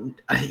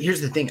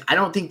 here's the thing. I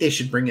don't think they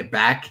should bring it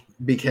back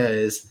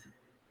because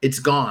it's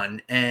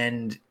gone.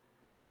 And,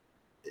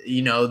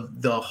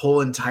 the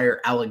whole entire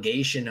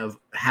allegation of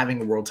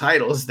having a world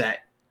title is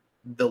that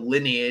the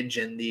lineage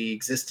and the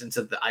existence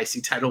of the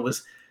IC title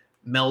was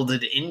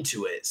melded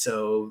into it.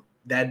 So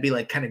that'd be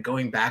like kind of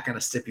going back on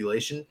a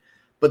stipulation,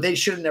 but they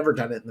should have never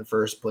done it in the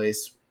first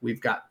place.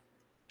 We've got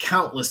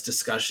countless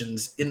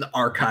discussions in the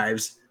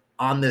archives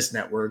on this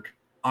network,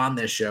 on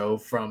this show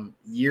from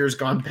years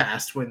gone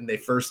past when they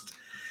first,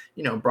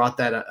 brought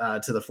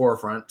that to the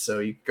forefront. So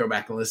you can go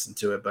back and listen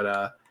to it.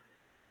 But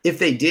if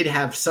they did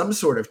have some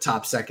sort of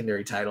top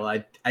secondary title,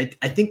 I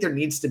think there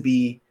needs to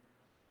be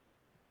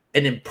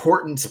an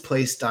importance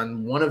placed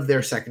on one of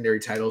their secondary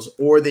titles,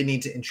 or they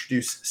need to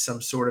introduce some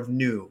sort of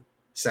new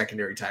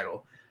secondary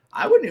title.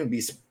 I wouldn't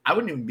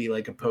even be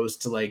like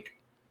opposed to like,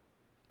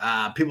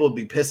 people would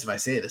be pissed if I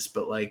say this,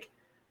 but like,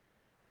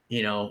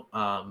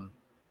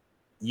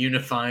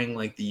 unifying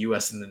like the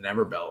US and the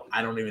Never Belt.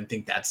 I don't even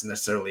think that's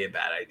necessarily a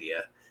bad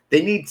idea.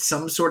 They need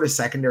some sort of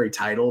secondary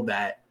title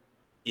that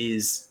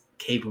is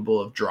capable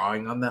of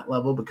drawing on that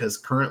level, because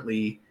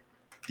currently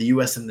the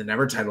US and the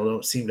Never title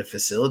don't seem to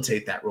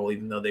facilitate that role,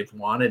 even though they've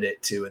wanted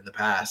it to in the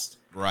past.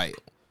 Right.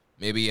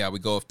 Maybe we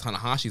go with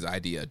Tanahashi's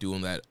idea,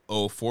 doing that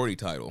 040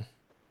 title.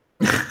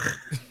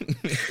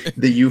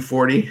 The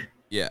U40?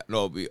 Yeah,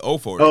 no, it'll be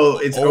 040. Oh,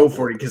 it's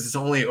 040 because it's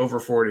only over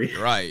 40.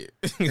 Right.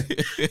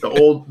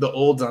 the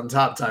old on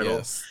top title.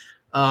 Yes.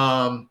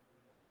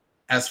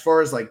 As far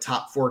as like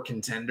top 4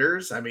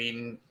 contenders, I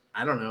mean,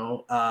 I don't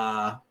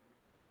know.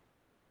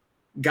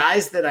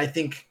 Guys that I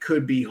think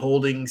could be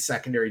holding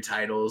secondary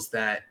titles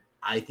that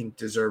I think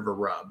deserve a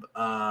rub.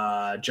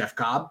 Jeff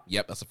Cobb.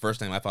 Yep, that's the first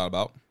name I thought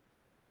about.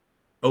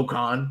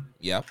 Okan.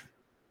 Yep.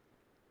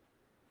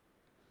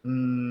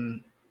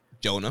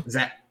 Jonah.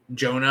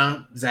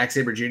 Zack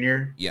Sabre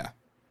Jr. Yeah.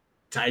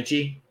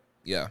 Taichi.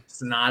 Yeah.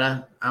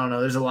 Sonata. I don't know.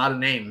 There's a lot of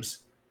names.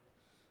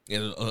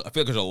 Yeah, I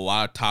feel like there's a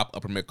lot of top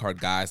upper mid card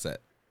guys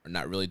that are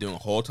not really doing a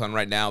whole ton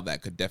right now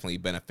that could definitely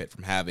benefit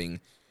from having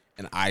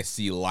an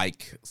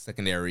IC-like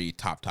secondary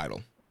top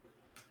title.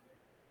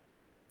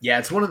 Yeah,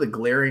 it's one of the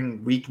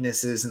glaring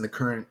weaknesses in the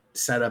current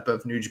setup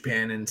of New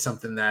Japan, and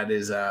something that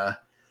is, kind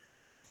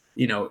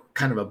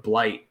of a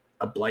blight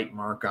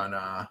mark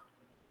on,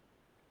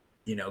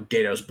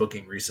 Gato's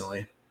booking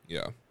recently.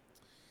 Yeah.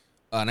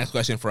 Next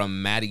question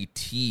from Maddie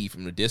T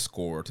from the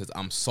Discord says,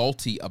 I'm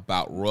salty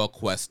about Royal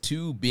Quest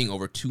 2 being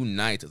over 2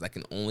 nights as I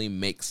can only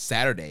make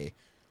Saturday.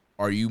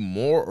 Are you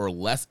more or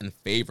less in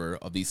favor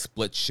of these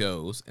split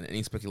shows, and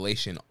any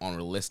speculation on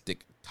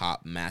realistic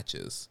top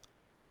matches?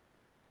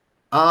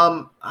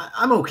 I'm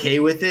okay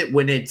with it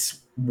when it's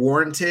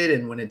warranted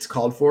and when it's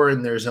called for,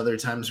 and there's other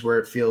times where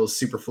it feels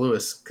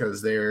superfluous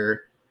because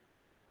they're,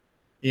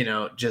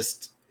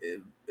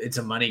 it's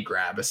a money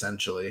grab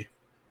essentially.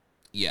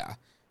 Yeah.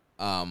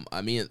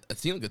 I mean, it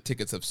seems like the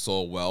tickets have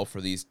sold well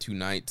for these 2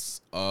 nights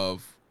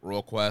of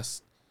Royal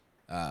Quest.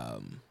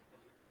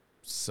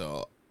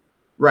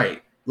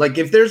 Right. Like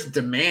if there's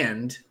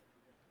demand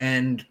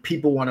and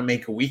people want to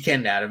make a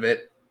weekend out of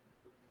it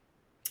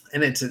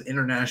and it's an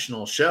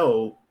international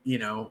show,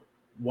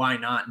 why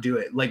not do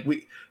it? Like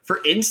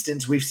for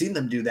instance, we've seen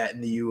them do that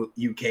in the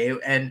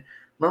UK. And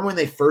remember when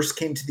they first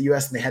came to the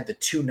US and they had the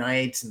 2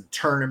 nights and the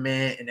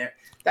tournament, and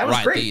that was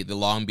great. The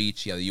Long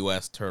Beach, the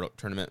US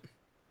tournament.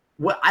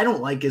 What I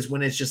don't like is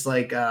when it's just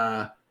like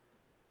a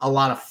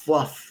lot of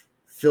fluff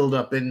filled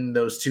up in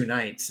those 2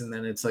 nights. And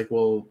then it's like,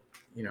 well,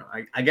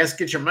 I guess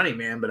get your money,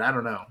 man, but I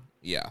don't know.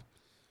 Yeah.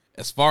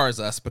 As far as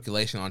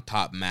speculation on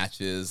top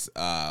matches,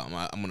 I'm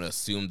going to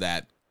assume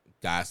that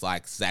guys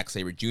like Zack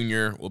Sabre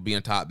Jr. will be in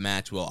a top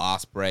match. Will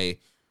Ospreay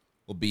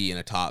will be in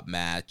a top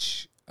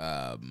match.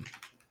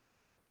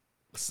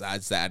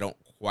 Besides that, I don't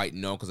quite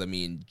know because, I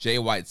mean, Jay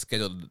White's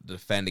scheduled to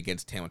defend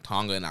against Tama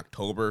Tonga in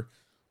October.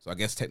 So I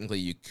guess technically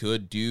you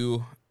could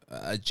do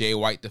a Jay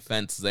White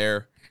defense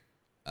there.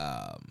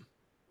 I'm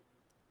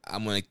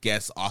going to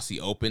guess Aussie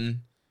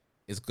Open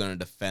is going to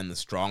defend the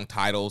strong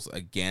titles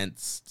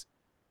against,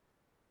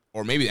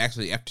 or maybe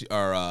actually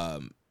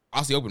Aussie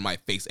Open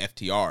might face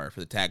FTR for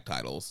the tag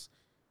titles.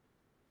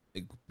 They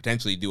could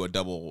potentially do a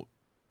double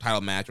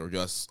title match or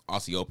just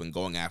Aussie Open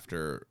going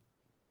after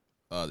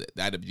the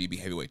IWGP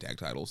heavyweight tag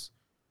titles.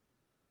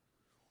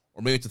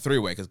 Or maybe it's a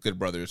three-way because Good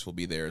Brothers will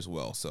be there as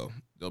well. So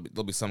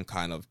there'll be some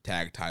kind of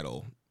tag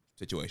title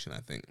situation, I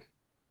think.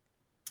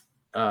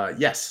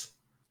 Yes.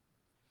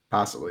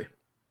 Possibly.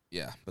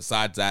 Yeah.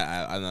 Besides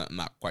that, I'm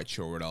not quite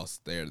sure what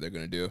else they're going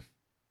to do.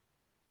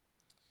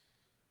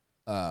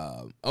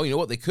 You know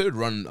what? They could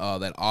run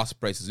that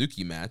Ospreay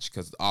Suzuki match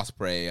because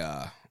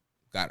Ospreay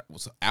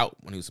was out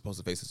when he was supposed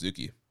to face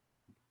Suzuki.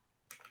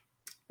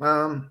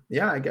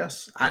 Yeah, I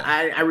guess.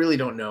 Yeah. I really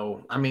don't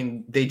know. I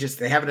mean, they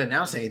haven't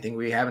announced anything.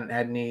 We haven't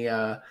had any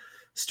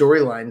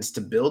storylines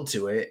to build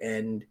to it,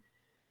 and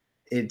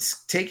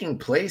it's taking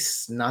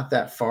place not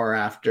that far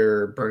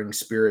after Burning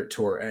Spirit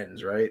Tour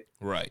ends, right?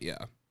 Right,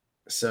 yeah.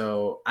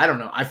 So I don't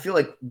know. I feel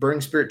like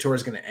Burning Spirit Tour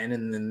is going to end,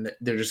 and then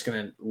they're just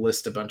going to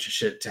list a bunch of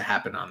shit to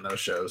happen on those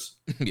shows.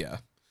 Yeah,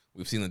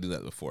 we've seen them do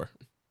that before.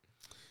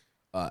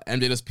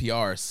 MJ's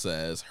PR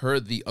says,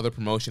 heard the other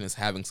promotion is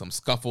having some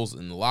scuffles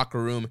in the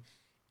locker room.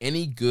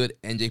 Any good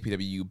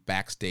NJPW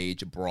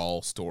backstage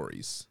brawl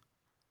stories?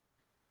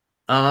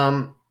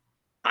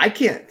 I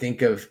can't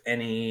think of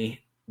any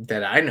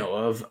that I know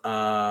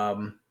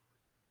of.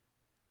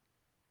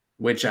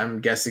 Which I'm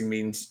guessing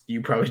means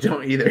you probably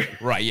don't either.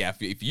 Right, yeah.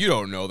 If you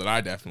don't know, then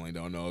I definitely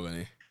don't know of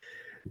any.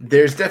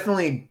 There's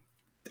definitely,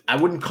 I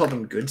wouldn't call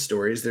them good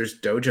stories. There's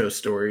dojo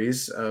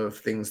stories of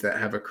things that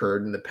have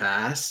occurred in the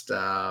past.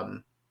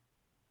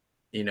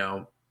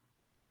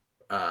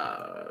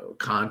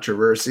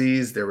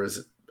 Controversies. There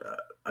was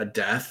a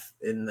death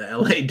in the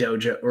LA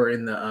dojo or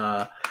in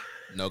the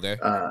Noge.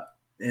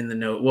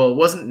 Well, it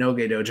wasn't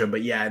Noge dojo,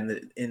 but yeah,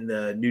 in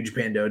the New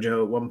Japan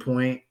dojo at one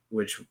point,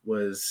 which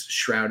was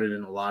shrouded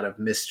in a lot of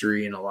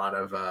mystery and a lot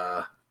of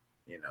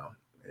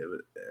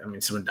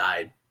someone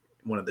died,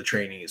 one of the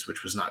trainees,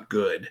 which was not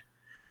good.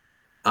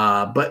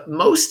 But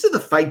most of the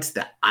fights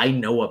that I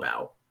know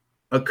about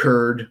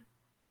occurred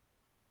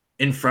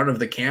in front of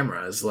the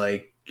cameras,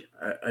 like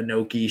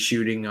Inoki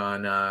shooting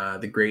on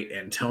the great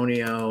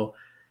Antonio,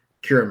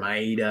 Akira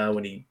Maeda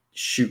when he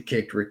shoot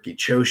kicked Riki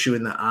Choshu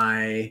in the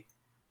eye,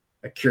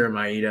 Akira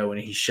Maeda when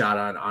he shot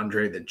on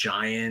Andre the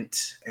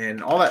Giant,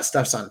 and all that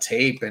stuff's on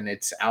tape and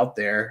it's out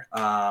there.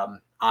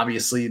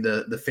 Obviously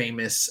the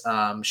famous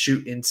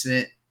shoot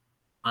incident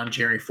on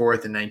January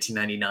 4th in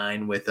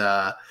 1999 with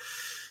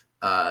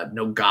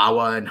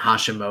Nogawa and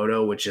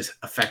Hashimoto, which just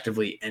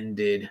effectively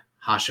ended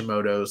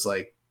Hashimoto's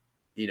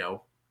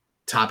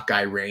top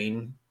guy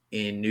reign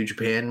in New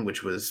Japan,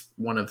 which was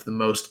one of the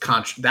most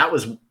that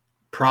was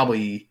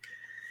probably,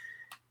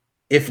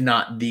 if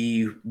not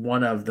the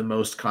one of the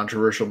most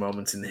controversial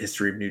moments in the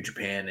history of New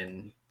Japan,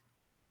 and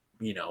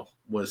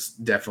was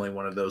definitely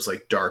one of those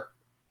dark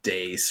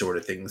days sort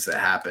of things that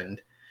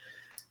happened.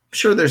 I'm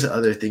sure there's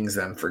other things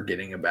that I'm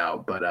forgetting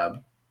about, but at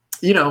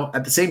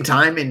the same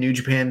time in New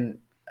Japan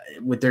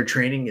with their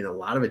training, a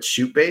lot of it's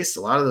shoot based.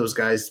 A lot of those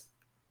guys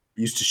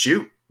used to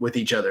shoot with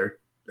each other.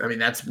 I mean,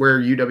 that's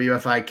where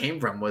UWFI came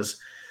from,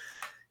 was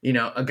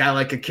a guy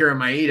like Akira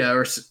Maeda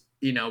or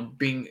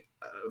being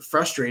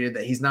frustrated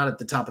that he's not at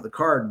the top of the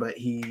card, but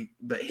him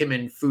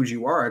and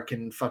Fujiwara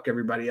can fuck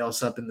everybody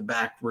else up in the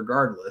back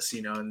regardless,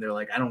 and they're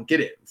like, I don't get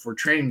it. If we're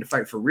training to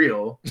fight for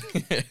real,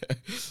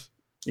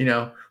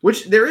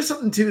 which there is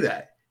something to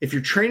that. If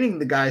you're training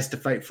the guys to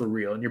fight for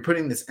real and you're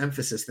putting this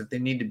emphasis that they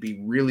need to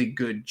be really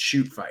good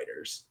shoot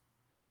fighters,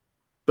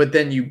 but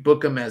then you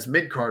book them as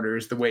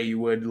mid-carders the way you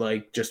would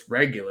just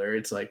regular,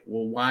 it's like,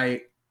 well,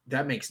 why?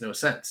 That makes no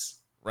sense.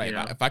 Right.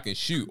 If I can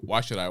shoot, why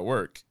should I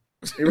work?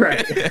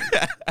 Right.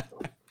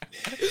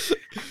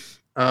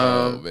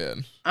 Oh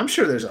man, I'm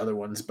sure there's other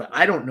ones, but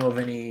I don't know of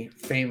any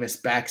famous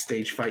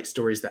backstage fight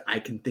stories that I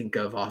can think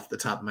of off the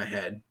top of my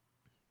head.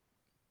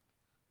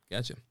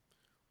 Gotcha.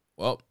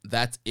 Well,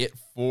 that's it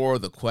for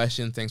the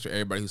question. Thanks for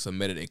everybody who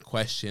submitted a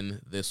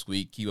question this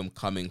week. Keep them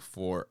coming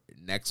for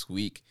next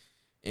week.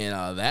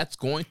 And that's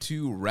going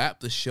to wrap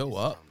the show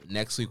up.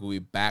 Next week, we'll be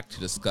back to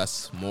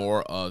discuss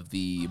more of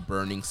the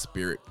Burning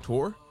Spirit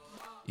Tour.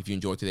 If you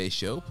enjoyed today's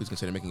show, please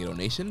consider making a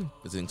donation,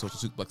 visiting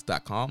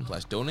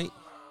socialsuplex.com/donate,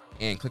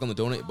 and click on the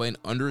donate button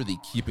under the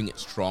Keeping It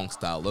Strong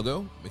Style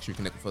logo. Make sure you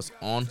connect with us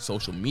on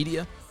social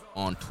media.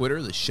 On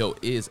Twitter, the show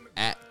is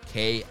at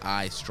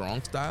KI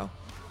Strong Style.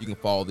 You can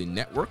follow the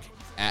network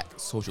at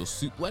Social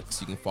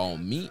Suplex. You can follow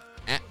me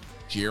at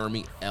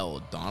Jeremy L.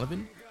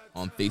 Donovan.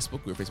 On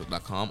Facebook, we're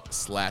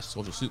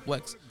facebook.com/Social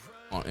Suplex.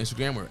 On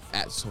Instagram, we're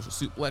at Social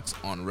Suplex.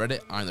 On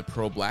Reddit, I'm the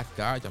Pro Black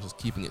Guy. Josh is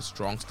Keeping It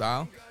Strong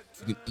Style.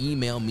 You can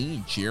email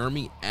me,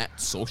 Jeremy at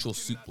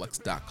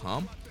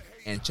socialsuplex.com.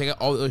 And check out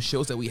all the other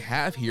shows that we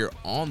have here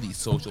on the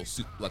Social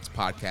Suplex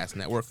Podcast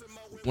Network.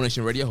 One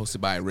Nation Radio,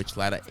 hosted by Rich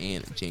Latta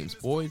and James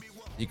Boyd.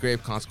 The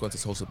Grave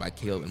Consequences, hosted by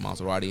Caleb and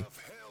Maserati.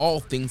 All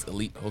Things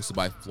Elite, hosted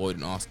by Floyd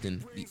and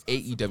Austin. The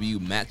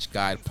AEW Match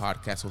Guide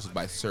Podcast, hosted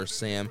by Sir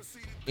Sam.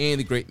 And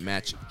the Great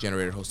Match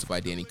Generator, hosted by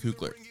Danny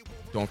Kugler.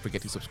 Don't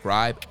forget to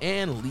subscribe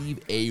and leave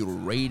a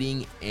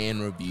rating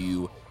and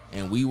review.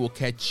 And we will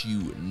catch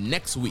you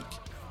next week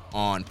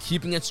on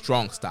Keeping It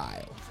Strong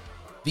Style,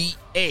 the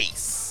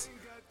ace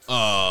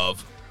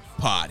of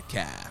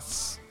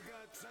podcasts.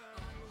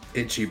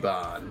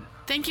 Ichiban.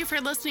 Thank you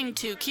for listening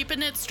to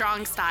Keeping It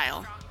Strong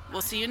Style.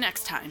 We'll see you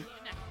next time.